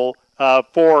schedule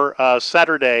for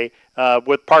Saturday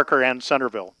with Parker and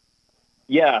Centerville.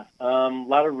 Yeah, a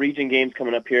lot of region games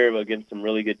coming up here against some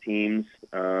really good teams.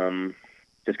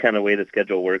 Just kind of the way the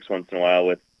schedule works once in a while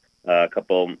with a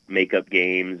couple makeup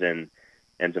games and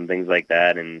some things like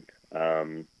that. And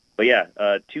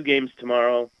 2 games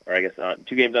tomorrow, or I guess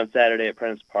 2 games on Saturday at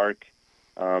Prentice Park.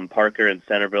 Parker and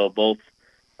Centerville, both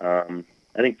I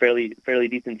think fairly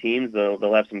decent teams.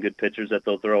 They'll have some good pitchers that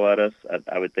they'll throw at us,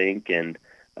 I would think, and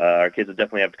our kids will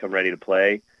definitely have to come ready to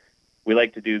play. We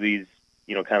like to do these,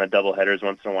 kind of double headers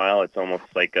once in a while. It's almost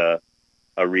like a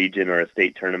region or a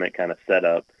state tournament kind of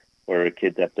setup where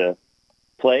kids have to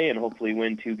play and hopefully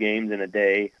win 2 games in a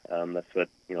day. That's what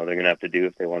they're going to have to do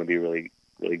if they want to be really,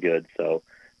 really good. So,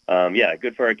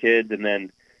 good for our kids. And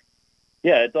then,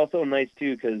 it's also nice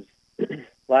too because a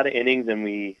lot of innings, and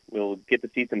we will get to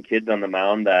see some kids on the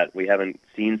mound that we haven't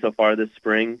seen so far this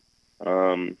spring.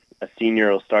 A senior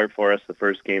will start for us the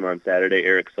first game on Saturday,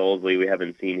 Eric Solsley. We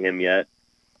haven't seen him yet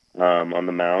on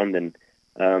the mound, and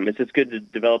it's just good to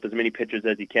develop as many pitchers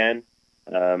as you can,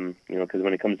 because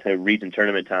when it comes to region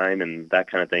tournament time and that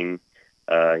kind of thing,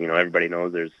 everybody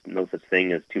knows there's no such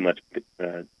thing as too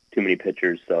many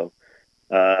pitchers. So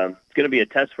it's going to be a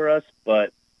test for us,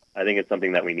 but I think it's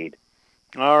something that we need.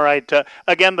 All right.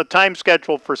 Again, the time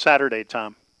schedule for Saturday,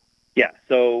 Tom. Yeah,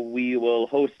 so we will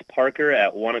host Parker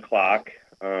at 1 o'clock,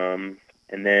 and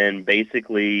then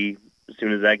basically as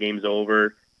soon as that game's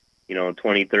over,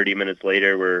 20, 30 minutes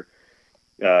later, we're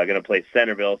going to play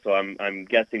Centerville. So I'm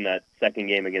guessing that second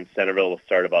game against Centerville will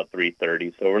start about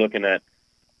 3:30. So we're looking at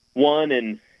 1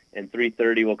 and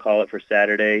 3:30, we'll call it, for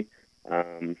Saturday.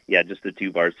 Just the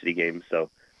 2 varsity games. So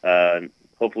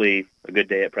hopefully a good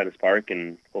day at Prentice Park,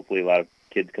 and hopefully a lot of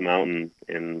kids come out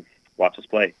and watch us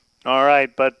play. All right,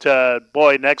 but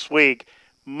next week,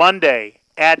 Monday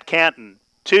at Canton,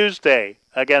 Tuesday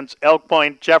against Elk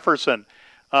Point Jefferson,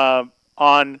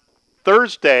 on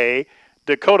Thursday,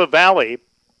 Dakota Valley,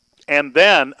 and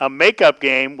then a makeup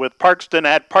game with Parkston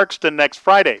at Parkston next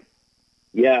Friday.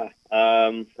 Yeah,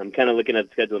 I'm kind of looking at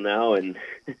the schedule now and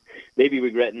maybe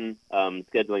regretting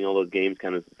scheduling all those games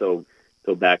kind of so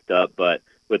backed up. But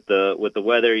with the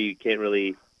weather, you can't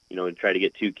really try to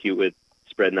get too cute with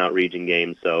spreading out region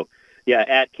games. So yeah,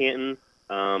 at Canton,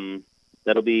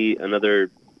 that'll be another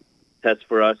test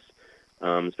for us,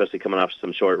 especially coming off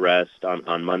some short rest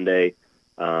on Monday.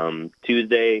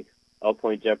 Tuesday, Elk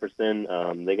Point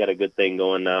Jefferson, they got a good thing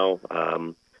going now.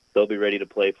 They'll be ready to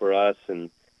play for us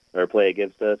or play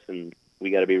against us, and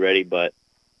we got to be ready. But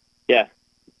yeah,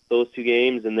 those two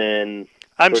games, and then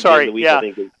I'm sorry. Week, yeah,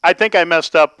 I think I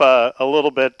messed up a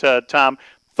little bit, Tom.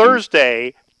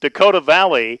 Thursday, Dakota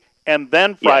Valley, and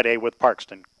then Friday with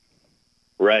Parkston.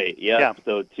 Right. Yeah.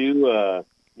 So two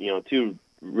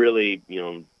really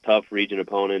tough region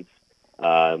opponents.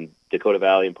 Dakota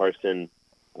Valley and Parkston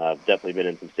definitely been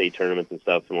in some state tournaments and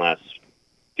stuff in the last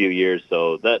few years.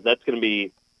 So that's going to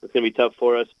be tough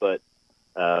for us. But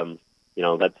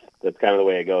that's kind of the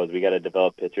way it goes. We got to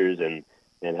develop pitchers and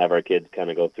have our kids kind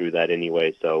of go through that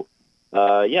anyway. So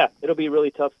it'll be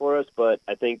really tough for us. But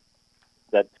I think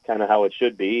that's kind of how it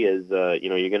should be. Is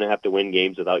you're going to have to win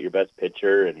games without your best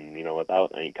pitcher and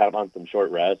without kind of on some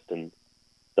short rest and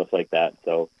stuff like that.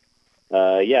 So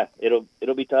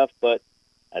it'll be tough, but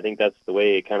I think that's the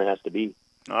way it kind of has to be.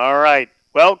 All right.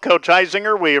 Well, Coach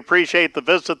Heisinger, we appreciate the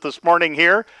visit this morning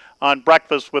here on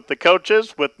Breakfast with the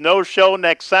Coaches. With no show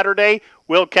next Saturday,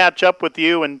 we'll catch up with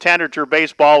you in Tanager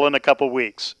Baseball in a couple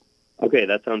weeks. Okay,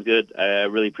 that sounds good. I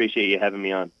really appreciate you having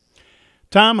me on.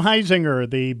 Tom Heisinger,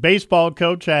 the baseball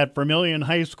coach at Vermillion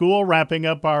High School, wrapping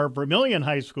up our Vermillion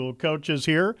High School coaches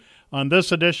here on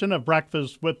this edition of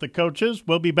Breakfast with the Coaches.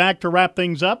 We'll be back to wrap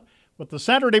things up with the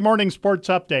Saturday morning sports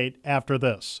update after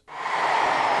this.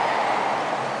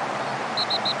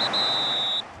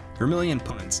 Vermillion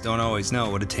opponents don't always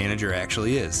know what a tanager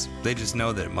actually is. They just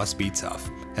know that it must be tough.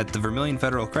 At the Vermillion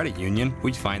Federal Credit Union,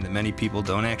 we find that many people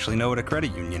don't actually know what a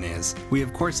credit union is. We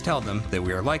of course tell them that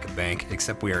we are like a bank,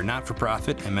 except we are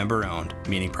not-for-profit and member-owned,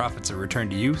 meaning profits are returned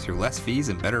to you through less fees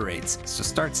and better rates. So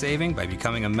start saving by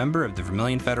becoming a member of the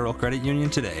Vermillion Federal Credit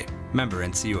Union today. Member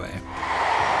NCUA.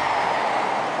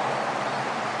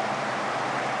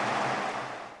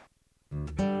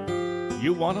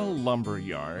 You want a lumber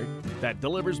yard that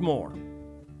delivers more.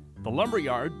 The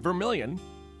Lumberyard Vermillion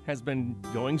has been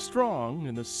going strong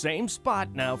in the same spot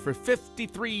now for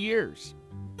 53 years,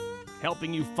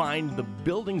 helping you find the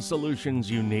building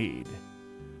solutions you need,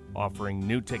 offering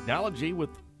new technology with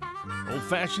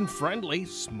old-fashioned friendly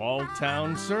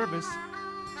small-town service,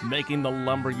 making the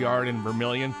Lumberyard in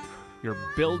Vermillion your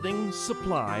building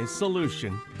supply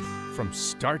solution from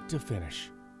start to finish.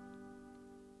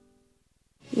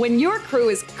 When your crew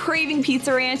is craving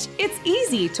Pizza Ranch, it's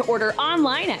easy to order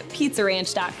online at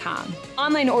pizzaranch.com.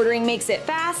 Online ordering makes it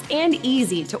fast and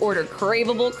easy to order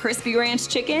craveable crispy ranch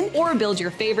chicken or build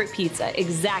your favorite pizza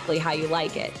exactly how you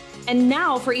like it. And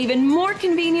now, for even more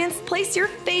convenience, place your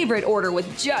favorite order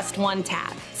with just one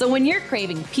tap. So when you're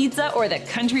craving pizza or the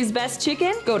country's best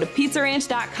chicken, go to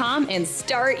pizzaranch.com and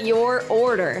start your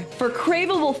order. For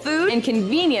craveable food and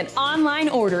convenient online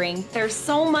ordering, there's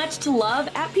so much to love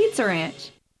at Pizza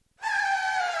Ranch.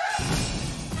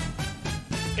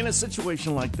 In a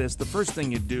situation like this, the first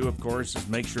thing you do, of course, is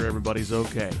make sure everybody's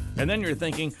okay. And then you're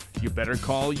thinking, you better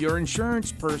call your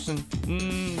insurance person.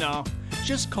 No,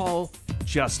 just call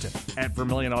Justin. At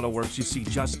Vermillion Auto Works, you see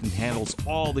Justin handles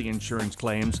all the insurance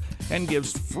claims and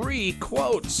gives free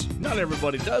quotes. Not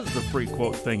everybody does the free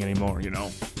quote thing anymore,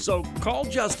 So call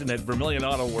Justin at Vermillion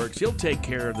Auto Works. He'll take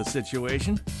care of the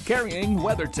situation. Carrying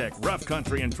WeatherTech, Rough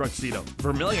Country, and Tuxedo.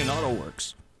 Vermillion Auto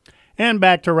Works. And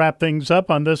back to wrap things up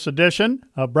on this edition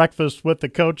of Breakfast with the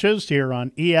Coaches here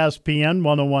on ESPN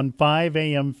 101.5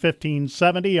 AM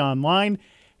 1570, online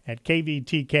at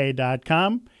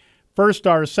kvtk.com. First,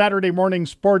 our Saturday morning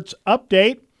sports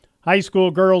update. High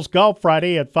school girls golf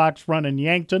Friday at Fox Run in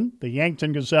Yankton. The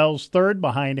Yankton Gazelles third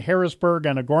behind Harrisburg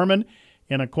and O'Gorman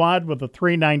in a quad with a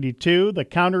 392. The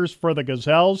counters for the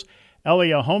Gazelles: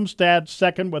 Elia Homestad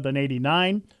second with an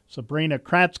 89. Sabrina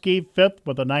Kratzky fifth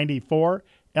with a 94.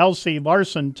 Elsie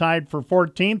Larson tied for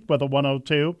 14th with a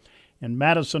 102, and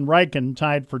Madison Riken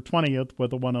tied for 20th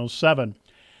with a 107.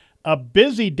 A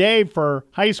busy day for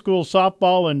high school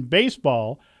softball and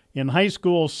baseball. In high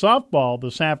school softball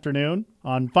this afternoon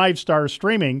on 5-Star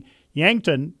Streaming,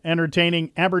 Yankton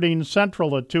entertaining Aberdeen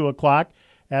Central at 2 o'clock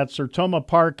at Sertoma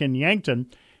Park in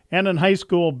Yankton. And in high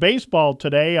school baseball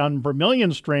today on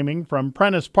Vermillion Streaming from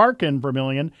Prentice Park in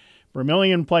Vermillion,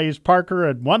 Vermillion plays Parker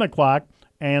at 1 o'clock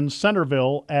and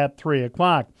Centerville at 3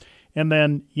 o'clock. And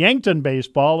then Yankton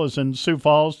baseball is in Sioux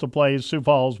Falls to play Sioux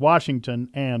Falls, Washington,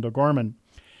 and O'Gorman.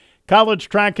 College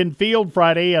track and field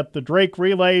Friday at the Drake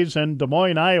Relays in Des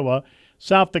Moines, Iowa.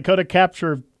 South Dakota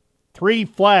captured 3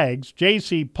 flags.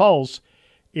 J.C. Pulse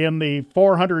in the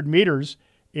 400 meters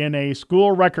in a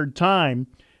school record time.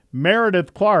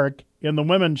 Meredith Clark in the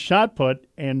women's shot put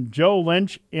and Joe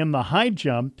Lynch in the high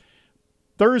jump.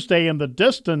 Thursday in the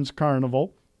distance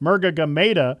carnival, Murga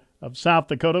Gameda of South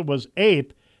Dakota was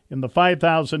 8th in the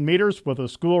 5,000 meters with a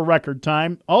school record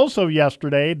time. Also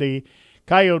yesterday, the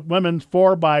Coyote women's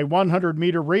 4x100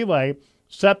 meter relay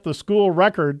set the school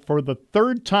record for the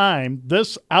 3rd time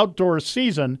this outdoor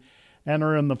season and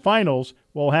are in the finals.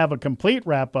 We'll have a complete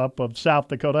wrap-up of South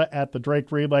Dakota at the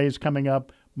Drake Relays coming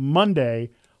up Monday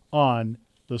on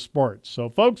the Sports. So,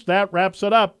 folks, that wraps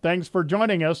it up. Thanks for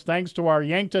joining us. Thanks to our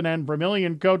Yankton and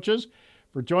Vermillion coaches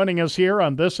for joining us here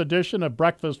on this edition of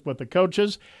Breakfast with the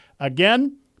Coaches.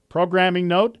 Again, programming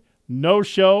note, no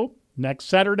show next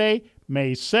Saturday,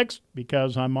 May 6th,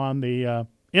 because I'm on the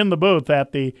in the booth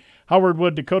at the Howard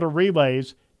Wood Dakota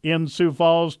Relays in Sioux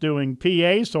Falls doing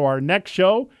PA. So our next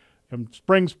show from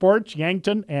Spring Sports,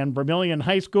 Yankton and Vermillion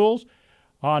High Schools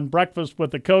on Breakfast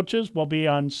with the Coaches will be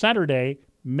on Saturday,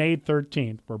 May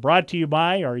 13th. We're brought to you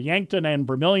by our Yankton and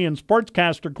Vermillion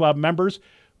Sportscaster Club members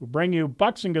who bring you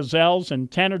Bucks and Gazelles and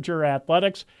Tanager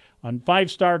Athletics on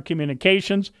 5-Star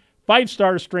Communications,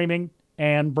 5-Star Streaming,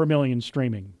 and Vermillion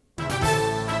Streaming.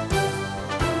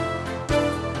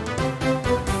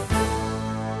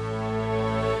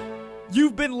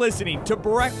 You've been listening to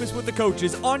Breakfast with the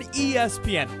Coaches on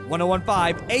ESPN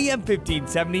 1015 AM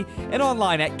 1570 and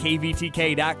online at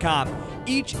kvtk.com.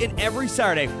 Each and every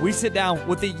Saturday, we sit down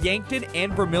with the Yankton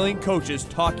and Vermillion coaches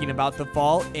talking about the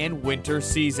fall and winter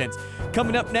seasons.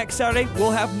 Coming up next Saturday,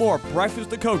 we'll have more Breakfast with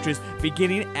the Coaches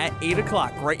beginning at 8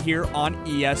 o'clock right here on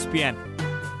ESPN.